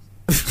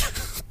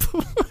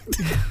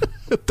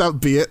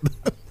 That'd be it.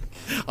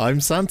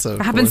 I'm Santa.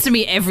 It happens to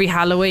me every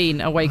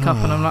Halloween. I wake up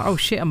and I'm like, oh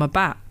shit, I'm a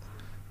bat.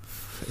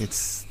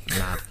 It's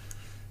mad.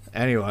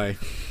 Anyway,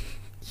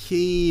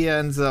 he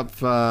ends up,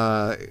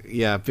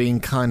 being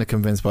kind of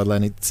convinced by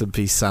Lenny to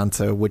be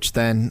Santa, which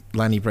then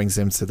Lenny brings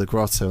him to the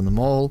grotto in the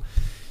mall.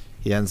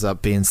 He ends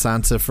up being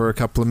Santa for a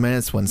couple of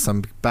minutes when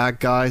some bad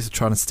guys are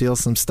trying to steal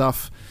some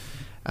stuff.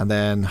 And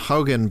then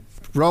Hogan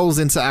rolls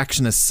into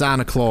action as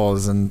Santa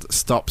Claus and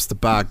stops the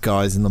bad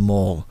guys in the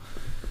mall.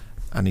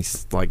 And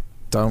he's like,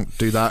 don't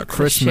do that at Shit out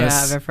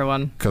Christmas. of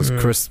everyone.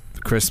 Because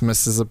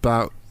Christmas is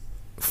about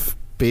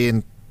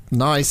being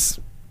nice,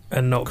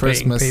 And not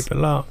Christmas. beating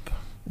people up.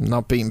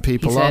 not beating He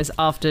people up, says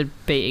after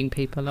beating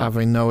people up.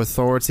 having no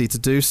authority to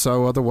do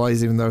so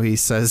otherwise, even though he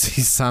says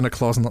he's Santa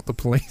Claus, not the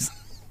police.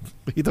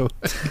 Either way.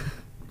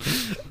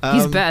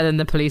 He's better than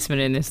the policeman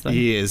in this, though.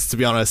 He is. To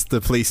be honest,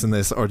 the police in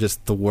this are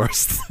just the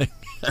worst thing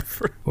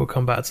ever. We'll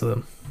come back to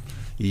them.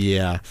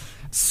 Yeah.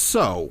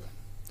 So,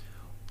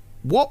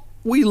 what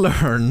we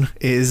learn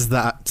is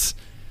that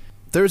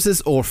there's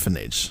this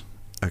orphanage,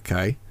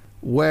 okay,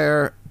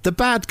 where the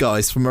bad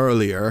guys from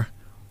earlier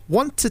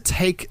want to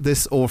take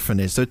this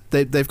orphanage. So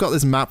they've got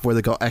this map where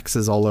they've got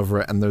X's all over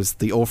it, and there's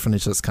the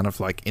orphanage that's kind of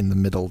like in the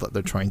middle that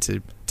they're trying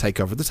to take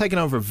over. They're taking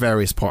over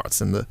various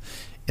parts in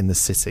the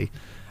city.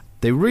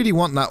 They really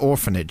want that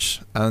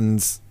orphanage,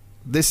 and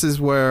this is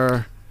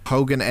where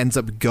Hogan ends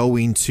up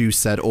going to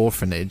said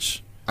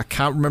orphanage. I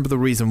can't remember the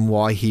reason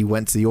why he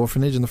went to the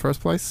orphanage in the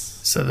first place.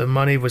 So the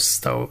money was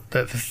stole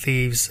that the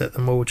thieves at the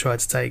mall tried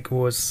to take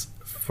was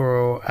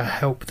for a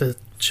help the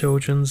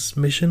children's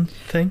mission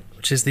thing,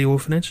 which is the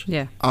orphanage.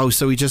 Yeah. Oh,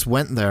 so he just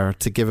went there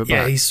to give it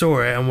Yeah, back. he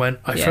saw it and went,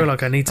 I Yeah. feel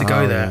like I need to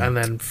go Oh, there, yeah. and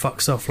then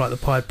fucks off like the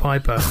Pied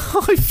Piper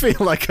I feel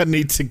like I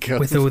need to go.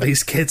 with all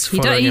these kids He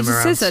following him just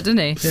around. says that, doesn't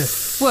he?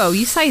 Yeah. Well,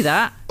 you say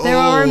that. There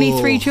are only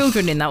 3 Oh.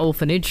 children in that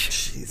orphanage.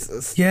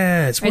 Jesus.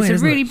 Yeah, it's weird, It's a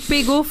isn't really it?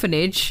 big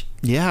orphanage.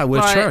 Yeah,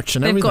 with Like, church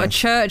and they've everything. got a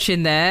church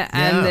in there,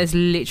 and Yeah. there's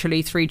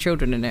literally 3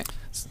 children in it.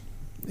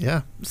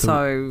 Yeah.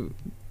 So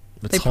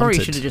it's they probably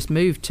haunted. should have just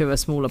moved to a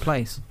smaller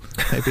place.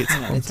 Maybe it's You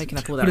know, they're haunted. taking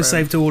up all Would that have room.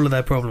 saved all of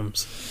their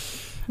problems.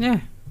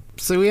 Yeah.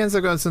 So he ends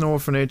up going to an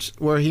orphanage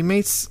where he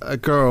meets a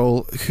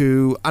girl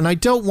who, and I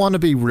don't want to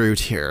be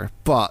rude here,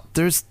 but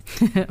there's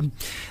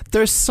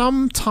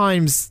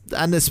sometimes,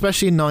 and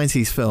especially in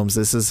 90s films,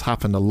 this has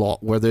happened a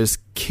lot, where the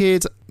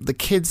kids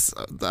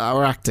that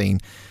are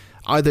acting,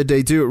 either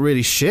they do it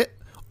really shit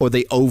or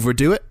they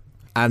overdo it,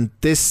 and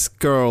this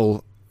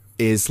girl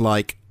is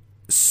like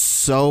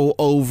so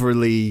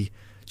overly,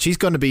 she's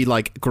going to be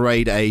like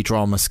grade A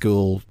drama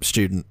school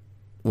student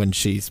when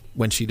she'd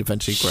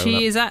eventually grow up.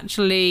 She is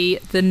actually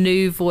the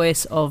new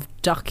voice of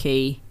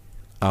Ducky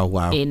Oh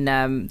wow. in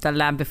The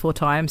Land Before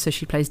Time. So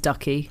she plays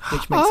Ducky,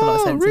 which makes a lot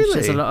of Oh, sense. And really? she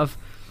does a lot of,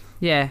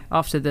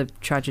 after the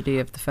tragedy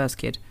of the first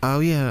kid. Oh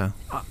yeah.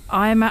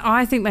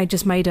 I think they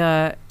just made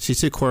her.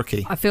 She's too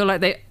quirky. I feel like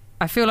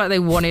they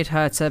wanted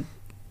her to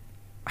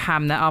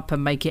ham that up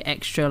and make it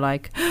extra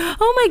like,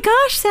 oh my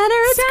gosh, Santa,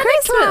 it's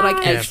Christmas,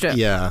 like extra.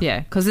 Yeah.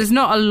 Because there's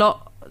not a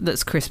lot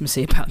that's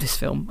Christmassy about this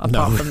film,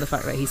 apart No. from the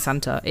fact that he's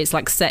Santa. It's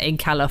like set in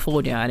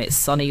California and it's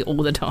sunny all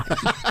the time.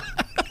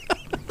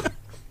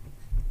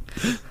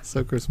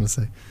 So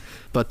Christmassy.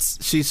 But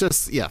she's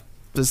just,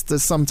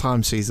 there's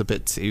sometimes she's a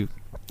bit too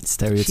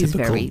stereotypical. She's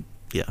very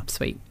yeah,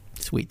 sweet.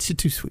 sweet. She's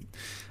too sweet.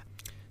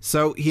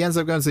 So he ends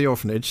up going to the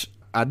orphanage.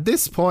 At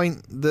this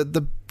point,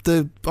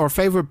 our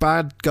favorite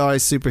bad guy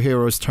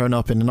superheroes turn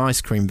up in an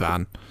ice cream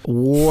van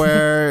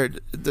where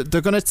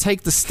they're going to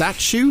take the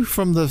statue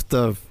from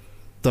the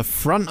the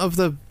front of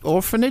the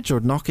orphanage or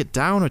knock it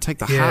down or take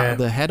the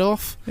head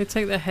off. They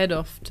take their head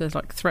off to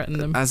like threaten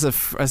them as a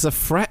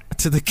threat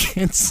to the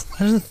kids.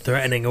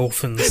 Threatening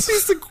orphans.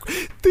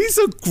 These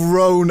are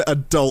grown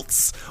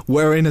adults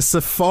wearing a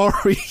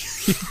safari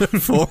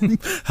uniform,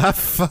 have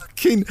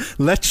fucking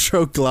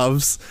electro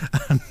gloves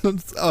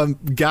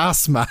and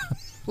gas man.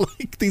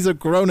 Like, these are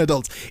grown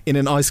adults in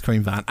an ice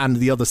cream van, and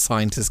the other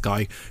scientist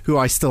guy, who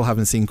I still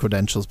haven't seen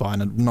credentials by,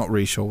 and I'm not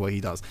really sure what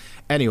he does.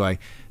 Anyway,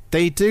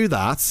 they do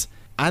that,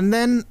 and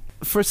then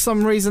for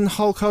some reason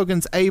Hulk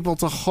Hogan's able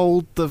to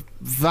hold the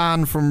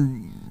van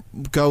from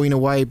going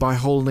away by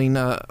holding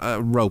a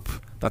rope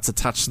that's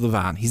attached to the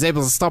van. He's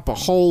able to stop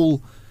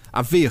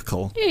a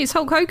vehicle. Yeah, he's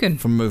Hulk Hogan.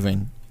 From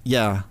moving.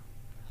 Yeah.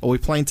 Are we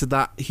playing to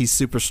that he's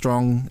super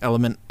strong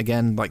element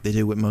again, like they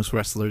do with most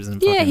wrestlers?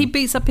 And yeah, he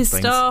beats up his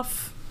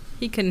staff.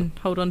 He can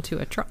hold on to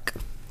a truck.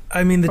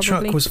 I mean, the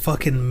truck was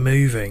fucking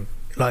moving,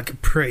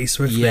 like, pretty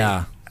swiftly.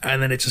 Yeah.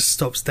 And then it just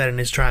stops dead in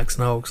his tracks,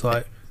 and Hulk's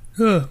like,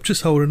 I'm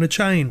just holding a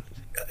chain.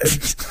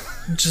 It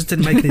just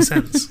didn't make any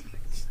sense.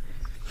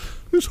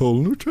 He's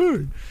holding a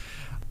chain.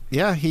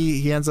 Yeah,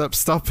 he ends up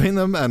stopping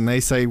them, and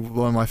they say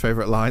one of my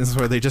favourite lines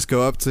where they just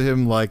go up to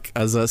him like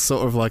as a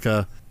sort of like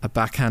a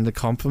backhanded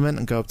compliment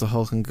and go up to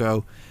Hulk and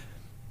go,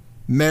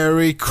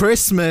 "Merry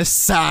Christmas,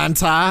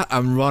 Santa,"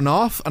 and run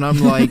off. And I'm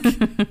like...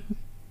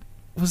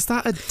 Was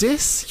that a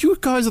diss? You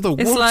guys are the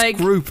worst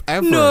group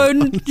ever.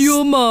 No,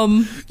 your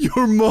mum.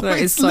 Your mum. That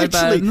is so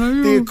literally bad.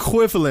 No. The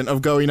equivalent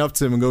of going up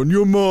to him and going,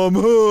 "Your mum,"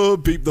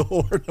 beep the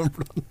horn and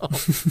run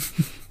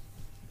off.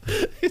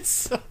 It's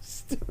so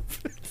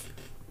stupid.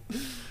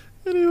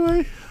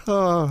 Anyway,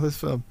 this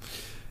film.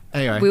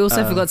 Anyway, we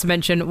also forgot to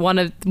mention one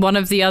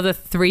of the other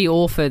three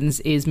orphans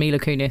is Mila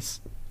Kunis.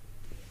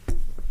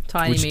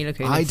 Tiny Mila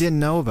Kunis. I didn't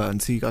know about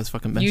until you guys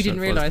fucking mentioned it. You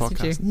didn't realise,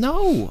 did you?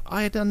 No,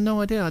 I had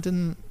no idea.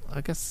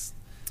 I guess.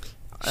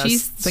 I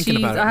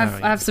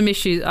have some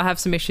issues. I have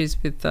some issues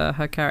with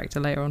her character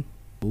later on.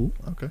 Ooh,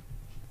 okay.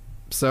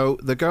 So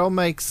the girl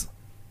makes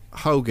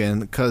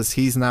Hogan because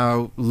he's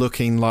now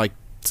looking like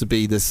to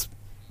be this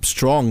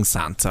strong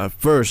Santa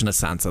version of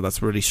Santa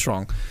that's really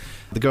strong.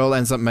 The girl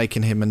ends up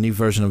making him a new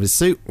version of his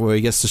suit where he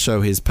gets to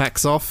show his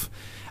pecs off,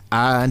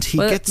 and he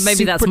gets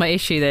that's my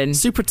issue then.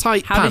 Super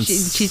tight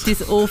pants. She's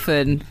this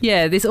orphan.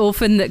 Yeah, this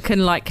orphan that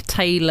can like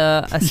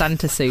tailor a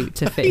Santa suit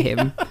to fit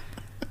him.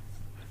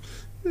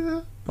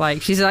 Yeah.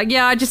 Like, she's like,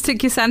 yeah, I just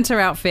took your Santa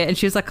outfit, and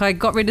she was like, I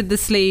got rid of the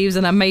sleeves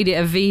and I made it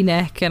a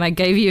V-neck and I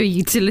gave you a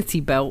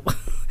utility belt.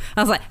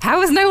 I was like,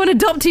 how has no one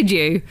adopted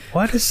you?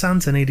 Why does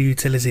Santa need a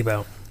utility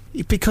belt?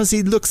 Because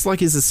he looks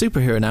like he's a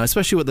superhero now,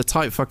 especially with the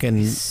tight fucking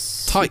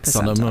tights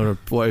on him or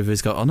whatever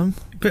he's got on him.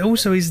 But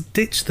also he's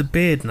ditched the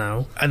beard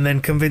now and then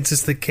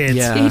convinces the kids.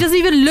 Yeah. He doesn't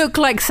even look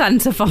like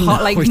Santa for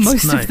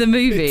most of the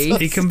movie.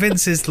 He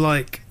convinces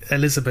like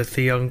Elizabeth,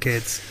 the young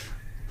kids,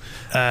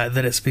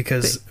 that it's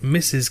because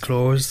Mrs.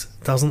 Claus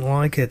doesn't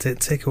like it. It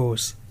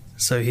tickles.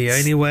 So he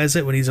only wears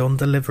it when he's on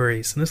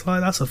deliveries. And it's like,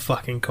 that's a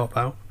fucking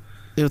cop-out.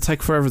 It'll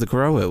take forever to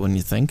grow it when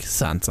you think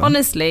Santa.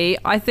 Honestly,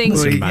 I think...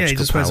 Well, he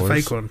just wears a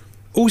fake one.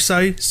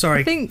 Also,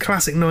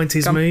 classic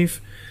 90s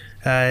move.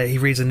 He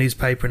reads a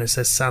newspaper and it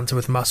says Santa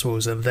with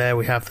muscles, and there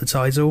we have the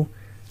title.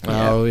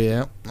 Oh,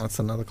 yeah. That's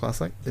another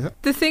classic. Yeah.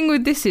 The thing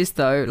with this is,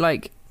 though,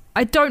 like...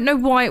 I don't know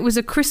why it was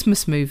a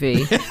Christmas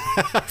movie.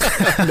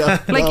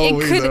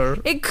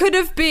 It could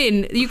have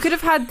been. You could have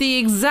had the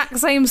exact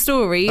same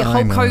story,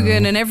 Hulk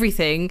Hogan and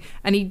everything,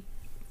 and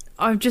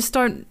I just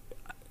don't.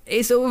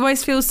 It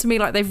almost feels to me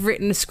like they've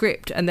written a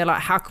script and they're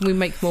like, how can we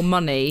make more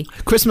money?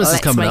 Christmas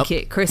is coming up. Let's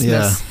make it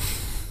Christmas.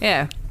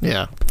 Yeah.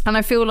 And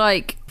I feel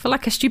like for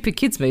like a stupid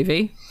kids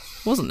movie,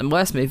 it wasn't the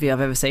worst movie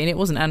I've ever seen. It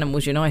wasn't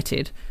Animals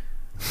United.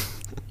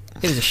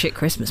 It was a shit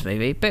Christmas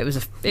movie, but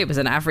it was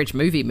an average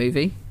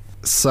movie.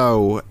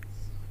 So,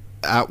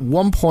 at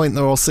one point,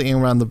 they're all sitting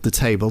around the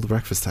table, the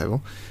breakfast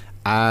table,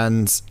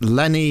 and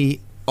Lenny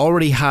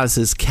already has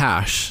his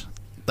cash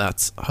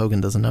that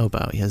Hogan doesn't know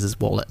about. He has his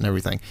wallet and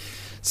everything.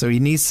 So he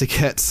needs to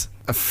get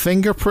a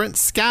fingerprint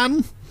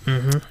scan.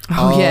 Mm-hmm.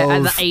 Oh, yeah,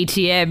 at the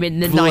ATM in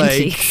the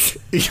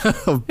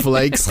 90s. Of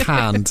Blake's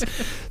hand.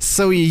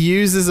 So he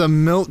uses a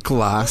milk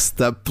glass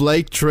that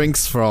Blake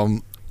drinks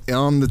from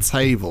on the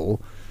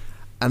table,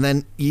 and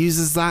then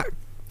uses that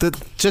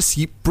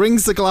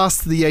brings the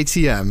glass to the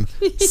ATM,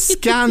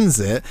 scans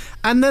it,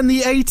 and then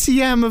the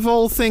ATM of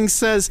all things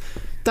says,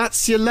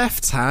 "That's your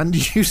left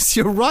hand, use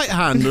your right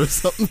hand," or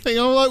something.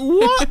 I'm like,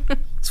 what?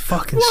 It's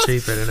fucking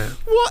stupid, isn't it?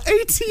 What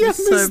ATM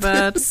it's so is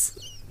bad. this?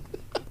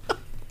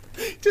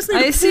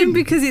 I assume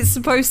because it's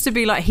supposed to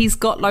be like he's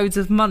got loads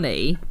of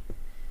money,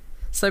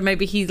 so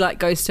maybe he like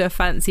goes to a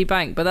fancy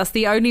bank, but that's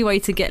the only way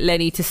to get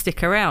Lenny to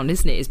stick around,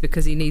 isn't it? Is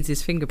because he needs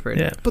his fingerprint.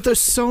 Yeah. But there's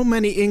so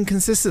many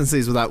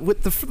inconsistencies with that.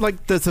 With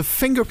there's a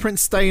fingerprint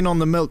stain on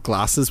the milk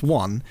glass is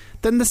one.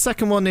 Then the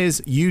second one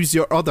is use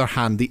your other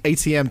hand. The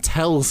ATM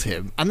tells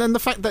him, and then the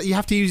fact that you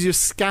have to use your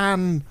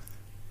scan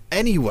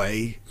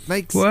anyway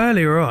makes. Well,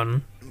 earlier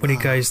on, when he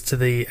goes to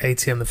the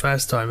ATM the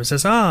first time, it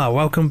says,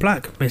 welcome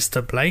back,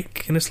 Mr.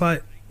 Blake. And it's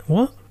like,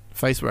 what?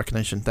 Face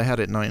recognition. They had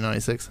it in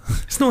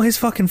 1996. It's not his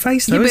fucking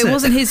face, though, Yeah, but is it it?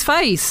 wasn't his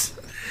face.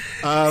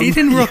 He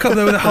didn't rock up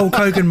there with a Hulk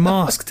Hogan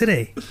mask, did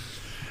he?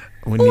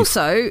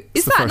 Also,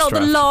 is the that first not the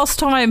draft. last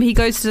time he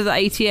goes to the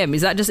ATM?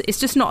 Is that just? It's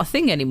just not a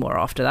thing anymore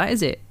after that,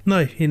 is it?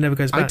 No, he never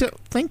goes back. I don't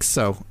think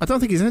so. I don't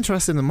think he's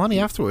interested in the money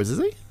afterwards, is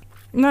he?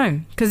 No,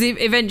 because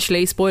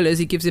eventually, spoilers,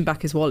 he gives him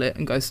back his wallet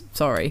and goes,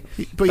 "Sorry."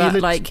 But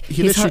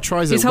he literally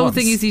tries it his whole once.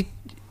 thing is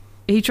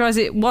he tries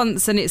it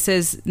once and it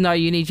says, "No,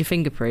 you need your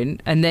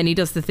fingerprint," and then he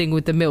does the thing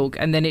with the milk,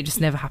 and then it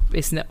just never happens.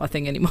 It's not a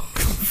thing anymore.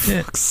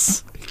 Yeah.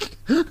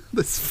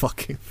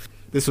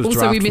 This was Also,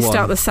 draft we missed one.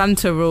 out the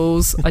Santa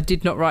rules. I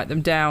did not write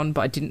them down,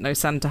 but I didn't know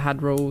Santa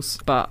had rules.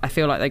 But I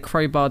feel like they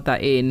crowbarred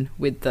that in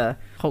with the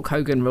Hulk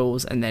Hogan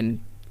rules, and then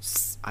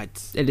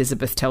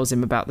Elizabeth tells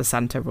him about the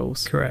Santa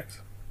rules. Correct.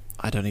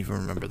 I don't even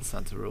remember the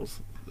Santa rules.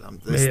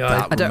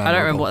 Yeah, I don't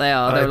remember what they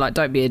are. They were like,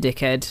 "Don't be a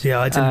dickhead." Yeah,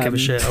 I didn't give a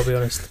shit, I'll be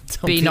honest.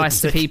 Be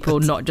nice to people,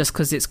 not just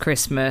because it's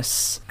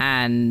Christmas,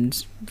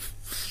 and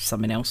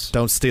something else.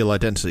 Don't steal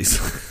identities.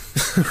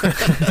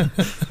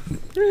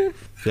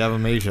 If you have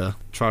amnesia,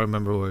 try to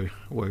remember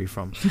where you're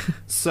from.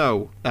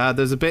 So,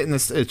 there's a bit in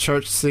this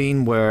church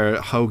scene where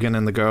Hogan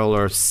and the girl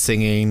are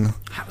singing.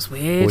 That was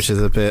weird. Which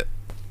is a bit...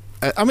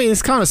 I mean,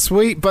 it's kind of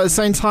sweet, but at the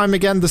same time,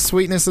 again, the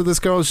sweetness of this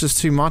girl is just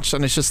too much,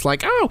 and it's just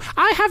like, oh,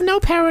 I have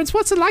no parents.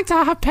 What's it like to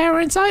have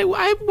parents?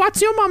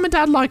 What's your mom and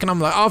dad like? And I'm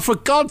like, oh, for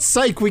God's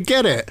sake, we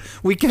get it.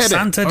 We get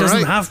Santa it.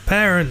 doesn't have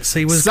parents.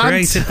 He was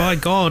created by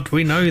God.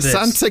 We know this.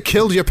 Santa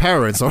killed your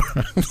parents. All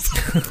right?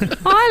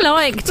 I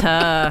liked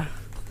her.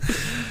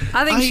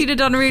 I think she'd have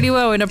done really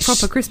well in a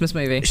proper Christmas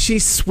movie.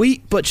 She's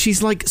sweet, but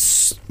she's like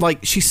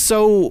she's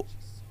so...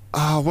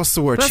 what's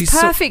the word? That's she's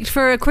perfect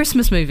for a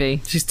Christmas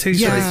movie. She's too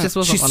Yeah, sweet. It just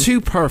wasn't she's one. too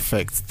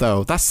perfect,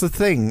 though. That's the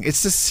thing.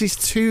 It's just she's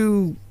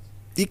too...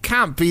 You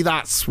can't be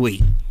that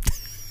sweet.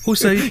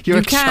 Also, You're You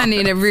a can child.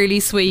 in a really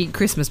sweet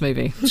Christmas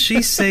movie.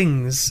 she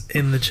sings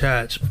in the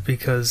church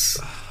because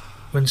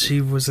when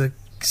she was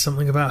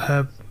something about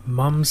her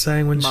mum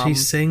saying when she Mum.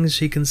 sings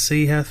she can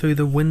see her through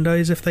the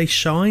windows if they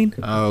shine.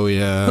 Oh,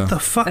 yeah. What the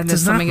fuck And does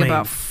there's that something mean?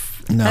 about...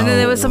 No, and then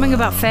there was something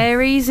about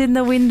fairies in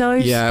the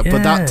windows. Yeah, but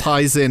Yeah. that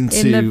ties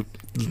into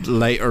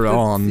later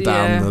on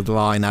down yeah. the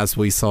line as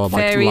we saw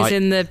Fairies light.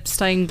 in the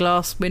stained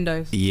glass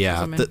windows. or Yeah,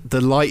 something.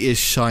 the light is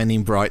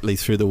shining brightly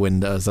through the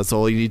windows. That's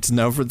all you need to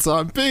know for the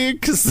time being,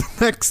 because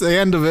the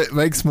end of it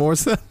makes more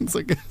sense,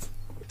 I guess.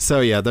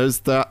 So yeah, there's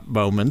that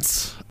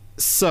moment.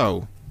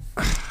 So,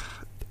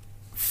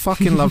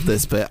 fucking love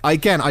this bit.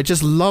 Again, I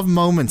just love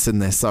moments in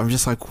this. I'm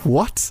just like,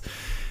 what?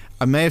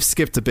 I may have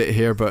skipped a bit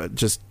here, but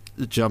just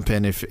jump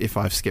in if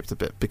I've skipped a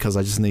bit, because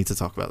I just need to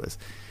talk about this.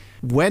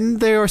 When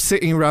they are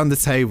sitting around the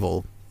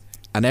table,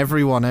 and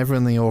everyone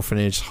in the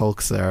orphanage,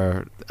 Hulk's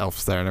there,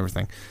 Elf's there, and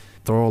everything,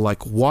 they're all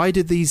like, why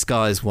did these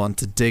guys want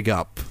to dig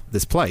up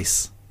this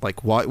place?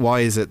 Like, why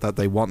is it that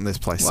they want this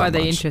place so Why are they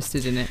much?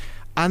 interested in it?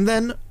 And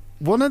then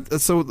one of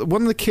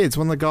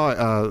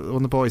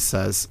the boys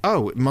says,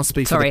 "Oh, it must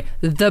be." Sorry,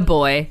 the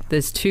boy.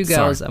 There's two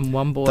girls Sorry. and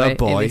one boy, The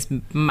boy. in this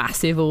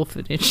massive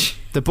orphanage.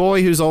 The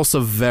boy who's also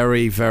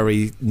very,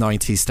 very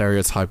 90s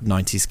stereotype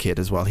 90s kid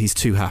as well. He's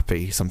too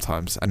happy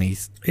sometimes, and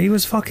He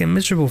was fucking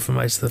miserable for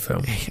most of the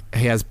film.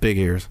 he has big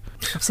ears.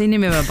 I've seen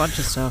him in a bunch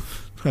of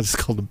stuff. I just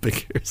called him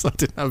big ears. I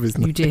didn't have his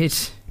name. You did.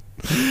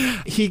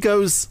 He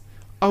goes,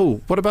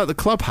 "Oh, what about the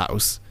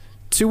clubhouse?"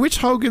 To which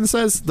Hogan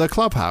says, "The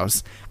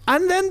clubhouse."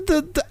 And then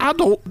the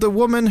adult, the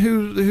woman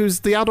who's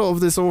the adult of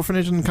this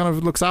orphanage and kind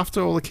of looks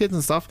after all the kids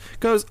and stuff,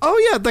 goes, "Oh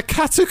yeah, the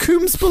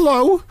catacombs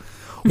below."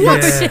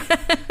 What? Yeah.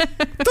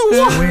 The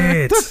what?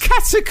 Weird. The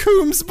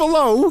catacombs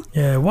below?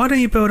 Yeah, why don't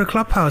you build a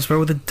clubhouse where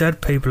all the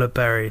dead people are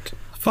buried?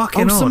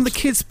 Fucking Oh, odd. some of the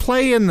kids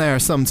play in there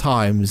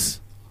sometimes.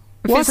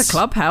 If What? it's a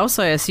clubhouse,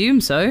 I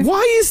assume so.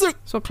 Why is there...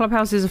 That's what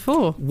clubhouses are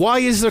for. Why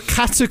is there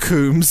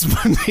catacombs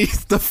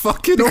beneath the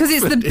fucking Because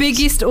it's the orphanage?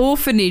 biggest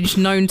orphanage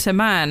known to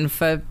man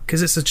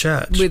Because it's a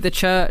church. with the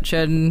church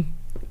and...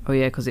 Oh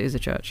yeah, because it is a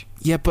church.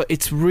 Yeah, but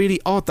it's really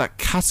odd that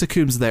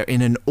catacombs there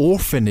in an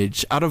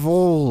orphanage out of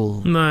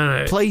all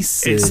no.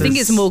 places. I think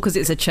it's more because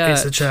it's a church.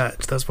 It's a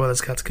church. That's why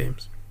there's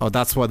catacombs. Oh,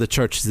 that's why the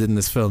church is in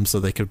this film, so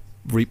they could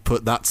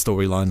put that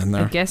storyline in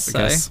there. I guess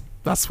so.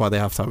 That's why they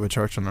have to have a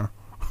church in there.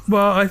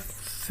 Well, I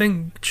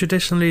think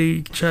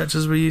traditionally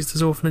churches were used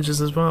as orphanages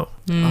as well.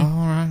 Mm. Oh,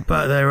 all right.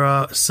 But there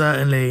are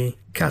certainly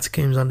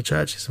catacombs under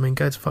churches. I mean,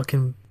 go to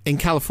fucking In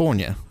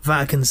California,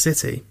 Vatican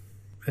City,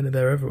 and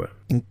they're everywhere.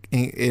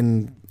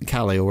 in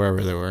Cali or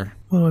wherever they were.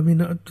 Well, I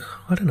mean, I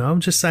don't know.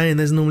 I'm just saying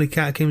there's normally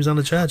catacombs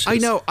under churches. I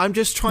know. I'm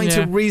just trying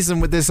to Yeah. reason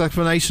with this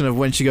explanation of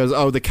when she goes,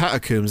 "Oh, the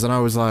catacombs," and I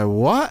was like,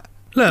 "What?"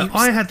 Look,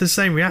 I had the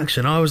same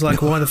reaction. I was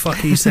like, why the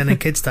fuck are you sending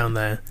kids down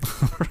there?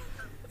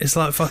 It's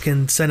like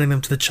fucking sending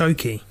them to the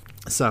chokey.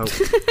 So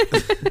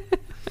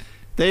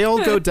they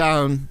all go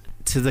down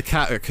to the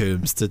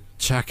catacombs to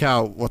check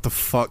out what the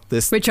fuck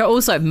this Which are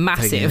also thing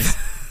massive.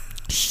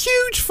 is.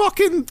 Huge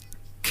fucking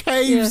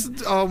caves.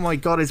 Oh my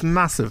god, it's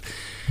massive.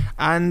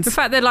 And the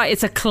fact they're like,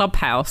 it's a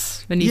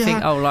clubhouse, and you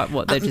think, oh, like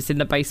what? They're just in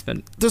the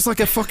basement. there's like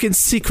a fucking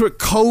secret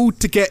code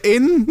to get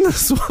in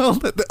as well.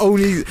 That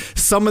only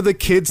some of the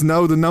kids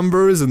know the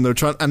numbers, and they're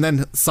trying. And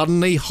then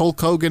suddenly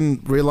Hulk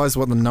Hogan realized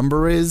what the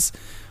number is,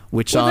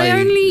 which Well,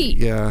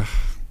 yeah.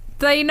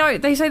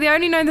 They say they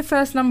only know the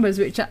first numbers,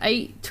 which are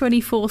 8,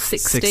 24,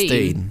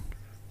 16.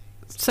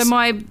 So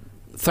my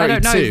 32 I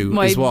don't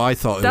know, is what I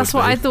thought. That's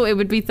what I thought it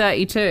would be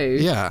 32.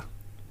 Yeah.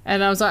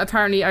 And I was like,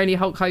 apparently only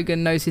Hulk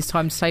Hogan knows his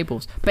times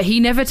tables. But he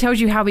never tells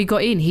you how he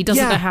got in. He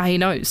doesn't know how he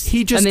knows.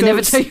 He just and they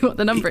never tell you what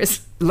the number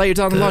is. Later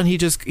down the line, he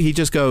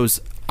just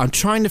goes, I'm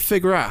trying to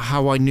figure out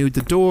how I knew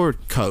the door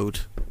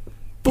code.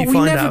 But you we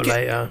find never out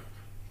later.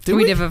 Do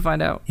we we? never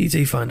find out. You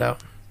do find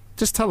out.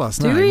 Just tell us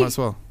Do now, we? might as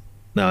well.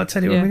 No, I'll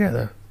tell you when we get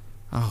there.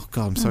 Oh,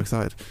 God, I'm so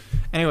excited.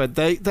 Anyway,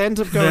 they end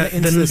up going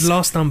into the this...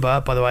 last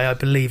number, by the way, I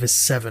believe is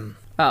 7.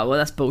 Oh, well,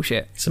 that's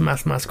bullshit. It's a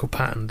mathematical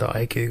pattern that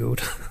I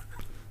googled.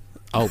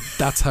 Oh,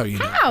 that's how you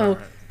know. How?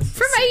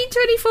 From 8,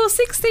 24,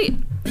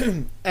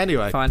 16.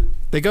 Anyway, Fine.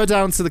 they go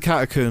down to the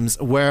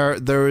catacombs where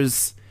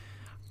there's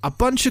a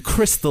bunch of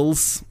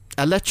crystals,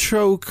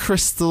 electro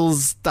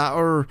crystals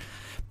that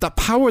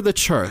power the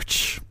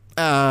church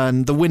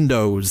and the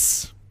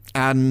windows,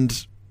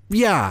 and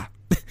yeah.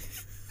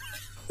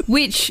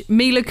 Which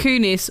Mila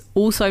Kunis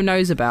also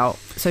knows about,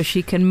 so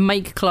she can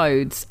make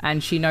clothes,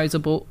 and she knows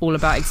all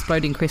about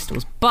exploding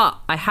crystals. But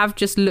I have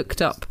just looked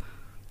up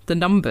the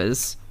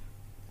numbers,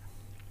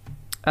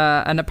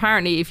 and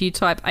apparently if you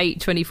type 8,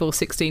 24,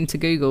 16 to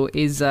Google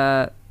is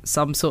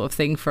some sort of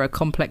thing for a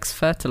complex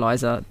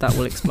fertilizer that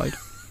will explode.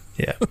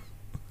 Yeah.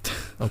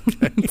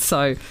 Okay.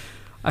 So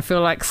I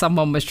feel like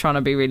someone was trying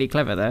to be really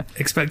clever there.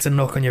 Expect a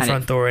knock on your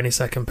front door any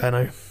second,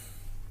 Penno.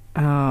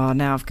 Oh,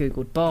 now I've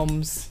Googled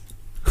bombs.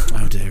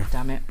 Oh dear.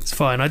 Damn it. It's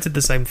fine. I did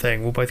the same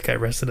thing. We'll both get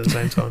arrested at the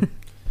same time.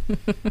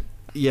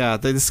 Yeah,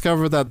 they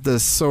discover that the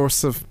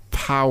source of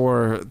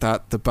power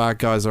that the bad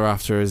guys are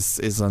after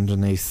is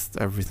underneath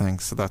everything.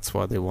 So that's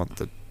why they want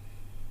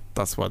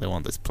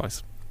this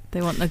place.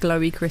 They want the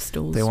glowy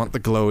crystals. They want the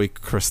glowy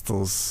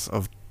crystals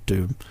of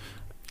doom.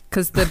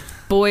 Because the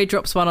boy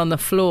drops one on the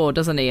floor,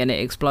 doesn't he? And it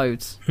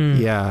explodes.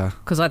 Yeah.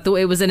 Because I thought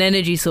it was an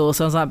energy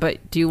source. I was like,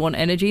 but do you want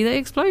energy that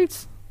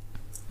explodes?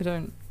 I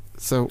don't.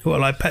 So What,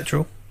 like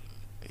petrol?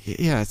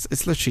 yeah,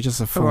 it's literally just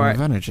a form Alright.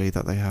 of energy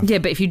that they have. Yeah,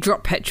 but if you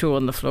drop petrol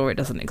on the floor, it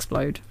doesn't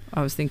explode.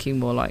 I was thinking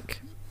more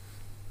like,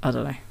 I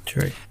don't know.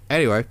 True.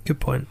 Anyway, Good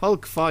point.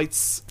 Hulk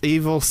fights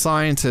evil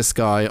scientist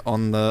guy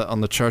on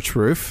the church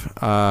roof,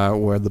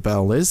 where the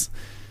bell is,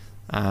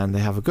 and they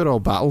have a good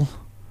old battle.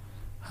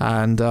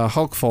 And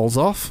Hulk falls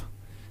off,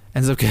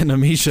 ends up getting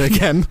amnesia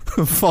again,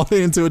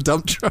 falling into a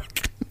dump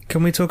truck.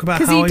 Can we talk about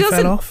 'Cause how he he fell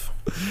doesn't- off?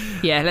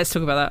 Yeah, let's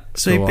talk about that.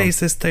 So Go he on. beats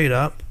this dude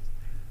up,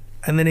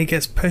 and then he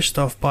gets pushed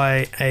off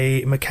by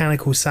a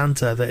mechanical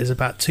Santa that is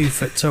about 2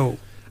 foot tall.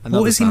 Another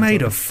What is he Santa.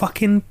 made of?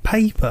 Fucking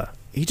paper.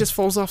 He just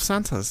falls off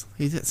Santa's.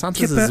 Santa's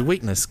Yeah, is his but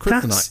weakness,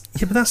 kryptonite.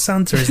 But that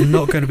Santa is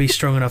not going to be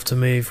strong enough to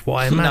move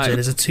what I imagine No.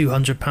 is a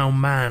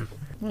 200-pound man.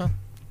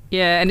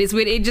 Yeah, and it's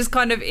weird. It just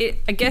kind of,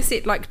 I guess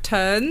it like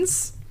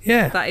turns.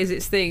 Yeah. That is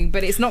its thing.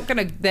 But it's not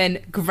going to then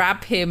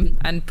grab him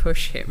and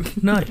push him.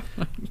 No.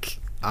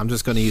 I'm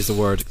just going to use the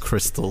word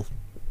crystal.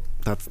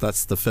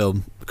 That's the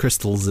film.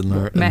 Crystals in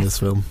Meth. this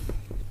film.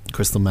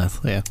 Crystal meth,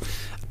 yeah.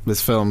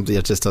 This film,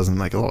 it just doesn't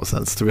make a lot of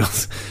sense, to be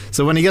honest.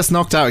 So when he gets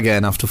knocked out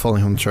again after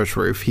falling from the church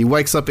roof, he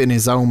wakes up in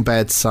his own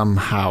bed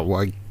somehow.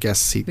 I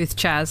guess he With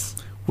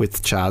Chaz.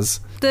 with Chaz.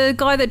 The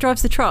guy that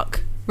drives the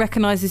truck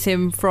recognises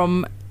him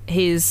from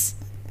his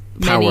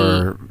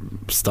Power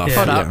stuff.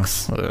 Yeah.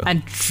 products, Yeah.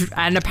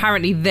 and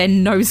apparently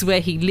then knows where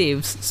he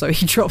lives, so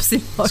he drops him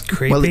It's like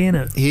creepy, Well, isn't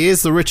it? He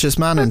is the richest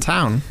man in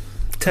town.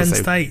 10 say-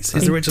 states.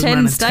 He's In the richest 10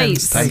 man in 10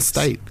 states. states.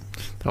 State.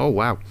 Oh,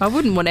 wow. I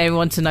wouldn't want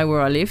anyone to know where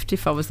I lived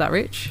if I was that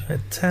rich.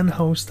 10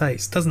 whole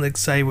states. Doesn't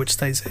say which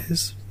states it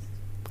is,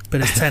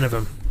 but it's 10 of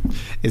them.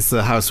 It's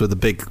the house with the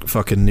big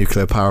fucking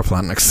nuclear power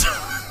plant next to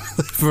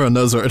Everyone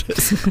knows where it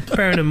is.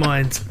 Bearing in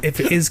mind, if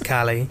it is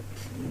Cali,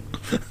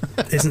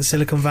 isn't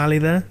Silicon Valley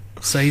there?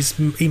 So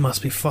he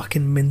must be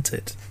fucking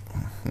minted.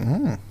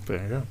 There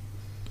you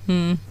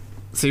go.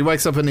 So he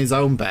wakes up in his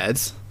own bed.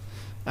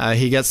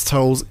 He gets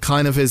told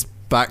kind of his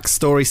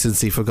backstory since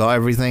he forgot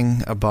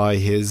everything by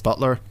his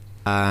butler.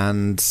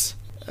 And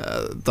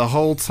the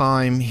whole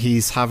time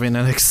he's having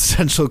an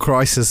existential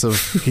crisis of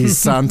he's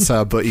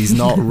Santa, but he's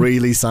not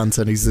really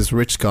Santa, and he's this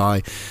rich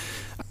guy.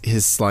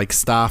 His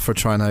staff are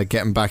trying to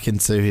get him back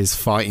into his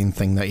fighting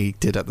thing that he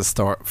did at the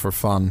start for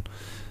fun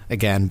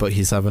again, but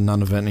he's having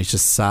none of it, and he's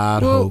just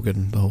sad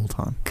Hogan the whole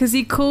time. Because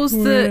he calls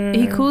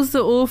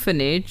the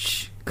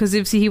orphanage, because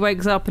he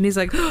wakes up and he's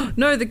like, oh,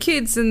 no, the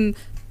kids and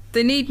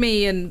they need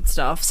me and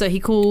stuff. So he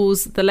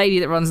calls the lady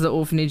that runs the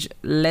orphanage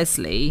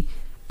Leslie,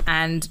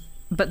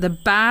 but the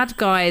bad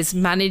guys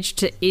manage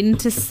to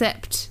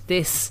intercept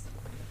this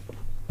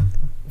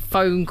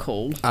phone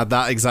call At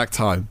that exact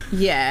time.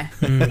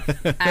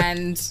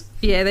 and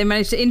they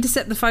managed to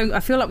intercept the phone. I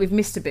feel like we've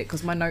missed a bit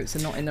because my notes are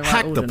not in the right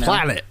Hack order the now.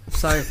 planet.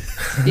 So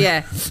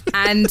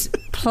and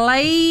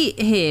play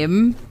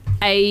him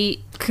a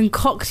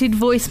concocted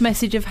voice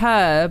message of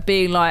her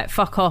being like,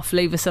 fuck off,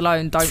 leave us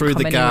alone, don't Through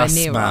come the anywhere gas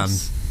near man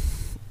us.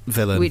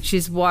 Villain. Which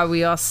is why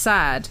we are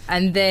sad.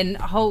 And then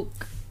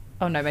Hulk...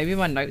 Oh no, maybe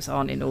my notes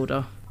aren't in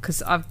order.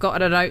 Because I've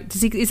got a note.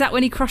 Is that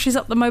when he crushes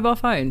up the mobile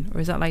phone?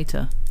 Or is that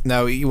later?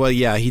 No, well,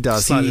 yeah, he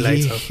does. Slightly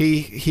later.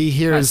 He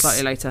hears...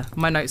 slightly later.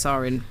 My notes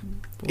are in...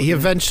 He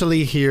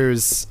eventually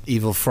hears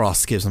Evil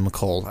Frost gives him a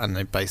call, and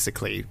it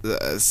basically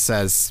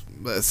says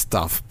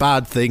stuff.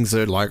 Bad things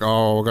are like,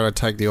 oh, we're going to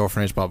take the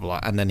orphanage, blah, blah,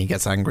 blah. And then he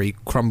gets angry,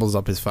 crumbles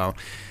up his phone,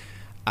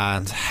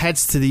 and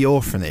heads to the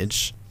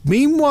orphanage.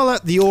 Meanwhile,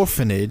 at the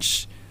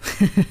orphanage,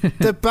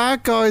 the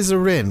bad guys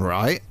are in,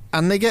 right?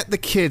 And they get the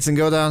kids and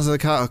go down to the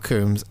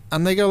catacombs,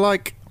 and they go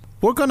like,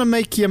 we're going to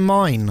make you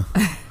mine.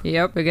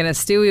 Yep, we're going to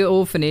steal your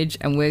orphanage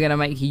and we're going to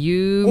make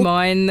you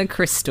mine the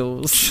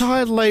crystals.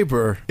 Child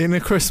labour in a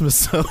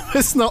Christmas film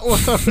is not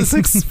what I was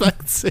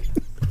expecting.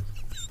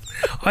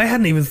 I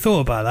hadn't even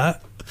thought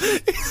about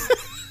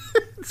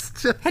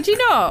that. Had you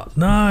not?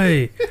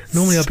 No.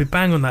 Normally I'd be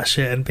bang on that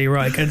shit and be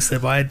right against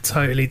it, but I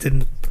totally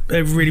didn't.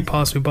 It really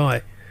passed me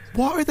by.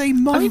 What are they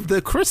mining?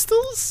 The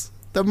crystals?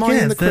 They're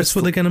mining the crystals. That's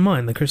what they're going to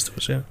mine, the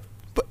crystals, yeah.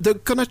 But they're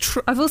going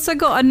to... I've also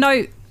got a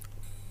note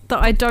that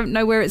I don't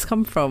know where it's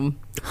come from.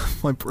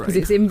 My brain. Because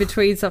it's in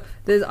between. So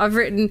I've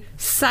written,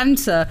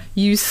 Santa,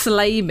 you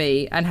slay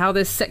me, and how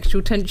there's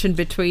sexual tension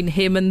between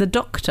him and the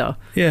doctor.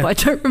 Yeah. But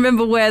I don't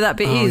remember where that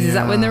bit is. Yeah. Is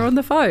that when they're on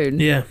the phone?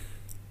 Yeah.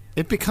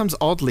 It becomes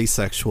oddly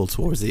sexual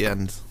towards the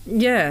end.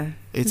 Yeah.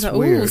 It's like,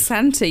 weird. Oh,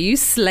 Santa, you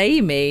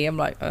slay me. I'm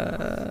like,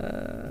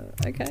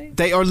 okay.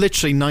 They are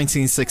literally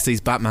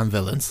 1960s Batman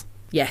villains.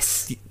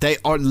 Yes. They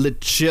are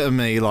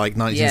legitimately like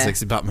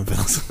 1960s Batman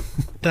villains.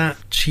 That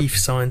chief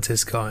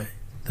scientist guy,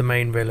 the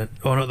main villain,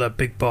 or not the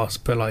big boss,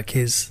 but like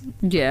his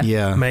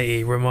Yeah.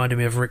 matey, reminded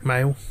me of Rick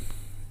Mail.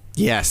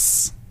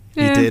 Yes.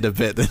 Yeah. He did a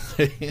bit.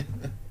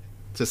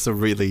 Just a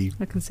really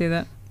I can see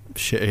that.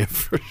 shitty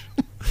version.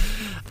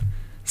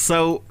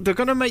 So they're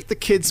going to make the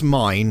kids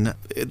mine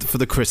for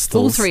the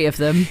crystals. All three of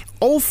them.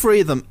 All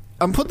three of them.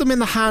 And put them in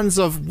the hands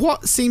of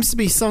what seems to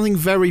be something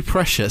very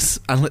precious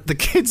and let the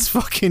kids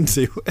fucking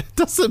do it. It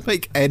doesn't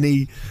make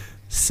any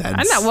sense.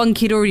 And that one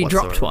kid already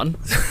whatsoever. dropped one.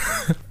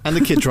 And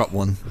the kid dropped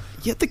one.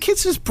 Yet the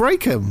kids just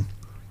break him.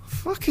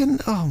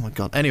 Fucking, oh my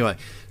god. Anyway,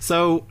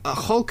 so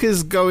Hulk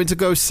is going to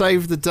go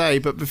save the day,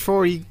 but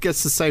before he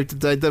gets to save the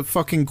day, the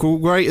fucking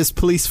greatest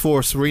police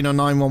force, Reno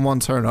 911,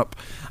 turn up,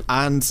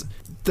 and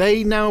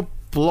they now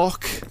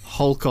block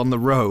Hulk on the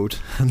road,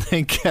 and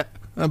they get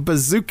a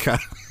bazooka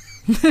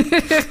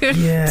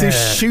to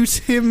shoot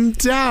him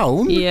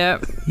down.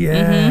 Yep.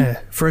 Yeah.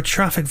 For a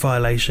traffic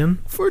violation.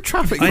 For a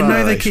traffic I violation.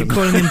 know they keep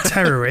calling them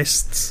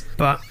terrorists,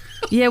 but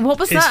Yeah, what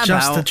was it's that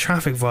just about? a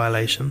traffic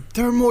violation.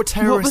 There are more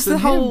terrorists What was the than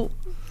whole... him.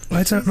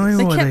 I don't know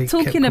They why kept they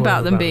talking calling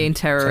about them being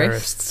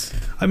terrorists.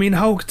 I mean,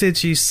 Hulk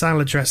did use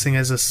salad dressing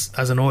as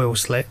an oil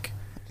slick.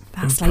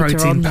 That's and later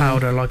protein on, though.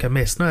 powder like a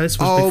mist. No, this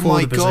was Oh before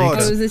my the bazooka. God.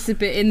 Oh, was this a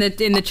bit in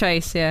the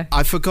chase? Yeah.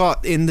 I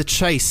forgot, in the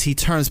chase, he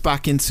turns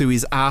back into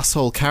his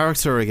asshole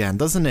character again,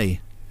 doesn't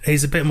he?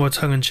 He's a bit more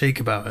tongue-in-cheek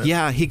about it.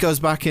 Yeah, he goes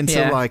back into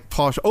Yeah. like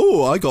posh.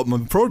 Oh, I got my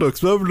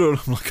products. Blah, blah,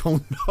 blah. I'm like,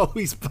 oh no,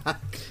 he's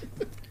back.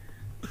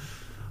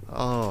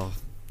 Oh,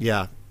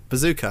 yeah,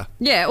 bazooka.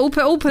 Yeah.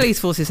 All police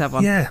forces have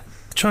one. Yeah.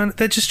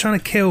 They're just trying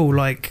to kill,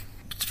 like,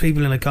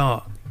 people in a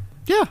car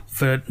Yeah,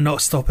 for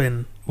not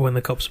stopping when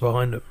the cops are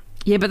behind them.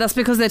 Yeah, but that's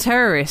because they're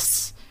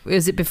terrorists.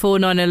 Was it before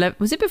 9/11?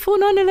 Was it before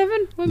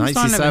 9/11? When was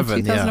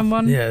 97,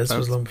 2001? Yeah, this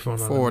was long before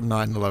 9/11. for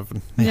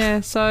 9/11. Yeah.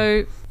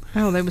 So,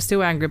 they were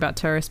still angry about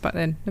terrorists back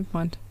then. Never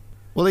mind.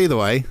 Well, either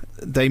way,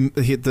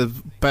 the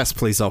best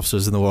police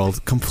officers in the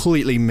world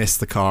completely miss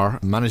the car,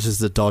 manages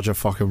to dodge a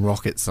fucking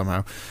rocket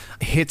somehow,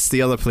 hits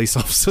the other police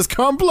officer's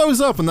car and blows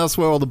up, and that's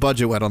where all the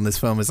budget went on this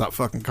film, is that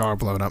fucking car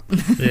blowing up.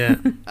 Yeah.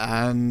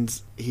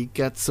 And he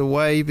gets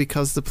away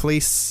because the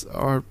police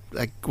are,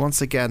 like, once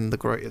again, the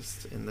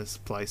greatest in this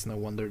place. No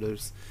wonder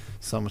there's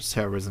so much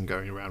terrorism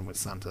going around with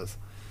Santas.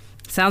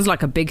 Sounds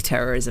like a big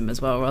terrorism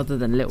as well, rather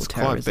than little It's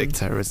terrorism. quite big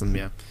terrorism,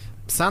 yeah.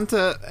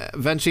 Santa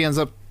eventually ends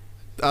up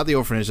at the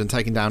orphanage and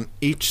taking down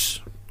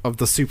each of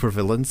the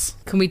supervillains.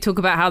 Can we talk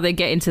about how they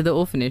get into the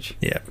orphanage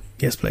Yeah.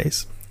 Yes,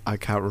 please. I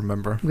can't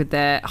remember. with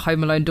their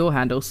Home Alone door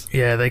handles?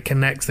 Yeah, they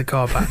connect the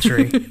car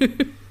battery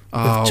with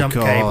Oh, jump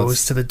God.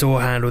 cables to the door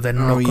handle, then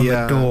knock on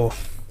yeah. the door.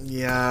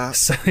 Yeah.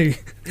 So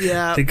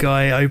Yeah. the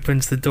guy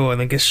opens the door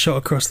and then gets shot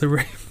across the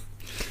room.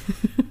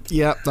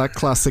 Yeah, that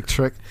classic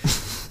trick.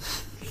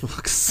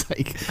 Fuck's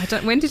sake.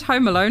 When did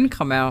Home Alone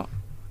come out?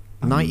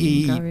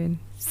 94?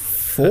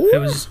 It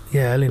was,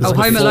 early in the Oh, Was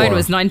it Home before? Alone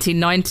was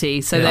 1990,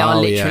 so they Yeah. are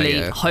Oh, yeah, literally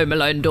yeah. Home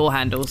Alone door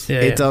handles.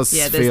 Yeah, It does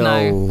Yeah, there's feel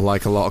no-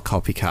 like a lot of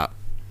copycat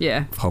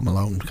Yeah. Home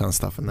Alone kind of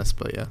stuff in this,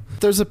 but yeah.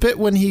 There's a bit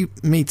when he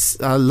meets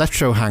a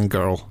Electro Hand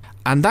girl,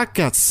 and that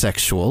gets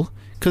sexual,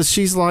 because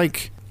she's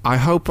like, I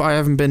hope I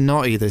haven't been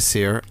naughty this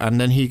year,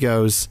 and then he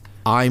goes,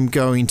 I'm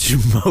going to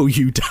mow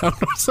you down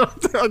or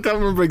something. I can't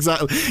remember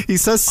exactly. He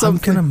says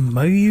something. I'm going to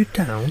mow you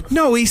down?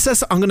 No, he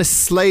says, I'm going to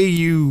slay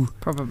you.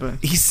 Probably.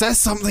 He says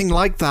something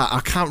like that. I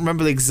can't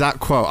remember the exact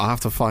quote. I'll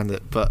have to find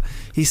it. But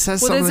he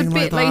says something like that. Well,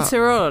 there's a bit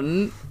later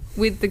on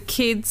with the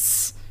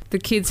kids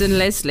and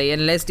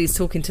Leslie's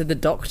talking to the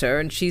doctor,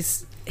 and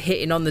she's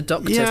hitting on the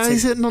doctor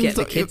to get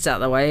the kids out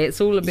of the way. It's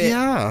all a bit...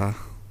 Yeah.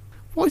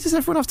 Why does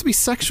everyone have to be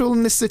sexual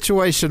in this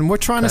situation? We're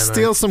trying to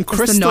steal some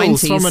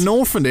crystals from an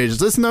orphanage.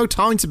 There's no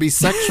time to be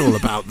sexual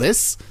about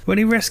this. When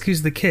he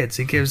rescues the kids,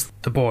 he gives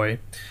the boy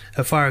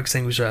a fire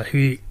extinguisher,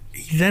 who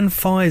he then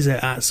fires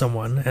it at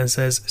someone and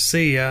says,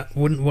 "See ya,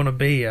 wouldn't want to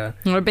be ya."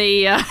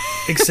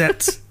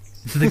 Except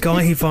the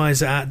guy he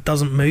fires it at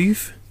doesn't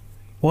move.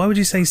 Why would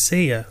you say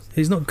 "see ya"?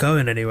 He's not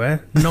going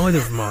anywhere. Neither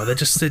of them are. They're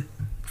just stood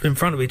in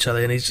front of each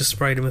other, and he's just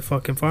sprayed him with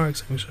fucking fire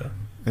extinguisher.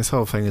 This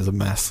whole thing is a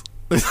mess.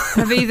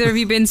 Have either of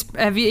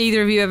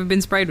you ever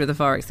been sprayed with a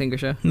fire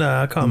extinguisher?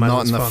 No, I can't imagine.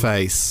 Not in the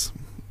face,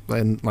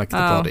 in like the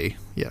body.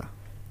 Yeah.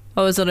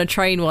 I was on a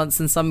train once,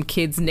 and some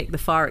kids nicked the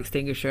fire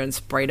extinguisher and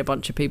sprayed a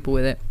bunch of people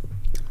with it.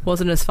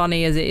 Wasn't as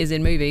funny as it is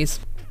in movies.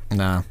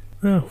 Nah.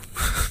 Oh,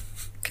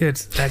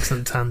 good,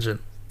 excellent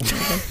tangent. Okay.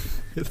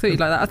 I thought you'd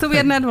like that. I thought we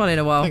hadn't had one in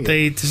a while.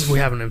 We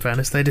haven't, in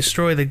fairness. They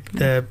destroy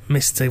the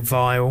Mr.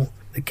 Vile,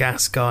 the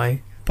gas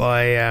guy,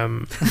 by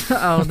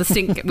the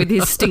stink with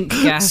his stink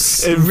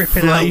gas,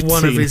 ripping out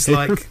one of his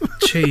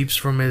tubes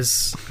from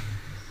his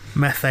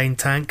methane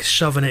tank,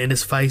 shoving it in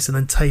his face, and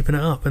then taping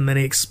it up, and then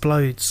he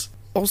explodes.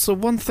 Also,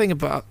 one thing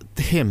about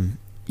him,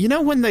 you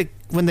know, when they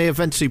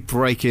eventually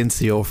break into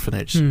the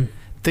orphanage,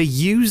 they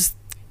use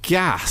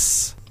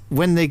gas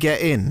when they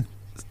get in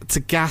to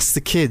gas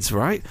the kids,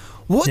 right?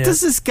 What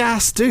does this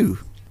gas do?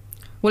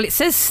 Well, it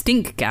says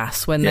stink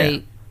gas when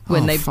they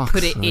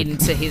put it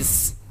into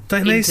his.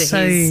 Don't they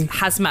say his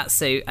hazmat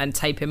suit and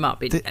tape him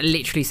up? It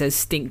literally says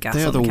stink gas.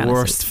 They are the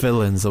worst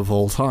villains of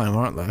all time,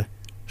 aren't they?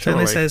 Don't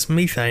they say it's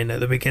methane at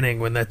the beginning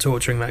when they're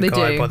torturing that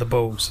guy by the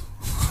balls?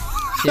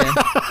 Yeah.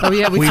 Oh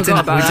yeah, we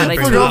forgot about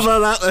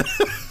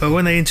that. But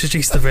when they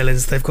introduce the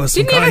villains, they've got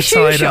some guy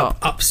tied up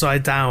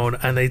upside down,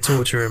 and they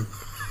torture him.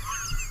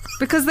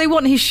 Because they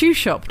want his shoe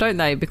shop, don't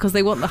they? Because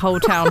they want the whole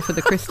town for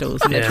the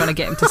crystals, and they're trying to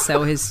get him to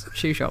sell his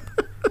shoe shop.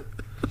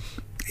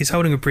 He's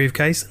holding a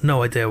briefcase.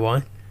 No idea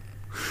why.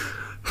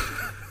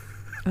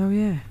 Oh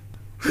yeah.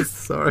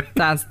 Sorry.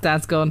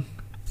 Dad's gone.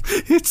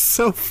 It's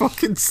so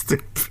fucking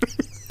stupid.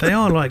 They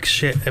are like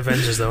shit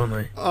Avengers though, aren't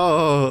they?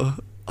 Oh,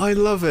 I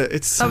love it.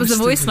 It's so that was a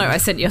voice stupid. note I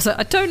sent you.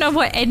 I don't know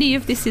why any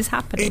of this is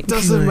happening. It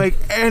doesn't make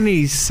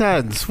any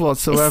sense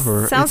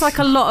whatsoever. It sounds like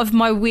a lot of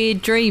my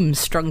weird dreams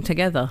strung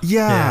together.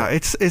 Yeah.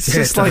 It's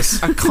just like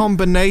a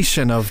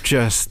combination of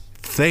just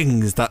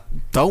things that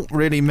don't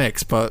really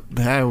mix, but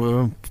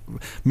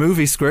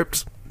movie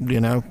script,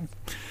 you know.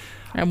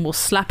 And we'll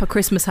slap a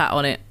Christmas hat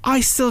on it.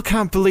 I still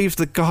can't believe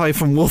the guy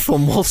from Wolf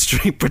on Wall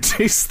Street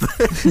produced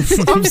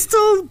this. I'm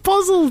still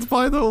puzzled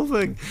by the whole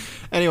thing.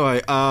 Anyway,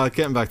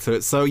 getting back to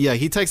it. So, yeah,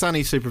 he takes on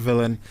each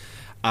supervillain,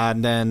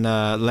 and then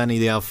Lenny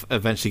the elf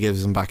eventually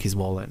gives him back his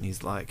wallet, and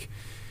he's like,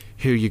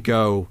 "Here you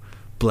go,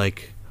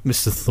 Blake,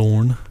 Mr.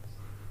 Thorne."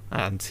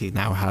 And he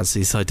now has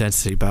his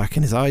identity back,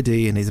 and his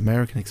ID, and his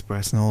American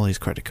Express, and all his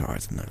credit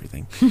cards and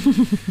everything.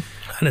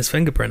 And his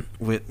fingerprint.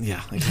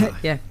 Yeah, exactly.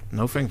 Yeah.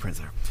 No fingerprints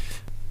there.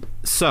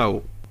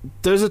 So,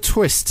 there's a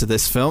twist to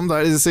this film that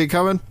I didn't see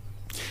coming.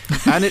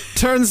 And it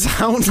turns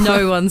out...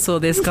 No one saw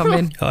this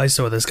coming. I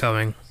saw this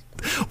coming.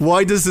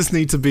 Why does this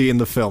need to be in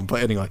the film?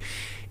 But anyway,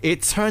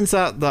 it turns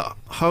out that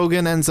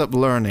Hogan ends up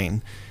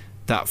learning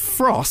that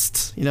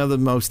Frost, you know, the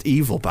most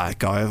evil bad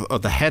guy, or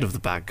the head of the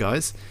bad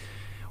guys,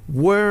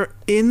 were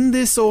in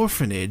this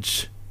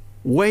orphanage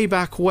way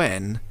back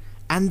when,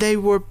 and they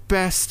were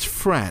best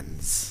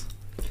friends.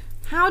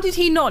 How did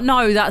he not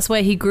know that's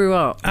where he grew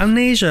up?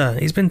 Amnesia.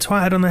 He's been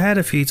twatted on the head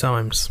a few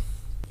times.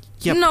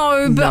 Yep.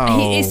 No, but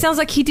it sounds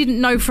like he didn't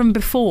know from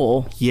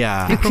before.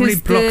 Yeah. He probably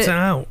blocked it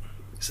out.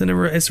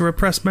 It's a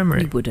repressed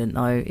memory. He wouldn't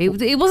know.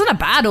 It wasn't a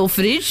bad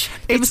orphanage.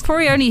 It was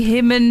probably only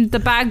him and the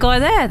bad guy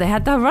there. They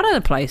had the run of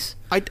the place.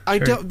 I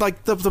don't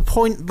like the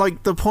point.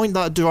 Like the point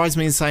that drives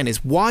me insane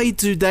is, why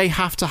do they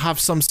have to have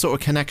some sort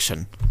of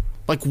connection?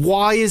 Like,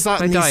 why is that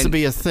needs to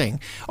be a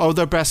thing? Oh,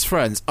 they're best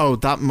friends. Oh,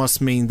 that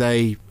must mean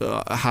they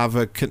have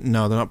a...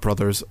 No, they're not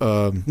brothers.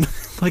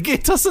 Like,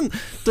 it doesn't...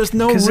 There's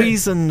no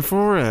reason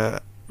for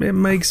it. It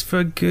makes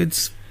for good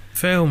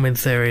film, in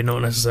theory,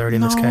 not necessarily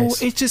in this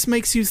case. No, it just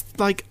makes you,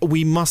 like,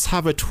 we must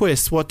have a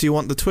twist. What do you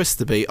want the twist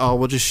to be? Oh,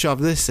 we'll just shove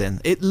this in.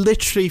 It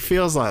literally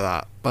feels like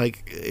that.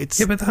 Like,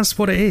 it's... Yeah, but that's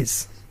what it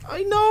is.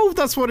 I know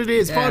that's what it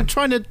is, but I'm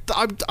trying to...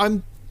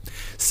 I'm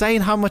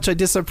saying how much I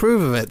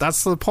disapprove of it.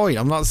 That's the point.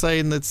 I'm not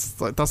saying it's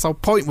like that's our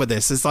point with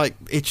this. It's like,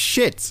 it's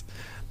shit.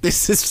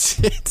 This is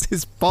shit.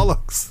 It's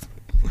bollocks.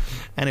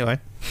 Anyway.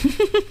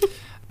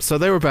 So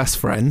they were best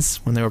friends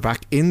when they were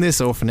back in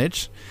this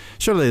orphanage.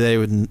 Surely they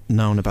would have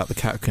known about the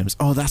catacombs.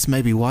 Oh, that's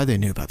maybe why they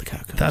knew about the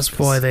catacombs. That's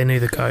why they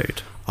knew the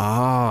code.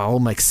 Ah, all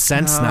makes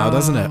sense now,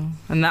 doesn't it?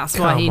 And that's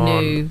why he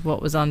knew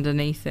what was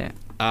underneath it.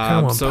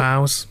 Come on,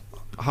 pals.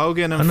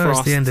 Hogan and I know Frost.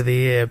 it's the end of the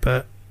year,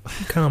 but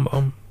come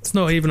on. It's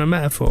not even a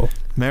metaphor.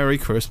 Merry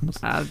Christmas.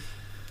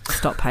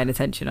 Stop paying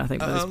attention, I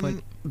think, by this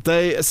point.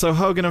 So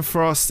Hogan and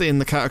Frost in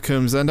the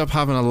catacombs end up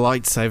having a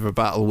lightsaber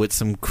battle with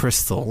some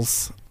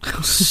crystals.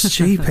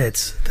 Stupid.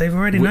 They've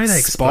already with know they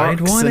explode.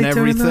 sparks Why are and they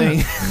doing everything.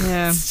 that?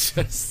 Yeah. It's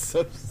just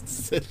so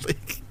silly.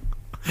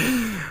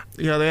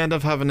 Yeah, they end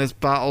up having this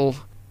battle.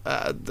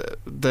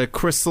 The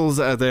crystals,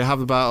 they have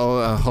the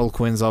battle. Hulk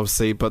wins,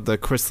 obviously, but the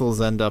crystals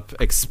end up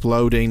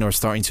exploding or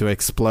starting to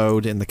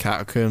explode in the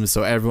catacombs,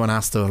 so everyone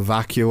has to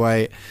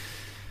evacuate.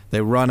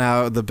 They run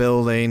out of the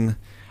building,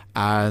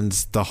 and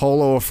the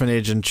whole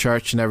orphanage and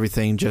church and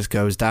everything just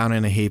goes down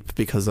in a heap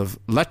because of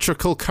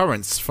electrical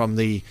currents from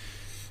the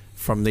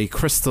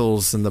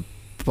crystals in the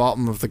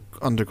bottom of the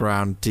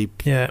underground,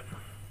 deep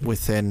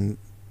within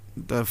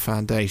the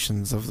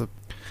foundations of the.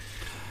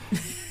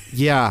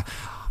 Yeah.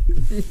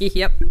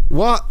 Yep.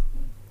 What?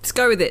 Let's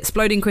go with it.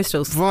 Exploding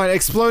crystals. Right,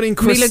 exploding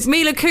crystals.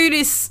 Mila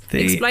Kunis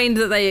explained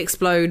that they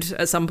explode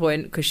at some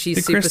point because she's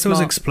the super crystals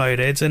smart.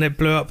 exploded and it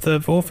blew up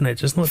the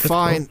orphanage. It's not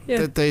fine.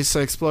 difficult. They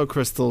say explode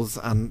crystals,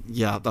 and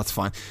yeah, that's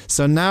fine.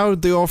 So now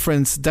the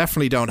orphans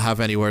definitely don't have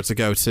anywhere to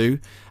go to,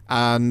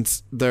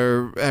 and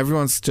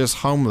everyone's just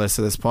homeless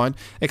at this point,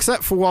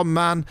 except for one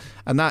man,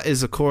 and that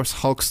is, of course,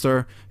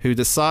 Hulkster, who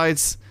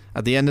decides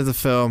at the end of the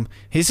film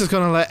he's just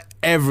going to let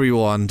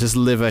everyone just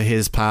live at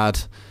his pad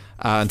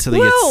until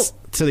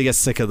he gets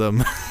sick of them.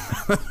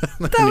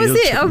 That was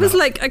it. I was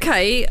like,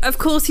 okay, of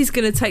course he's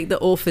going to take the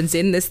orphans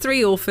in. There's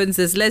 3 orphans.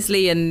 There's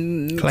Leslie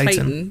and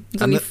Clayton.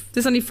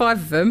 There's only 5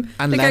 of them.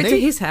 And they Lenny? go to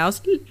his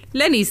house.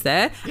 Lenny's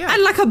there. Yeah.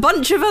 And like a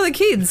bunch of other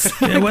kids.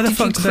 Yeah, where the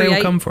fuck did they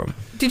all come from?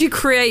 Did you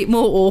create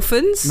more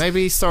orphans?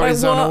 Maybe he started Like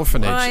his own what?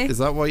 orphanage. Why? Is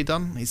that what he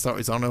done? He started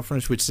his own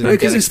orphanage, which No, didn't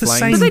because get it's the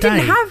explained. same But they day.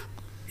 didn't have...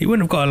 He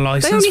wouldn't have got a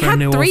license only for a had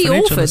new 3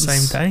 orphanage orphans. on the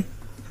same day.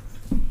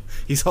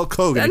 He's Hulk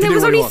Hogan. And He there can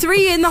was do what he only wants.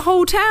 3 in the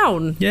whole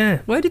town. Yeah.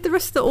 Where did the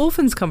rest of the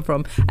orphans come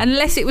from?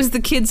 Unless it was the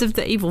kids of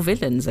the evil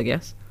villains, I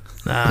guess.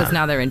 Because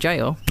now they're in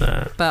jail.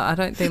 Nah. But I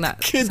don't think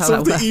that's Kids how that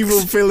of the works. evil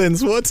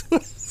villains. What?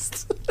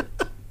 twist.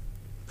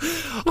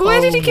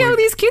 Where did he get all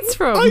these kids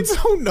from? I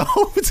don't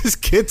know.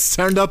 Just kids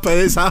turned up at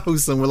his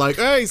house and were like,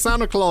 "Hey,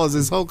 Santa Claus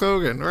is Hulk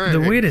Hogan." Right. The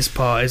weirdest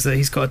part is that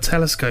he's got a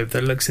telescope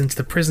that looks into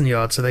the prison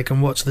yard so they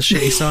can watch the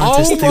shitty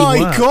scientists do Oh my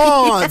work.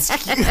 god!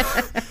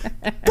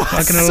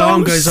 Like an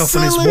alarm goes off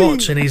on his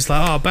watch and he's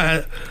like,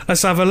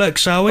 let's have a look,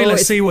 shall we?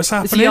 Let's see what's It's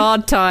happening.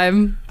 yard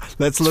time.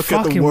 Let's look at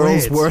the fucking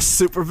world's weird. worst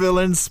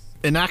supervillains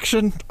in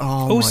action.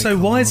 Oh Also,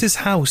 my why God. is his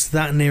house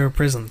that near a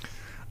prison?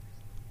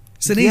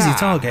 It's an easy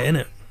target, isn't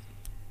it?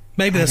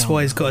 Maybe that's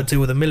why he's got to deal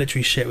with the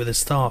military shit with his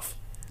staff.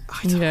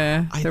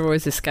 Yeah, they're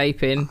always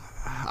escaping.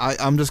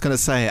 I'm just going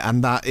to say it,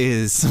 and that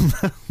is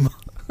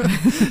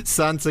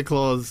Santa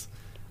Claus.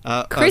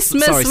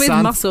 Christmas with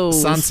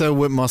muscles. Santa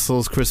with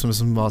muscles,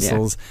 Christmas with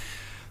muscles.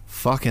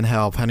 Fucking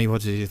hell, Penny,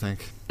 what did you think?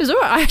 It was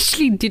alright. I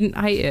actually didn't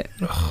hate it.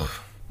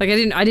 Like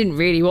I didn't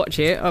really watch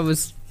it. I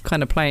was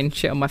kind of playing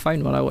shit on my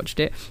phone while I watched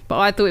it. But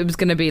I thought it was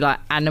going to be like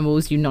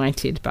Animals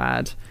United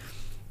bad.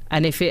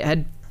 And if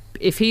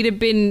he'd have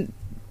been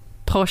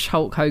posh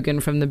Hulk Hogan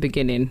from the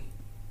beginning,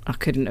 I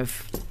couldn't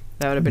have.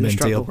 That would have been a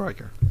struggle.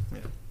 Breaker. Yeah.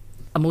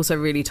 I'm also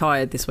really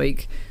tired this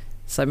week,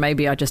 so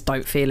maybe I just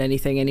don't feel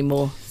anything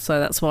anymore. So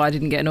that's why I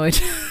didn't get annoyed.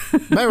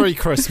 Merry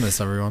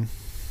Christmas, everyone.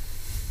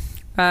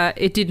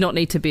 It did not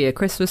need to be a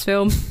Christmas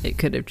film. It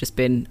could have just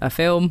been a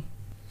film.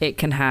 It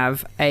can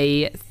have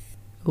a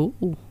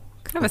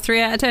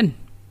 3 out of 10.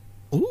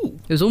 Ooh,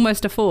 It was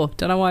almost a 4.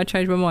 Don't know why I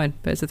changed my mind,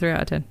 but it's a 3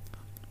 out of 10.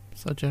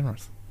 so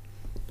generous.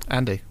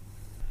 Andy.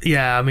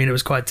 Yeah, I mean, it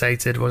was quite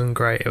dated. It wasn't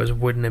great. It was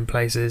wooden in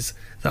places.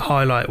 The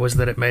highlight was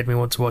that it made me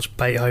want to watch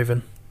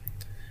Beethoven.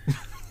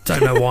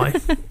 Don't know why.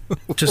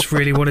 Just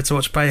really wanted to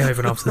watch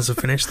Beethoven after this was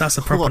finished. That's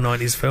a proper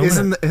 90s film,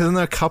 isn't it? Isn't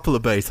there a couple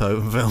of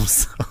Beethoven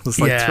films? There's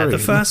like Yeah, 3. the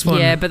first one.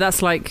 Yeah, but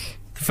that's like...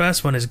 The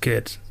first one is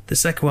good. The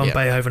second one, Yeah.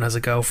 Beethoven has a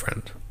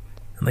girlfriend,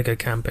 and they go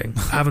camping.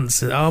 I haven't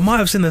seen. Oh, I might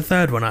have seen the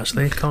third one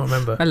actually. Can't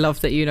remember. I love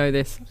that you know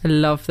this. I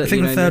love that I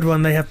think you the know third this.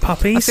 one they have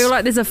puppies. I feel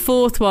like there's a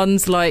 4th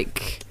one's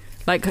like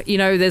you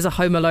know, there's a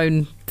Home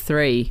Alone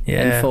 3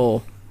 Yeah. and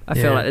 4. I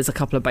feel Yeah. like there's a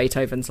couple of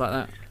Beethovens like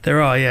that. There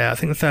are, yeah. I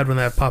think the third one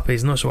they have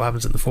puppies. Not sure what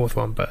happens in the fourth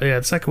one, but yeah,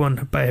 the second one,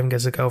 Beethoven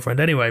gets a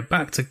girlfriend. Anyway,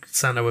 back to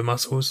Santa with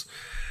Muscles.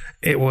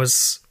 It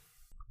was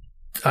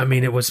a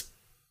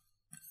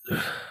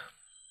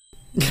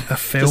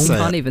film. Just say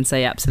Can't it. even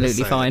say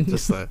absolutely fine.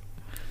 Just say it.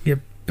 Yeah,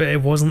 but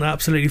it wasn't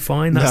absolutely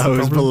fine. That's No, the it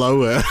was problem.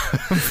 below it.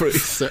 I'm pretty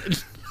certain.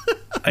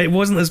 It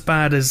wasn't as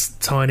bad as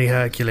Tiny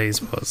Hercules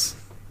was.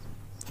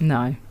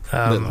 No.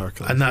 Little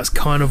Hercules. And that's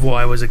kind of what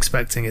I was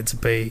expecting it to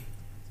be.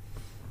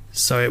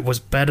 So it was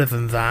better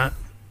than that,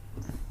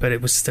 but it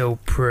was still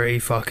pretty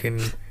fucking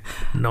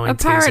 90s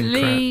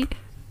Apparently, and crap.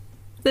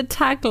 the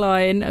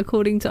tagline,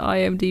 according to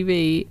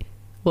IMDb,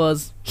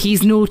 was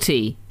 "He's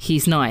naughty,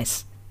 he's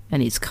nice,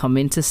 and he's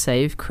coming to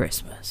save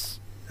Christmas."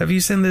 Have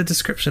you seen the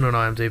description on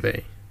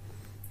IMDb?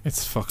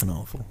 It's fucking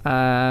awful.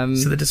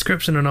 So the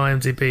description on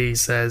IMDb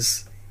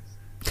says...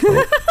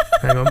 Oh,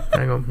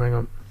 hang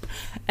on.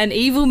 An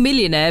evil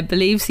millionaire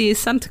believes he is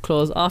Santa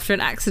Claus after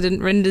an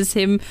accident renders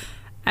him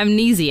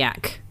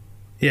amnesiac.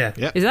 Yeah.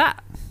 Yeah. Is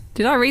that?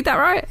 Did I read that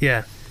right?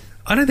 Yeah.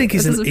 I don't think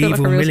he's That an doesn't feel like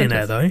evil a real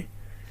millionaire, sentence. though.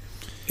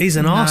 He's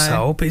an No.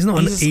 arsehole, but he's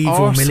not He's an evil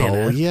arsehole,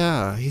 millionaire.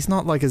 Yeah, he's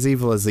not like as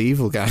evil as the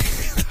evil guy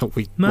that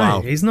we. No,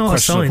 wow, he's not a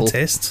questionable.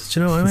 scientist. Do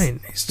you know what I mean?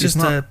 He's just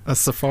not a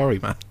safari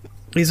man.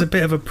 He's a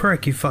bit of a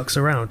prick who fucks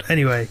around.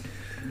 Anyway,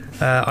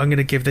 I'm going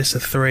to give this a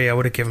 3. I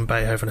would have given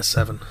Beethoven a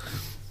 7.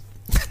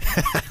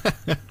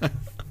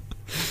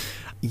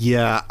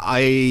 Yeah,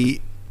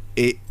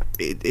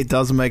 it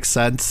doesn't make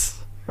sense.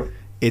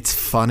 It's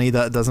funny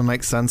that it doesn't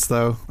make sense,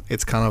 though.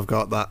 It's kind of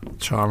got that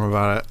charm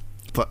about it,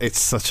 but it's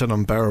such an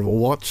unbearable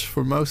watch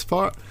for most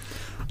part.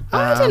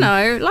 I don't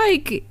know.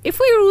 Like, if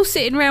we were all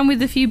sitting around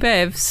with a few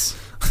bevs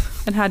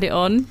and had it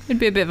on, it'd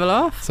be a bit of a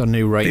laugh. It's a new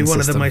It'd rating be one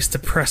of system. the most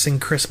depressing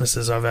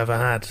Christmases I've ever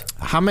had.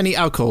 How many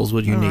alcohols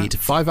would you need?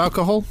 5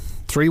 alcohol?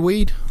 3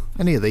 weed?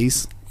 Any of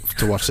these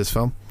to watch this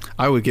film?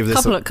 I would give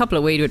this Couple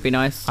of weed would be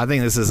nice. I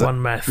think this is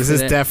One meth. This is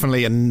Is it?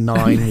 definitely a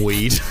 9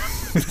 weed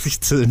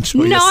to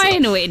enjoy.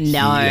 Nine weed?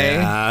 No.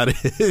 Yeah,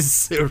 it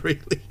is. It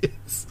really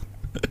is.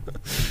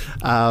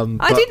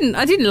 I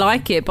didn't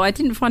like it, but I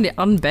didn't find it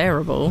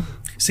unbearable.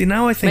 See,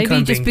 now I think Maybe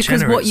I'm just being because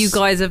generous. what you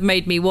guys have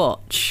made me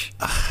watch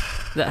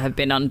that have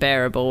been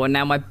unbearable, and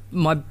now my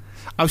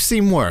I've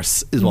seen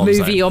worse. Is what I'm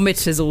saying.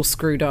 movie-ometer's all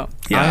screwed up.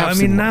 Yeah, I have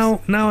mean, seen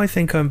now I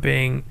think I'm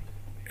being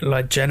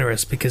like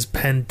generous because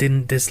Penn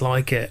didn't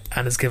dislike it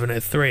and has given it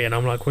a 3, and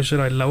I'm like, well,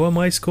 should I lower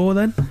my score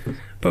then?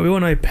 But we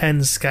all know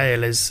Penn's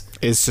scale is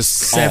It's just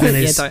 7 off. Yeah,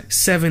 is don't.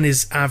 7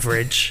 is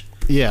average.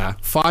 Yeah,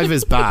 5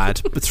 is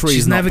bad, but 3 She's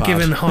is not never bad.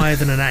 given higher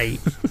than an 8.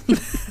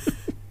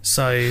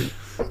 So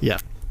Yeah.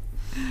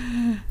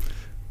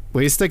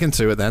 Well, you're sticking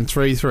to it then.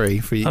 3 for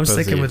you. I'm both of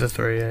sticking you. with a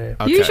 3. Yeah.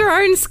 Okay. Use your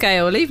own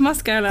scale. Leave my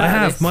scale out I of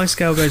have. this. My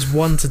scale goes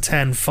 1 to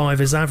 10.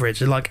 5 is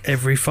average, like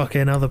every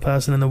fucking other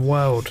person in the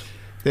world.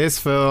 This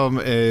film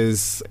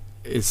is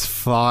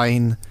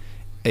fine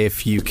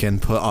if you can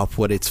put up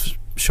with its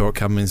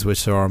shortcomings,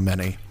 which there are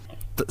many.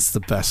 That's the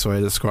best way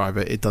to describe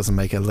it. It doesn't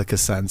make a lick of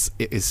sense.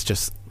 It is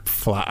just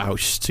flat out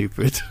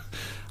stupid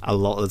a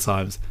lot of the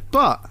times.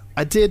 But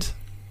I didn't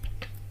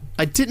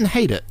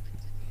hate it.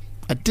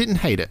 I didn't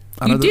hate it.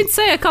 And You I did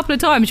say a couple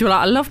of times you were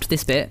like, I loved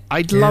this bit.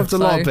 I loved a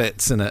lot of So-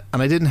 bits in it,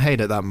 and I didn't hate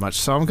it that much.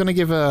 So I'm gonna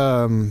give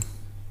I'm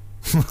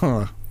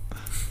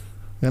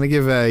gonna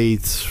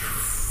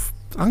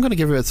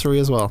give it a 3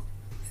 as well.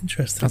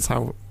 Interesting. That's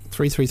how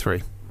 3.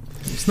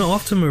 It's not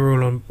often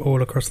we're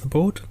all across the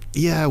board.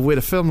 Yeah, with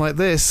a film like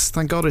this,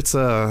 thank God it's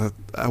a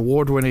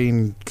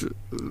award-winning.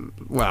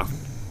 Well,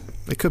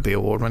 it could be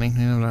award-winning.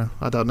 You don't know.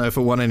 I don't know if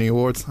it won any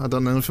awards. I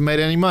don't know if it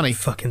made any money.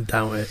 Fucking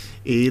doubt it.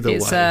 Either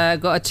It's way.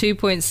 got a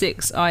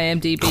 2.6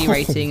 IMDb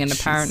rating, and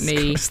Jesus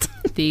apparently Christ.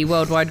 the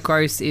worldwide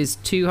gross is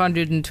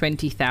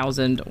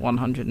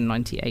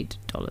 $220,198.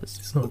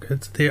 It's not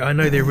good. I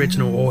know the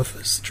original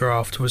author's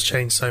draft was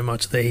changed so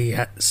much that he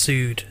had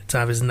sued to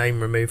have his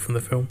name removed from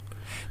the film.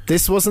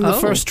 This wasn't the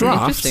first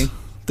draft. Interesting.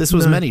 This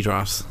was No. many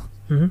drafts.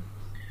 hmm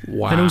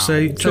Wow. And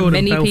also, So Jordan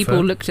many Belfort.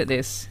 people looked at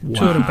this.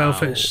 Jordan Wow.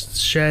 Belfort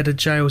shared a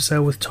jail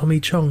cell with Tommy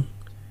Chong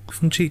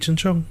from Cheech and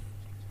Chong.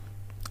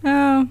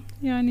 Oh,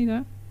 yeah, I knew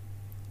that.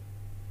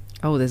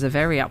 Oh, there's a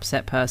very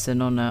upset person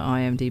on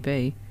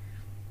IMDb.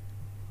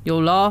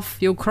 You'll laugh,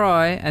 you'll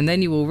cry, and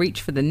then you will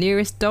reach for the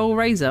nearest dull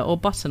razor or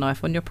butter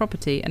knife on your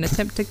property and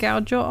attempt to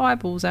gouge your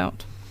eyeballs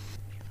out.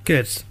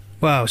 Good.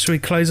 Wow, should we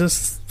close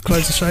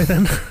the show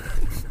then?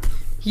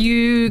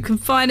 You can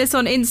find us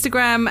on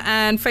Instagram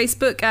and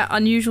Facebook at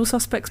Unusual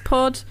Suspects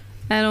Pod,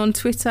 and on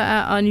Twitter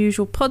at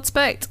Unusual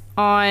Podspect.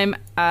 I'm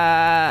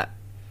at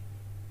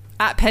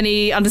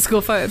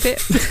Penny_photopit.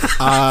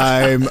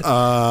 I'm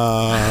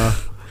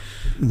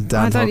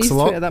Dan I don't talks use a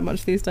lot. Twitter that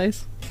much these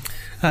days.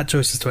 At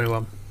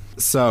Choices21.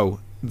 So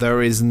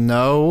there is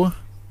no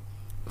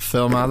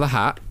film out of the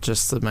hat.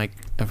 Just to make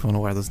everyone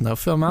aware, there's no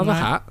film out of the No.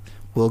 hat.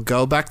 We'll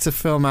go back to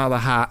film out of the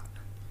hat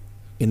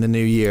in the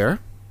new year,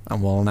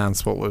 and we'll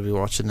announce what we'll be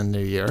watching in the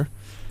new year.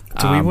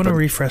 Do we want to but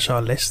refresh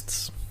our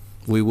lists?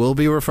 we will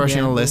be refreshing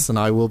Yeah, a we'll- list, and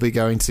I will be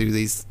going to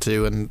these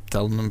two and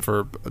telling them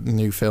for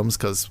new films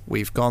because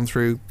we've gone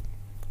through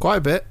quite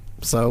a bit,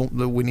 so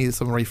we need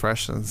some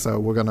refresh. And so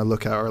we're going to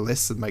look at our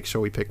lists and make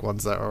sure we pick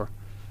ones that are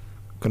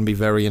going to be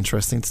very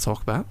interesting to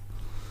talk about.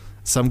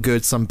 Some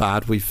good, some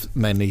bad. We've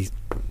mainly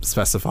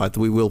specified that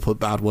we will put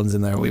bad ones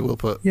in there.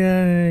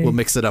 Yay. We'll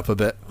mix it up a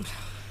bit.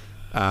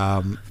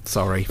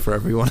 Sorry for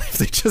everyone if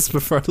they just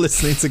prefer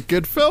listening to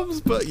good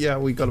films, but yeah,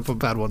 we got to put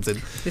bad ones in.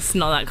 It's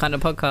not that kind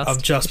of podcast. I'm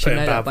just You should putting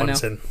know that bad by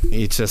ones now. in.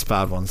 It's just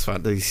bad ones.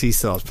 He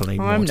still has plenty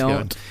more I'm to go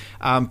not.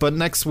 in. But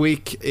next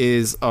week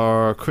is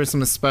our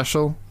Christmas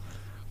special.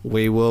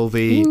 We will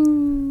be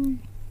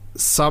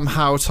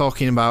somehow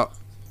talking about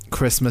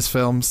Christmas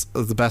films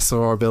of the best of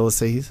our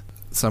abilities.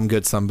 Some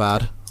good, some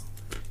bad.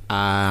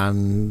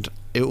 And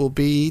it will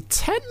be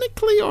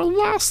technically our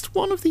last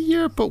one of the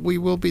year, but we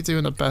will be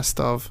doing a best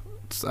of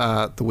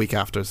the week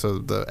after, so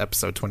the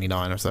episode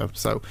 29 or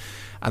so.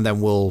 And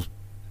then we'll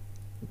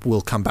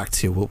come back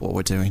to you with what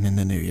we're doing in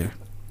the new year.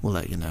 We'll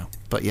let you know.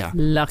 But yeah.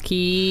 Lucky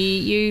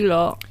you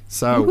lot.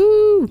 So,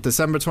 Woohoo!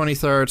 December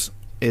 23rd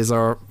is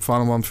our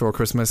final one before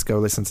Christmas. Go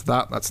listen to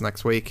that. That's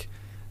next week.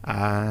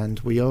 And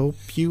we hope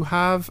you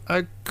have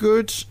a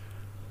good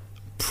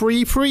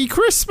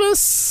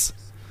pre-Christmas.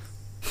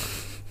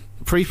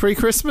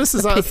 Pre-Christmas,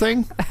 is that a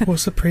thing?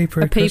 What's a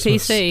pre-Christmas?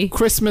 PPC.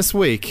 Christmas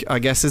week, I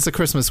guess. It's a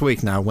Christmas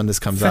week now when this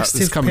comes out.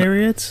 Festive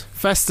period?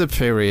 Festive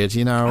period,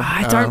 you know.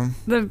 I don't.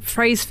 The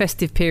phrase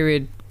festive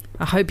period.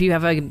 I hope you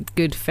have a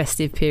good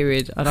festive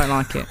period. I don't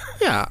like it.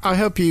 Yeah, I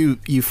hope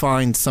you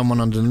find someone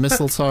under the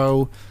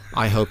mistletoe.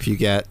 I hope you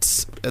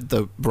get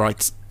the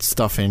right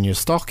stuff in your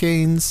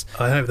stockings.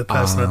 I hope the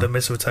person under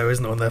mistletoe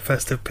isn't on their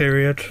festive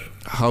period.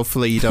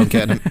 Hopefully you don't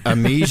get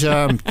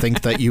amnesia and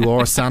think that you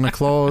are Santa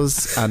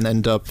Claus and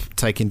end up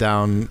taking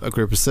down a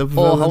group of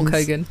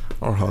supervillains.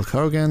 Or Hulk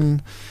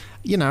Hogan.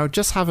 You know,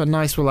 just have a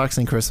nice,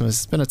 relaxing Christmas.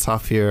 It's been a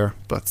tough year,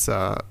 but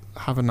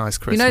have a nice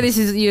Christmas.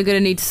 You know, you're going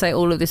to need to say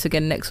all of this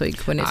again next week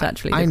when it's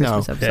actually the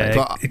Christmas episode. Yeah,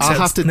 but I'll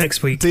have to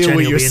next week deal Jenny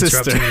with your will be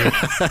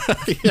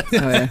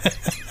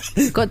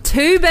sister. Got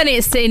 2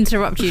 Bennetts to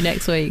interrupt you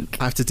next week.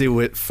 I have to deal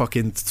with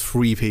fucking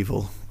 3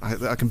 people.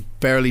 I can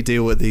barely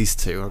deal with these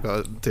 2. I've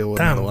got to deal with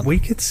another one. We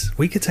could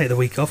take the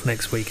week off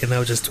next week and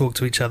they'll just talk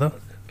to each other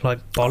like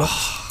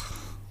bollocks.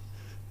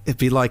 It'd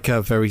be like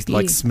a very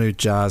smooth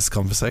jazz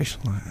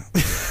conversation.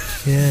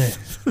 Yeah.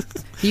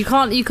 You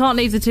can't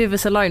leave the 2 of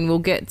us alone.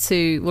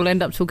 We'll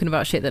end up talking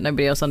about shit that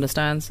nobody else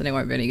understands, and it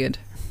won't be any good.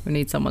 We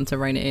need someone to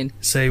rein it in.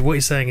 So what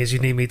you're saying is you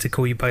need me to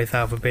call you both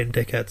out for being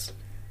dickheads?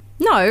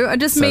 No, I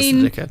just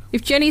mean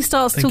if Jenny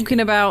starts Thank talking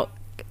about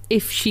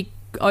if she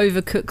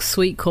overcooks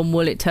sweet corn,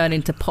 will it turn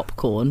into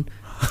popcorn?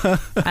 And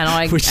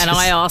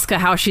I ask her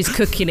how she's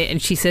cooking it,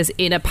 and she says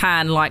in a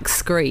pan like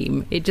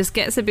Scream. It just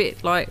gets a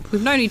bit like,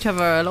 we've known each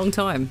other a long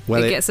time.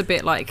 It gets a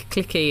bit like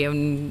clicky,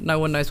 and no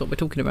one knows what we're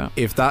talking about.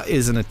 If that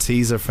isn't a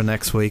teaser for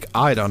next week,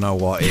 I don't know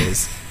what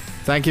is.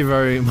 Thank you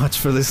very much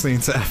for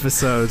listening to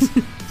episode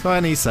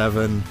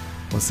 27.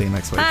 We'll see you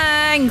next week.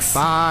 Thanks.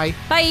 Bye.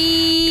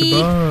 Bye.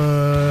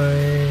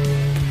 Goodbye.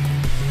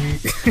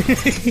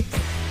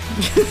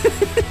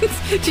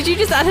 Did you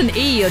just add an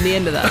E on the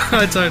end of that?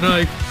 I don't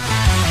know.